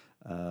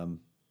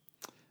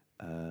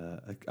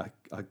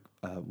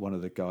one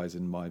of the guys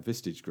in my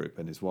Vistage group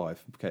and his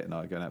wife. Kate and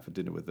I are going out for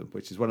dinner with them,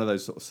 which is one of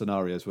those sort of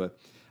scenarios where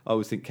I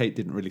always think Kate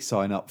didn't really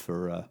sign up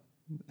for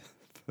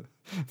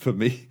for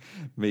me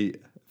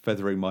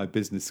feathering my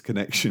business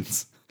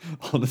connections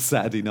on a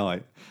Saturday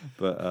night.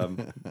 But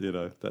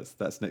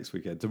that's next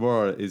weekend.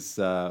 Tomorrow is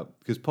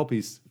because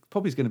Poppy's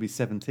going to be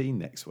 17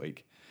 next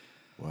week.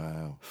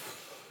 Wow.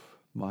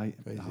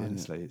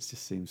 Honestly, it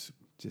just seems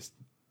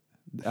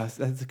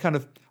it's kind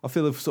of, I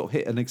feel I've sort of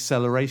hit an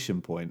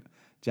acceleration point.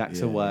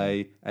 Jack's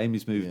away,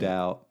 Amy's moved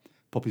out,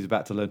 Poppy's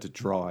about to learn to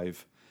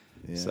drive.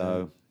 Yeah,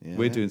 so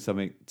we're doing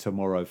something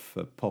tomorrow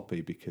for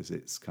Poppy because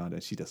it's kind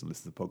of, she doesn't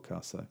listen to the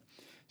podcast, so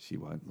she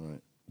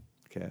won't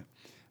care.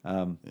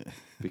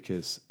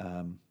 Because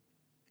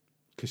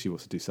she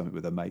wants to do something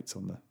with her mates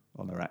on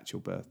her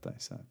actual birthday.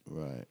 So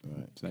right,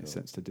 it makes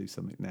sense to do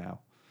something now.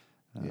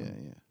 Yeah.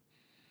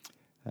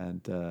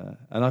 And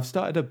I've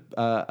started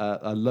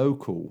a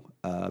local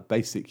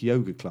basic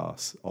yoga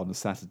class on a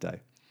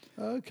Saturday.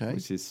 Okay.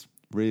 Which is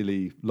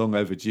really long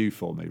overdue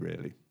for me,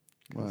 really.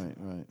 Right.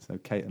 So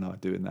Kate and I are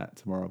doing that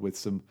tomorrow with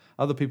some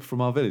other people from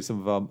our village, some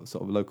of our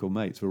sort of local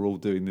mates. We're all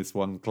doing this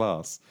one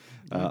class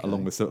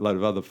along with a load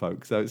of other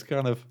folk. So it's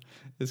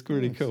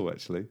really cool,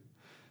 actually.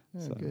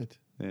 Yeah, so, good.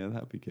 Yeah,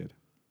 that'd be good.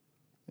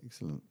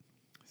 Excellent.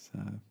 So,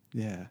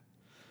 yeah.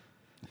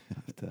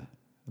 After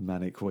a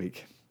manic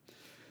week.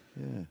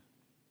 Yeah.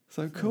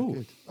 So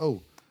cool.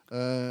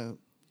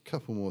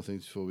 Couple more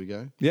things before we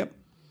go. Yep.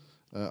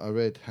 I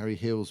read Harry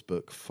Hill's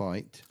book,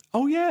 Fight.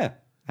 Oh, yeah.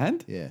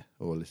 And? Yeah.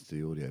 Or listen to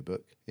the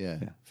audiobook. Yeah.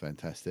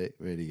 Fantastic.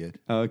 Really good.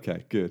 Oh,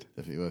 okay, good.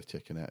 Definitely worth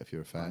checking out if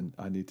you're a fan.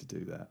 I need to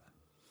do that.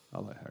 I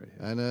like Harry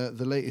Hill. And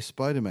the latest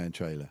Spider-Man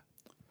trailer.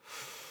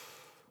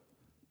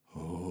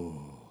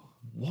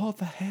 What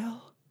the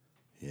hell?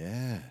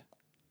 Yeah.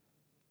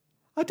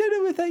 I don't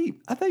know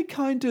if are they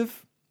kind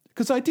of,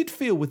 because I did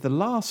feel with the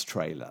last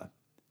trailer,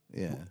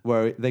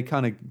 where they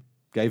kind of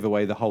gave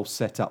away the whole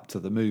setup to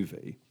the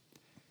movie.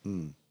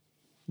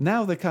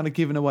 Now they're kind of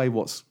giving away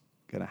what's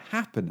going to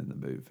happen in the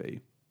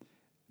movie.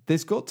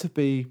 There's got to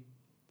be,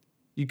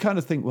 you kind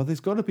of think, well, there's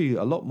got to be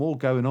a lot more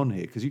going on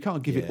here because you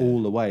can't give it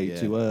all away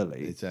too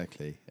early.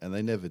 Exactly. And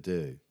they never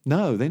do.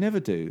 No, they never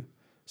do.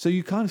 So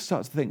you kind of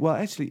start to think, well,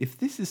 actually, if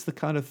this is the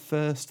kind of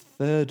first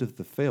third of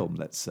the film,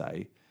 let's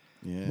say,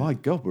 my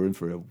God, we're in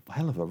for a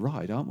hell of a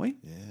ride, aren't we?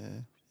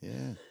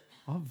 Yeah.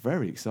 I'm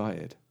very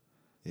excited.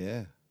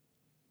 Yeah.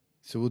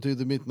 So we'll do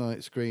the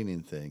midnight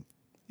screening thing.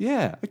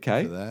 Yeah,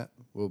 okay. For that,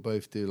 we'll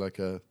both do like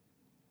a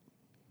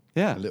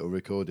little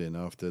recording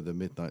after the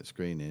midnight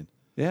screening.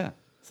 Yeah,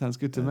 sounds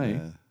good to me.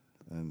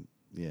 And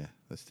yeah,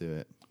 let's do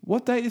it.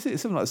 What date is it?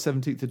 It's something like the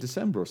 17th of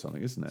December or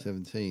something, isn't it?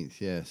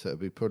 17th, yeah. So it'll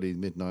be probably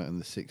midnight on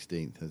the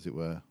 16th, as it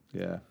were.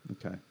 Yeah,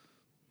 okay.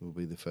 Will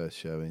be the first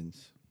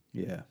showings.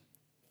 Yeah.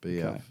 But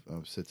yeah,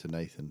 I've said to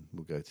Nathan,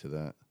 we'll go to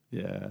that.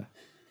 Yeah.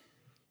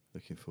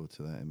 Looking forward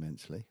to that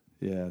immensely.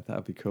 Yeah, that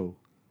would be cool.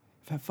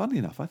 In fact, funny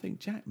enough, I think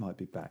Jack might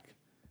be back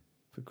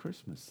for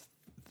Christmas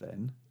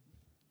then,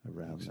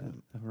 around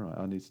then. All right,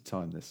 I need to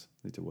time this.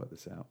 Need to work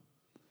this out.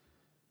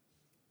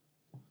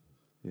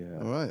 Yeah.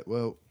 All right,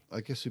 well,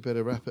 I guess we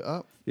better wrap it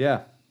up.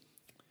 Yeah.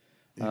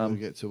 You're going to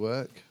get to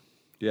work.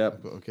 Yeah.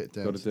 I've got to get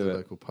down to the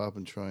local pub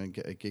and try and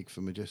get a gig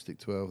for Majestic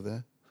 12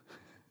 there.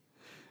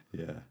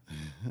 Yeah.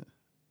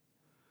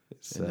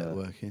 It's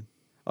networking.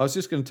 I was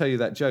just going to tell you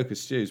that joke of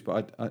Stu's,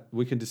 but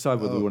we can decide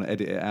whether we want to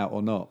edit it out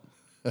or not.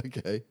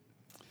 Okay.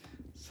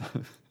 So,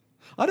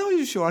 I'm not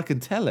even sure I can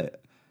tell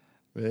it.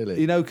 Really?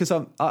 You know, because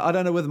I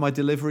don't know whether my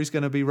delivery's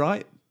going to be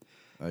right.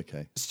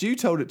 Okay. Stu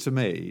told it to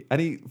me,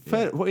 and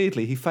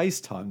weirdly he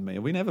FaceTimed me.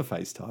 We never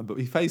FaceTime, but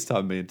he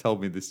FaceTimed me and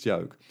told me this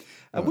joke,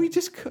 and we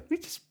just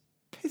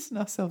pissing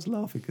ourselves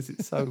laughing because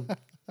it's so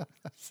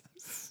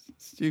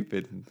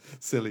stupid and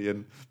silly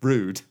and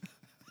rude.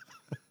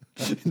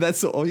 That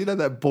sort of,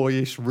 that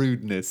boyish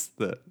rudeness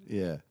that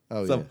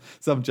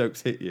some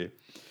jokes hit you.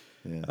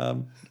 Yeah.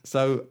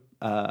 So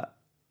a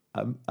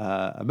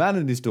man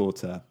and his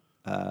daughter,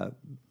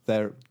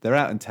 they're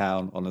out in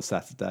town on a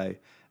Saturday,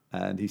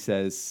 and he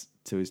says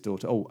to his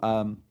daughter,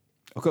 I've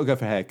got to go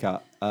for a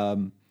haircut.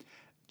 Do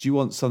you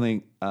want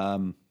something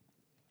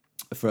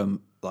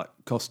from like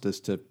Costa's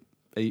to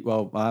eat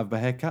while I have a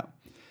haircut?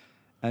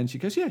 And she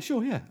goes, yeah,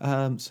 sure, yeah.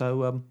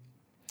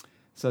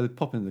 So they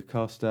pop into the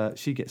Costa.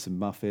 She gets a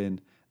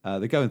muffin.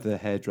 They go into the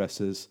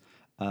hairdressers,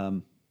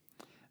 and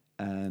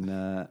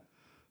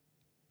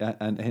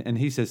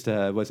he says to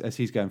her, as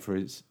he's going for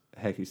his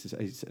haircut, he says,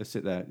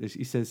 sit there.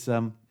 He says,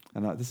 and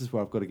this is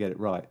where I've got to get it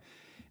right.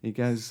 He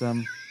goes,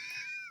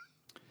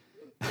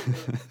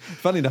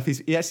 funny enough,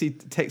 he actually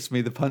texts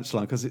me the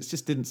punchline because it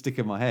just didn't stick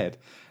in my head.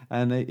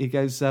 And he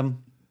goes,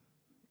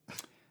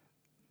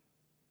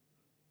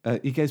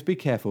 be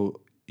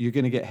careful, you're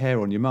going to get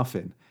hair on your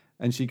muffin.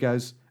 And she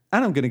goes,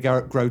 and I'm going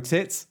to grow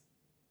tits.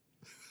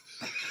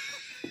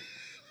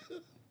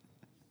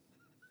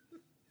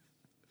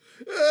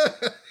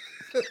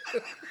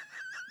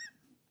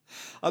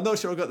 I'm not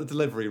sure I got the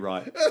delivery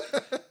right.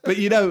 But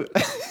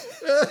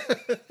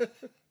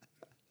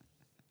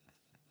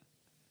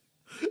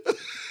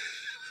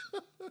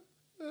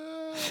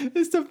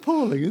It's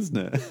appalling, isn't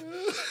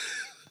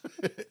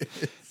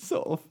it?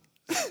 Sort of.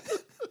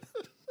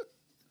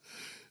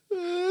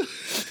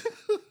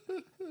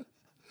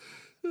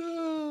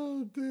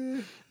 Oh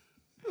dear.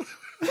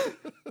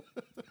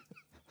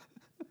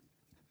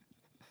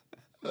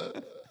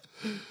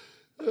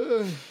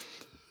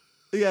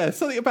 Yeah,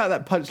 something about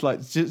that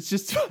punchline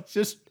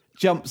just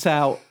jumps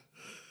out.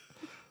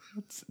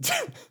 I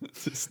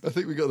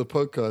think we got the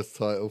podcast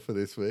title for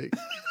this week.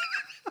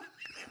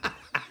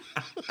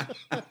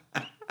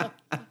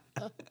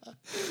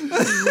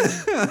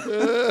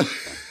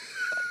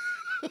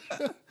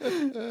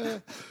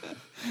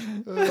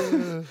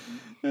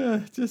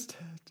 Just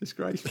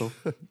disgraceful.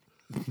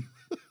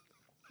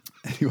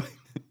 Anyway.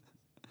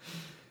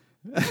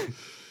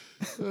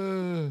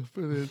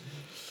 Brilliant.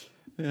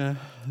 Yeah.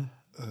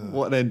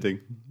 What an ending.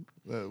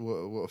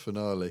 What a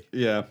finale.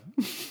 Yeah.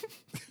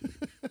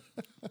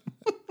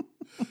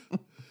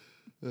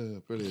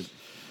 Brilliant.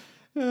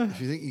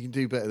 If you think you can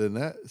do better than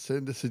that,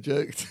 send us a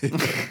joke to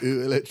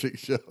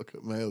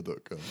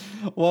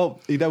electricshock@mail.com.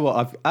 Well, you know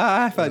what?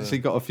 I've actually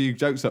got a few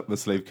jokes up my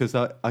sleeve because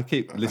I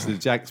keep listening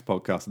to Jack's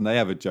podcast and they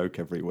have a joke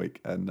every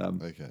week. And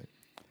Okay.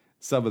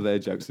 some of their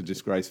jokes are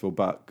disgraceful,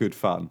 but good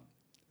fun.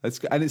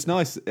 And it's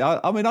nice.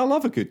 I mean, I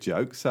love a good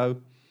joke. So,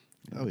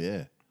 Oh,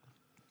 yeah.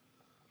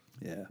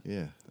 yeah.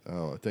 Yeah.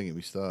 Oh, don't get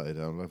me started.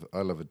 I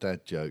love a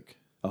dad joke.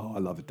 Oh, I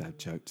love a dad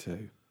joke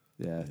too.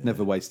 Yeah.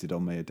 Never wasted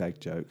on me a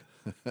dad joke.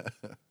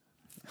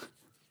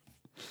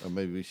 Or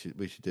maybe we should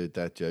do a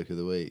dad joke of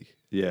the week.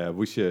 Yeah,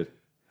 we should.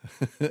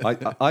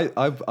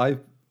 I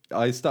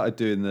started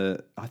doing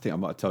I think I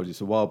might have told you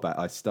this a while back.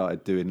 I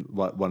started doing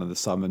one of the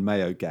Simon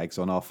Mayo gags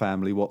on our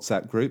family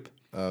WhatsApp group.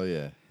 Oh,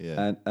 yeah.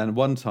 Yeah. And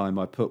one time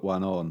I put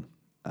one on.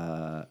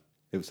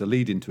 It was a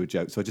lead into a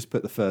joke, so I just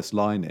put the first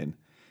line in.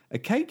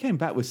 And Kate came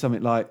back with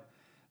something like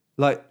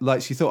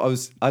she thought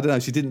I don't know,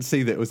 she didn't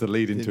see that it was a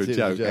lead into a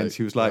joke, and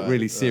she was like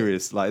really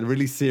serious, like a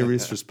really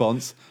serious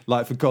response,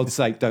 like, for God's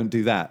sake, don't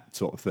do that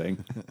sort of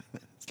thing.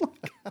 It's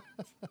like,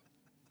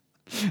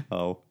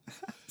 oh,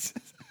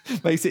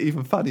 makes it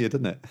even funnier,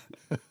 doesn't it?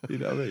 You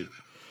know what I mean?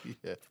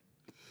 Yeah.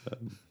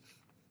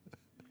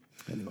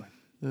 Anyway,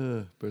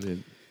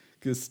 Brilliant.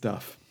 good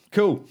stuff.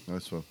 Cool.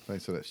 Nice one.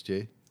 Thanks for that,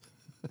 Stu.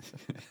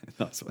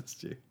 Nice one,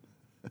 Stu.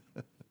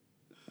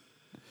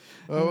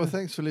 Well,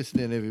 thanks for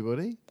listening,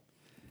 everybody.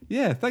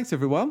 Yeah, thanks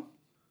everyone.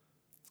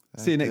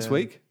 See you next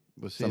week.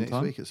 We'll see you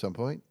next week at some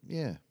point.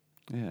 Yeah.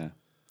 Yeah.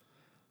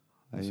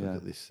 Let's look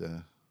at this.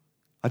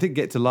 I didn't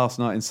get to Last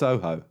Night in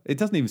Soho. It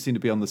doesn't even seem to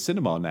be on the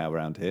cinema now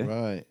around here.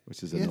 Right.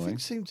 Which is yeah, annoying.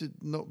 things seem to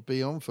not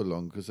be on for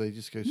long because they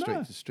just go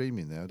straight to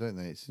streaming now, don't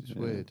they? It's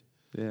weird.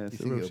 Yeah, You it's a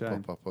think real it'll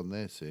shame. pop up on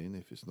there soon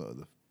if it's not at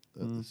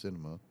the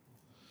cinema.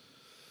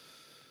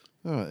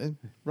 All right, then.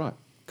 Right,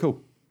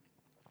 cool.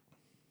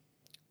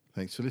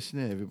 Thanks for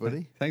listening,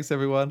 everybody. Thanks,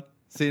 everyone.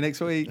 See you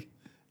next week.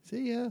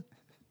 See ya.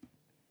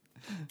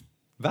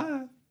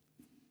 Bye.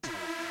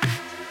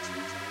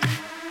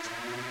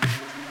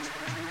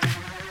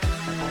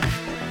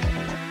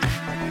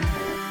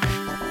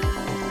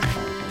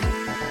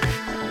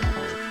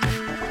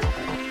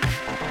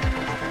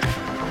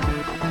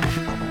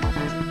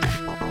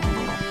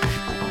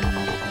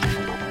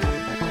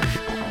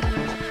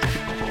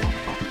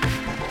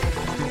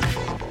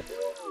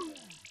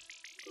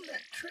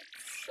 Electric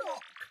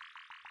shock.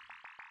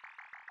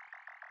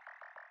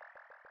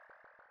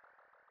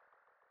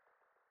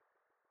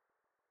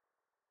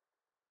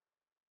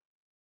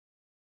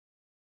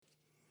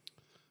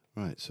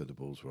 Right, so the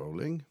ball's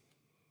rolling.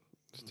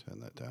 Let's turn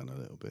that down a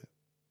little bit.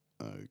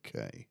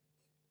 Okay.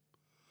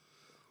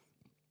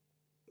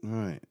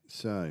 Right,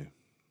 so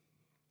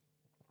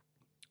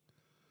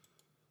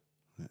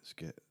let's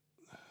get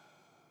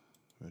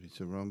ready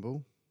to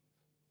rumble.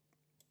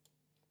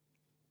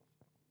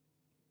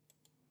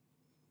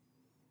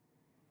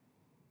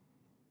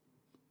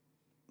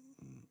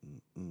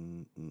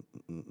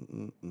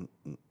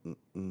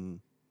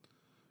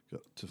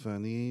 Got to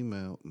find the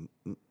email.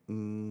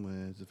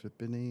 Where's the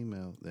flipping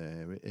email?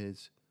 There it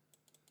is.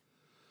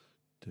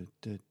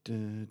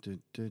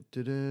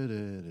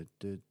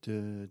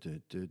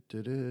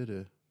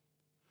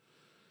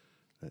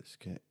 Let's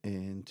get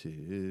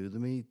into the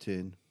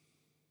meeting.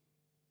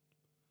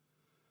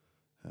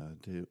 How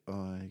do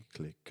I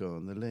click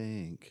on the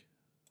link?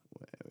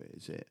 Where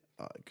is it?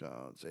 I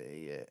can't see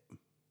it.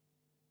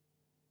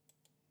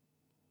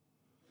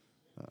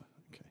 Oh,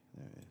 okay,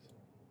 there it is.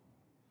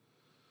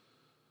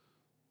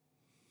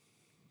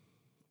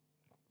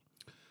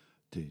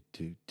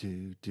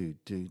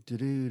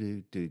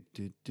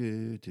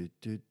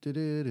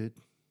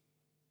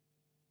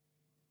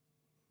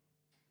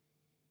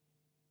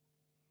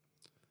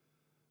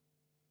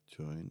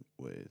 Join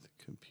with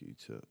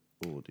computer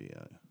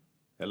audio.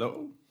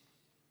 Hello.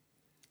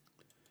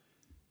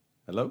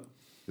 Hello.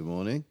 Good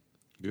morning.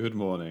 Good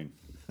morning.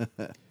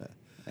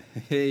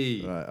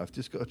 Hey. Right, I've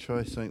just got to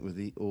try something with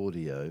the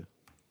audio.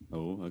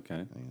 Oh, okay.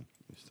 Hang on,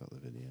 let me start the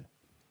video.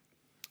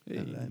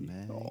 Hello,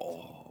 mate.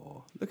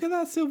 Oh, look at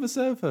that Silver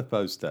Surfer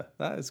poster.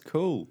 That is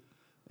cool.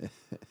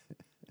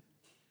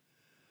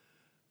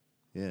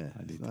 Yeah,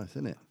 it's nice,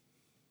 isn't it?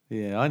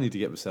 Yeah, I need to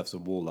get myself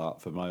some wall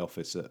art for my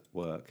office at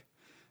work.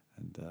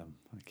 And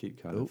I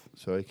keep kind Oh, of...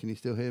 sorry, can you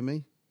still hear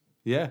me?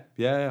 Yeah.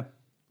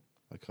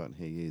 I can't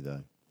hear you,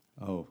 though.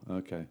 Oh,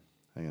 okay.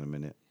 Hang on a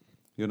minute.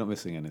 You're not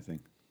missing anything.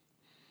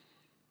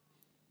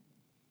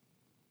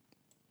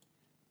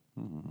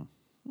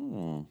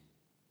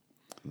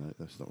 No,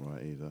 that's not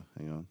right either.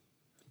 Hang on.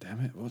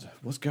 Damn it!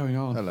 What's going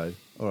on? Hello.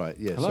 All right.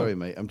 Yeah. Hello. Sorry,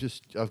 mate.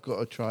 I've got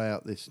to try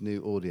out this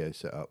new audio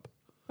setup.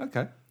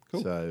 Okay,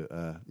 cool.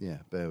 So yeah,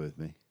 bear with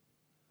me.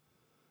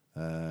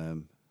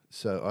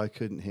 So I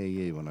couldn't hear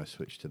you when I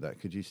switched to that.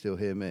 Could you still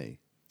hear me?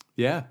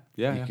 Yeah.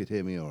 You could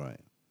hear me all right.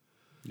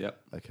 Yep.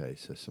 Okay.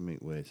 So something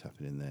weird's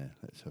happening there.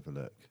 Let's have a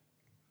look.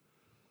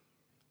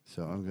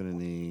 So I'm going to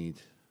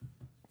need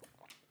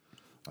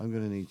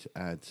to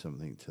add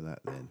something to that.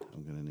 Then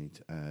I'm going to need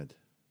to add.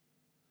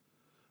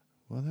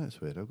 Well,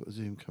 that's weird. I've got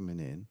Zoom coming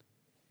in.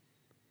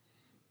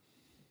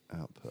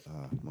 Output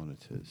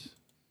monitors.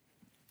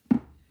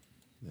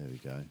 There we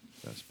go.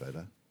 That's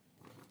better.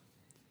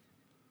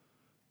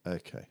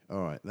 Okay.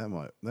 All right. That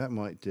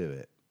might do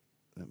it.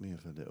 Let me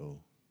have a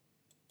little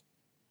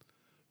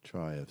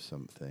try of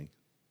something.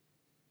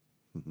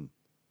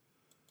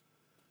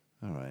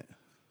 All right.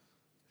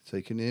 So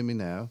you can hear me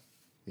now?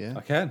 Yeah?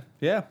 I can.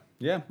 Yeah.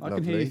 I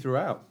can hear you Lovely.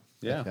 throughout.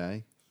 Yeah.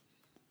 Okay.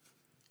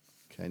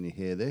 Can you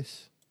hear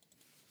this?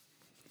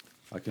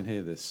 I can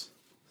hear this.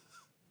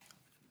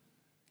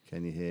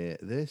 Can you hear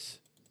this?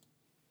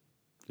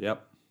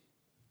 Yep.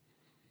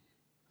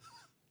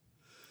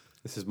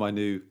 This is my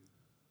new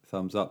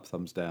thumbs up,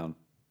 thumbs down.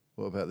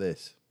 What about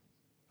this?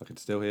 I can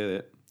still hear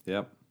it.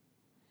 Yep.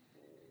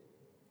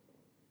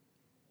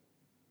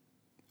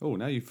 Oh,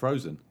 now you've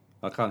frozen.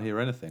 I can't hear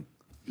anything.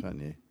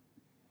 Can't you?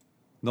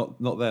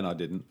 Not then. I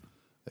didn't.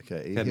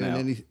 Okay. Can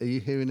Are you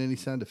hearing any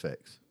sound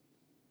effects?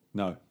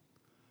 No.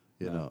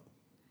 You're not.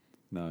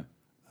 No.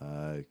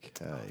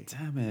 Okay.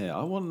 Damn it!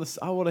 I want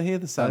to hear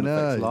the I sound know.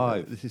 effects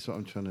live. This is what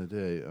I'm trying to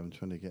do. I'm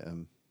trying to get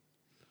them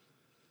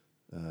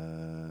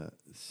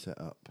set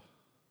up.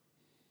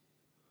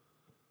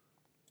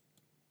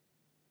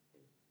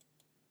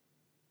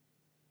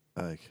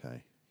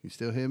 Okay. You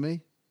still hear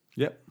me?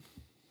 Yep.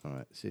 All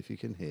right. See if you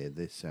can hear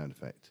this sound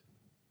effect.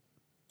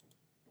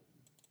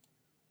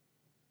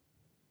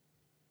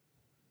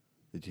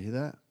 Did you hear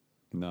that?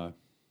 No.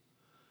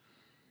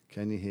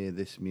 Can you hear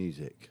this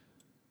music?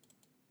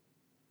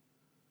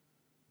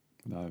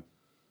 No.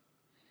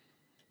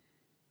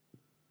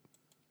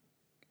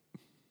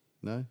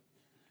 No?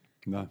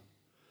 No.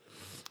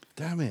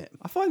 Damn it.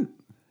 I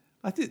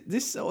think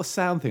this sort of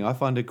sound thing I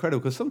find incredible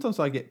because sometimes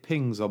I get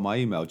pings on my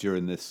email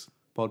during this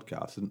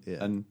podcast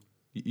and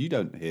you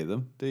don't hear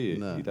them, do you?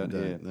 No, you don't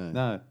hear.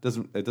 no.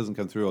 It doesn't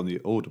come through on the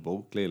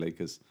Audible clearly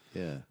because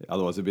Yeah.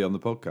 otherwise it'd be on the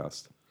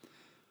podcast.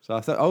 So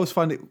I always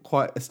find it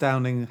quite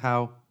astounding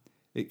how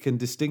it can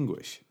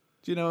distinguish.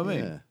 Do you know what I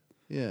mean?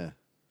 Yeah.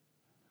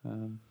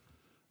 I'm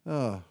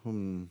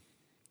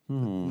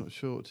not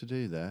sure what to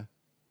do there.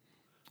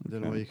 I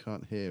don't know why you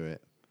can't hear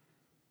it.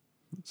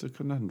 It's a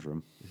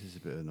conundrum. This is a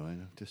bit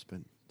annoying. I've just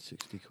spent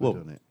 60 quid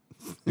on it.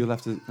 You'll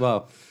have to.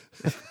 Well,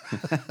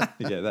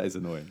 yeah, that is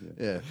annoying.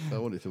 Yeah. Yeah, I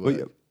want it to Well,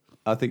 work.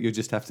 I think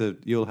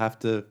you'll have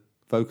to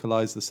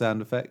vocalize the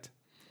sound effect.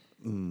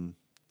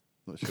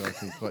 Not sure I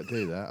can quite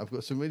do that. I've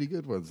got some really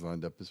good ones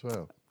lined up as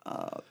well.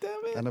 Oh,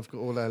 damn it. And I've got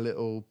all our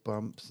little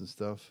bumps and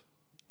stuff.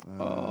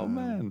 Oh,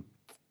 man.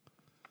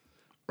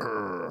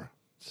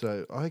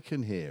 So I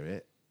can hear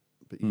it,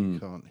 but you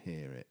can't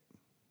hear it.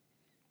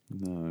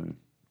 No.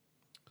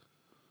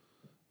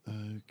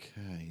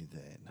 Okay,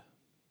 then.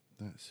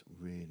 That's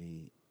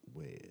really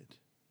weird.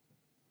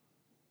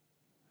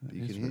 But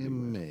you is can hear really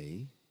weird.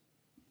 me.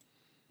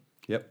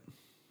 Yep.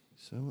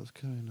 So what's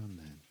going on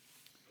then?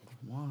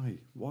 Why?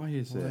 Why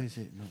is Why it? is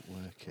it not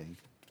working?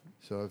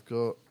 So I've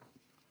got.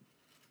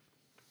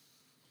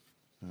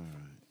 All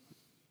right.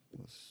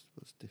 What's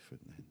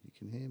different then? You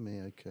can hear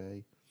me,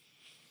 okay?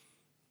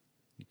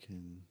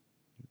 You're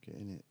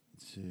getting it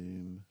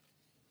Zoom.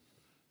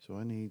 So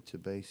I need to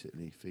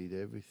basically feed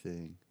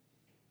everything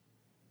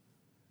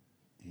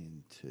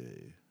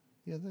into.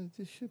 Yeah,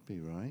 this should be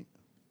right.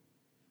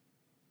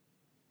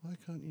 Why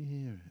can't you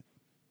hear it?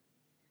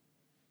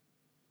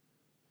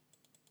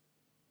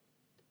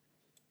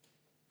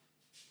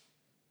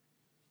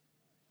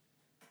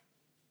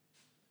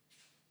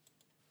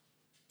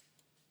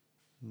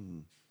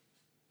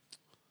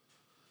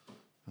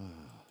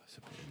 That's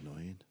a bit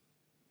annoying.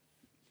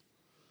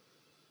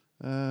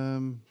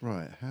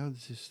 Right, how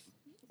does this...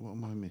 What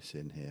am I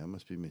missing here? I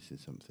must be missing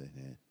something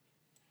here.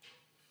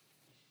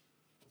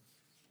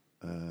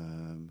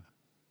 Right,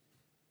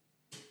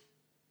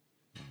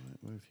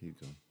 where have you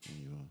gone? There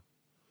you are.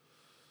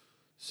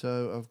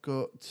 So I've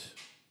got...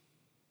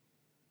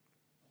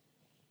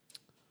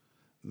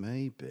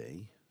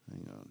 Maybe...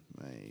 Hang on.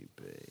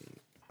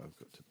 Maybe I've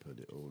got to put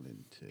it all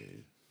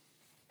into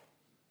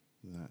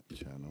that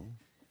channel.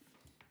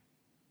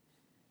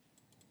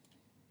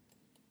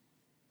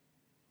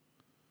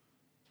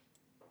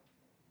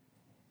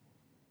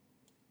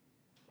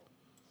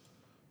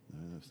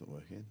 No, that's not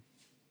working.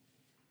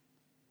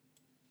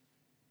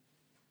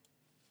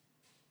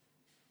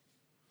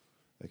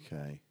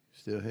 Okay.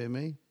 Still hear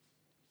me?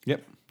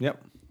 Yep.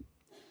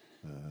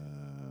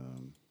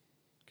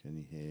 Can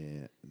you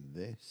hear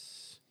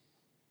this?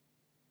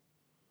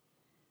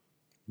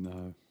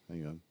 No.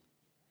 Hang on.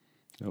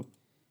 Nope.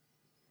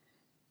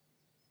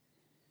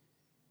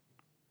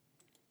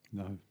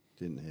 No.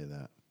 Didn't hear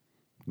that.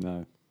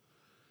 No.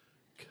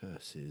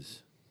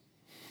 Curses.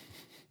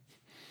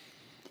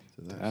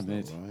 So that's Damn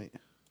not it. right.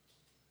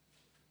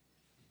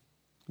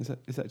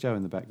 Is that Joe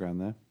in the background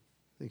there?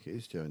 I think it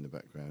is Joe in the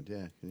background.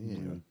 Yeah. Can you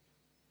hear her?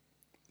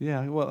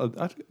 Yeah, well,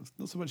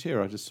 not so much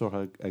here. I just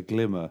saw a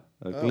glimmer,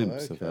 a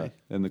glimpse of her okay.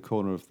 in the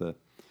corner of the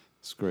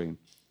screen.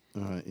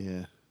 All right.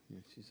 Yeah. Yeah.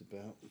 She's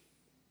about.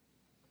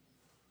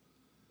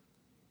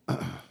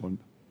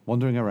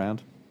 Wandering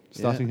around,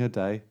 starting her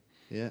day.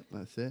 Yeah.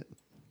 That's it.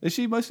 Is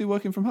she mostly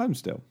working from home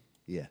still?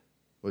 Yeah.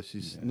 Well,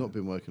 she's not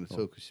been working at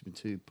all because she's been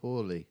too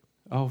poorly.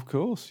 Oh, of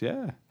course,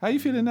 yeah. How are you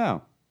feeling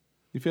now?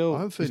 You feel?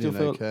 I'm you feeling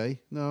still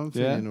okay. No, I'm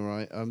feeling all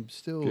right. I'm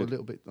still a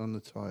little bit on the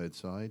tired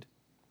side.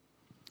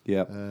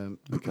 Yeah.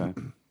 Okay.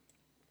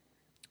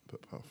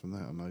 But apart from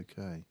that, I'm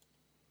okay.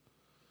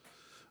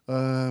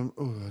 I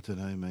don't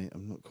know, mate.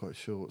 I'm not quite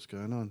sure what's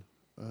going on.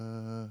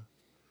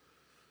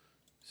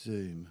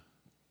 Zoom.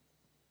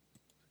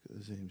 Look at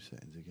the Zoom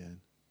settings again.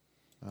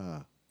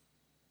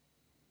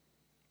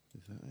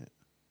 Is that it?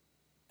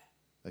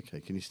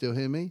 Okay, can you still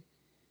hear me?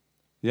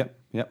 Yep.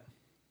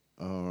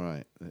 All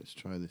right, let's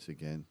try this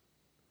again.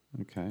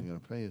 Okay. I'm going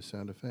to play a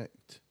sound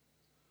effect.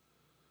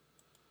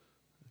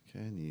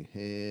 Can you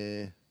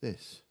hear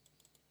this?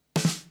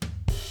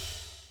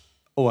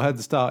 Oh, I heard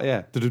the start.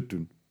 Yeah.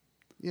 Du-du-dun.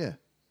 Yeah.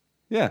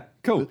 Yeah.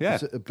 Cool. Yeah.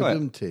 It's a Go ahead.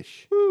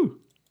 badum-tish. Woo.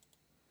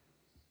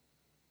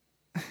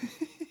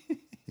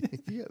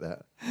 Did you get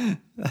that?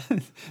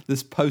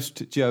 This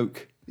post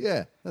joke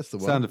Yeah, that's the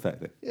one. sound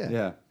effect.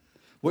 Yeah.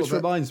 Which What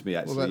about- reminds me, what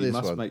actually, about you this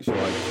must one? make sure I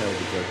tell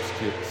the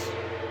jokes.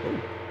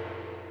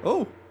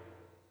 Oh.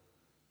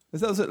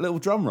 That was a little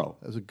drum roll.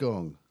 That was a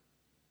gong.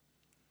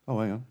 Oh,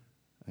 hang on.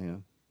 Hang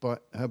on.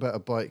 How about a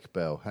bike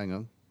bell? Hang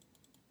on.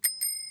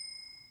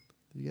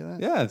 Did you get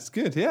that? Yeah, it's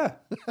good. Yeah.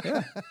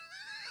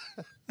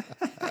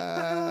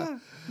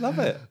 Love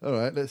it. All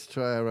right, let's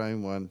try our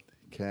own one.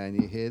 Can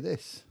you hear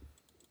this?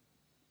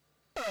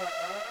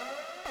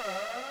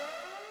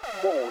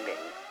 Warning.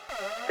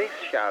 This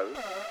show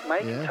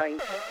may Yeah. contain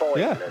spoilers.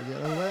 Yeah. Did you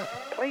get all that?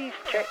 Please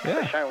check Yeah.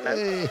 the show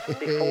notes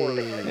before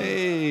listening.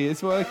 Hey,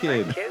 it's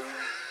working.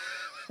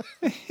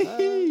 Thank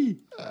you.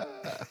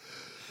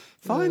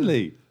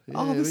 Finally.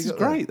 Yeah, This we is got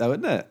great, though,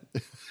 isn't it?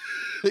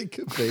 It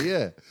could be,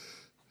 yeah.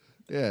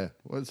 Yeah,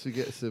 once we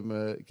get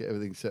get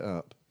everything set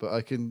up. But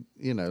I can,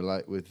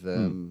 like with,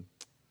 hang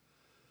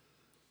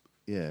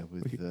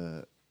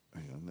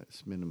on,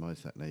 let's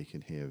minimise that now you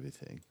can hear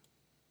everything.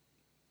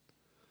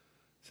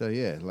 So,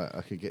 yeah, like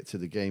I could get to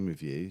the game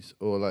reviews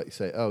or like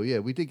say, oh, yeah,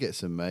 we did get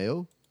some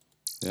mail.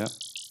 Yeah.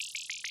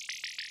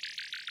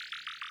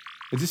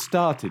 It just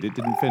started. It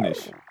didn't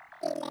finish.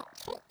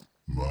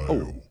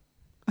 Oh.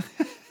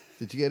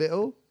 Did you get it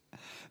all?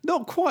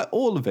 Not quite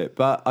all of it,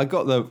 but I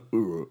got the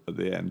at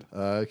the end.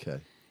 Okay.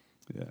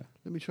 Yeah.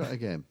 Let me try it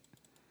again.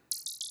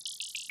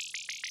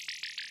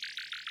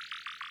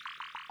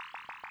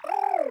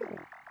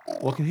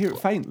 Well, I can hear it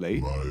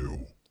faintly.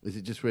 Is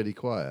it just really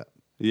quiet?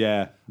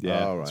 Yeah.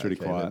 All right, It's really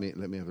okay, quiet.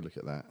 Let me have a look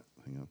at that.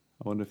 Hang on.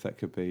 I wonder if that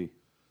could be.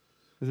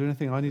 Is there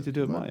anything I need to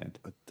do at my end?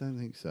 I don't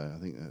think so. I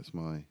think that's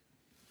my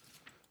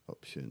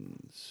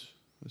options.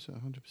 Was it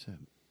 100%?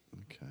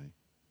 Okay.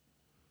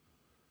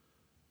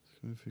 It's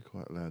going through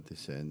quite loud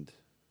this end.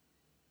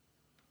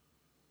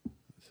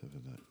 Let's have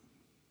a look.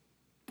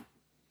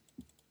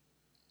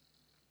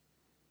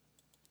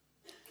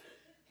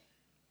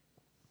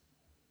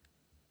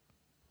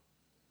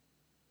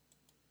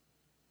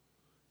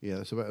 Yeah,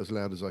 that's about as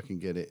loud as I can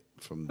get it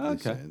from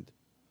this Okay. end.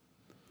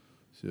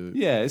 So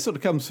Yeah, it sort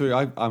of comes through.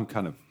 I'm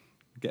kind of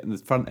getting the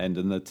front end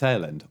and the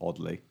tail end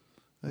oddly,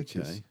 which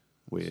is Okay.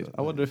 weird. So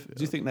I wonder if.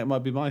 Do you think that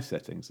might be my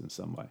settings in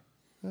some way?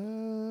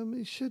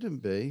 it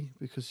shouldn't be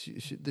because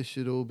this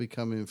should all be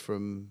coming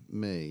from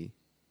me,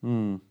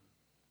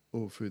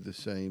 all through the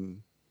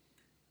same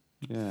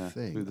Yeah,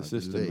 thing. through the I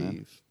system. Man.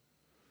 believe.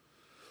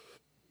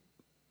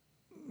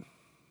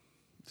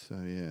 So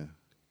yeah,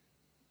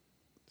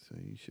 so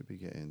you should be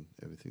getting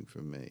everything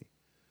from me.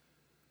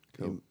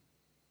 Cool.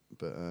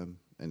 But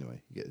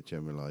anyway, you get the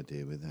general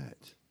idea with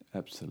that.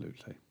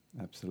 Absolutely.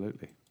 Not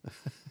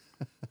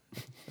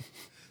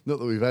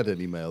that we've had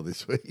any mail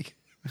this week.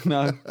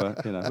 No,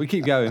 but we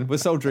keep going. We're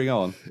soldiering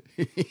on.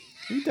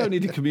 We don't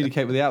need to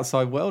communicate with the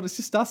outside world. It's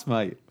just us,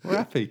 mate. We're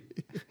happy.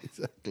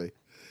 Exactly.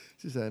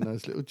 Just a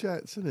nice little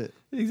chats, isn't it?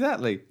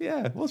 Exactly.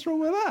 Yeah. What's wrong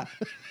with that?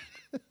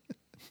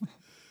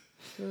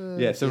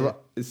 Yeah. So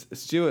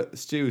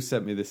Stu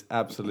sent me this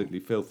absolutely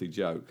filthy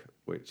joke,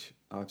 which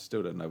I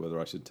still don't know whether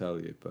I should tell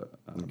you. But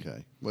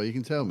Okay. Well, you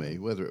can tell me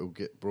whether it will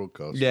get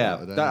broadcast. yeah,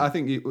 or not, I I don't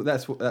think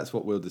that's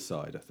what we'll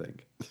decide. I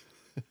think.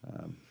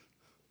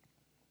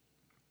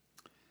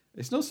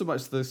 It's not so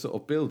much the sort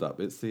of build-up;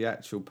 it's the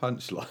actual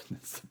punchline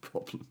that's the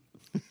problem.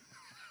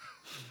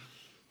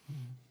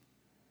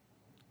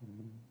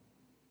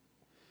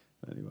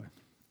 Anyway,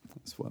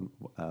 that's one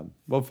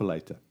for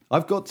later.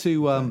 I've got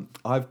to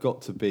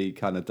be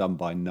kind of done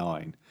by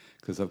 9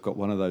 because I've got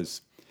one of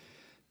those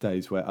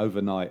days where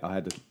overnight I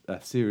had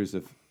a series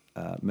of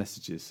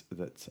messages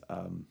that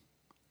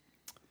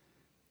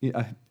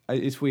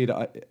it's weird.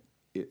 I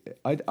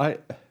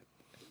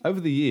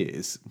over the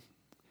years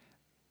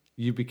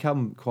you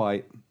become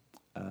quite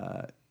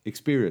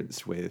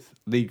experienced with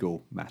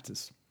legal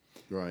matters,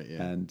 Right.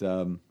 Yeah.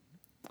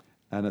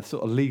 and a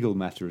sort of legal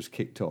matter has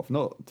kicked off,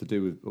 not to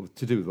do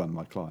with one of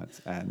my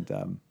clients, and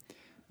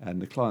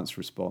the client's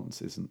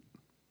response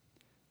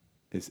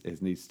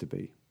needs to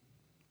be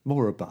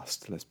more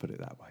robust. Let's put it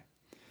that way.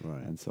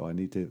 Right. And so I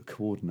need to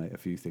coordinate a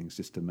few things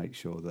just to make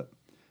sure that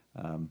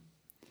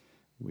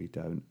we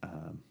don't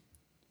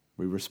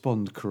we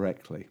respond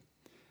correctly,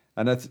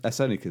 and that's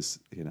only because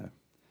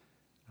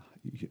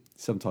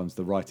sometimes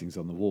the writing's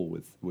on the wall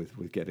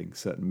with getting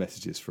certain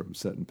messages from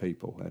certain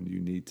people, and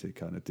you need to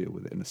kind of deal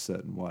with it in a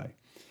certain way.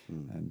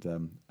 And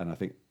I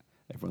think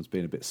everyone's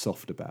been a bit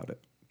soft about it,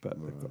 but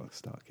they've got to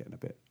start getting a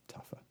bit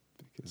tougher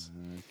because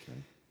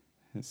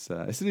it's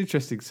an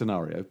interesting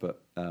scenario.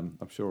 But I'm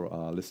sure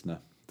our listener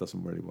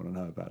doesn't really want to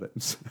know about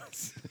it.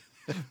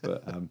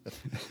 But I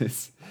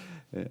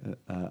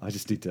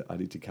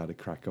need to kind of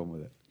crack on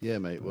with it. Yeah,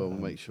 mate. Well, we'll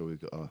make sure we've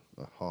got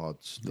a hard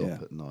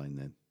stop at 9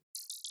 then.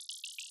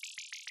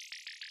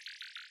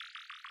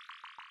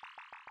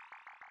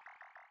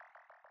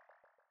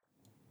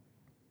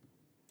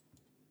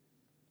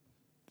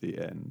 The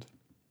end.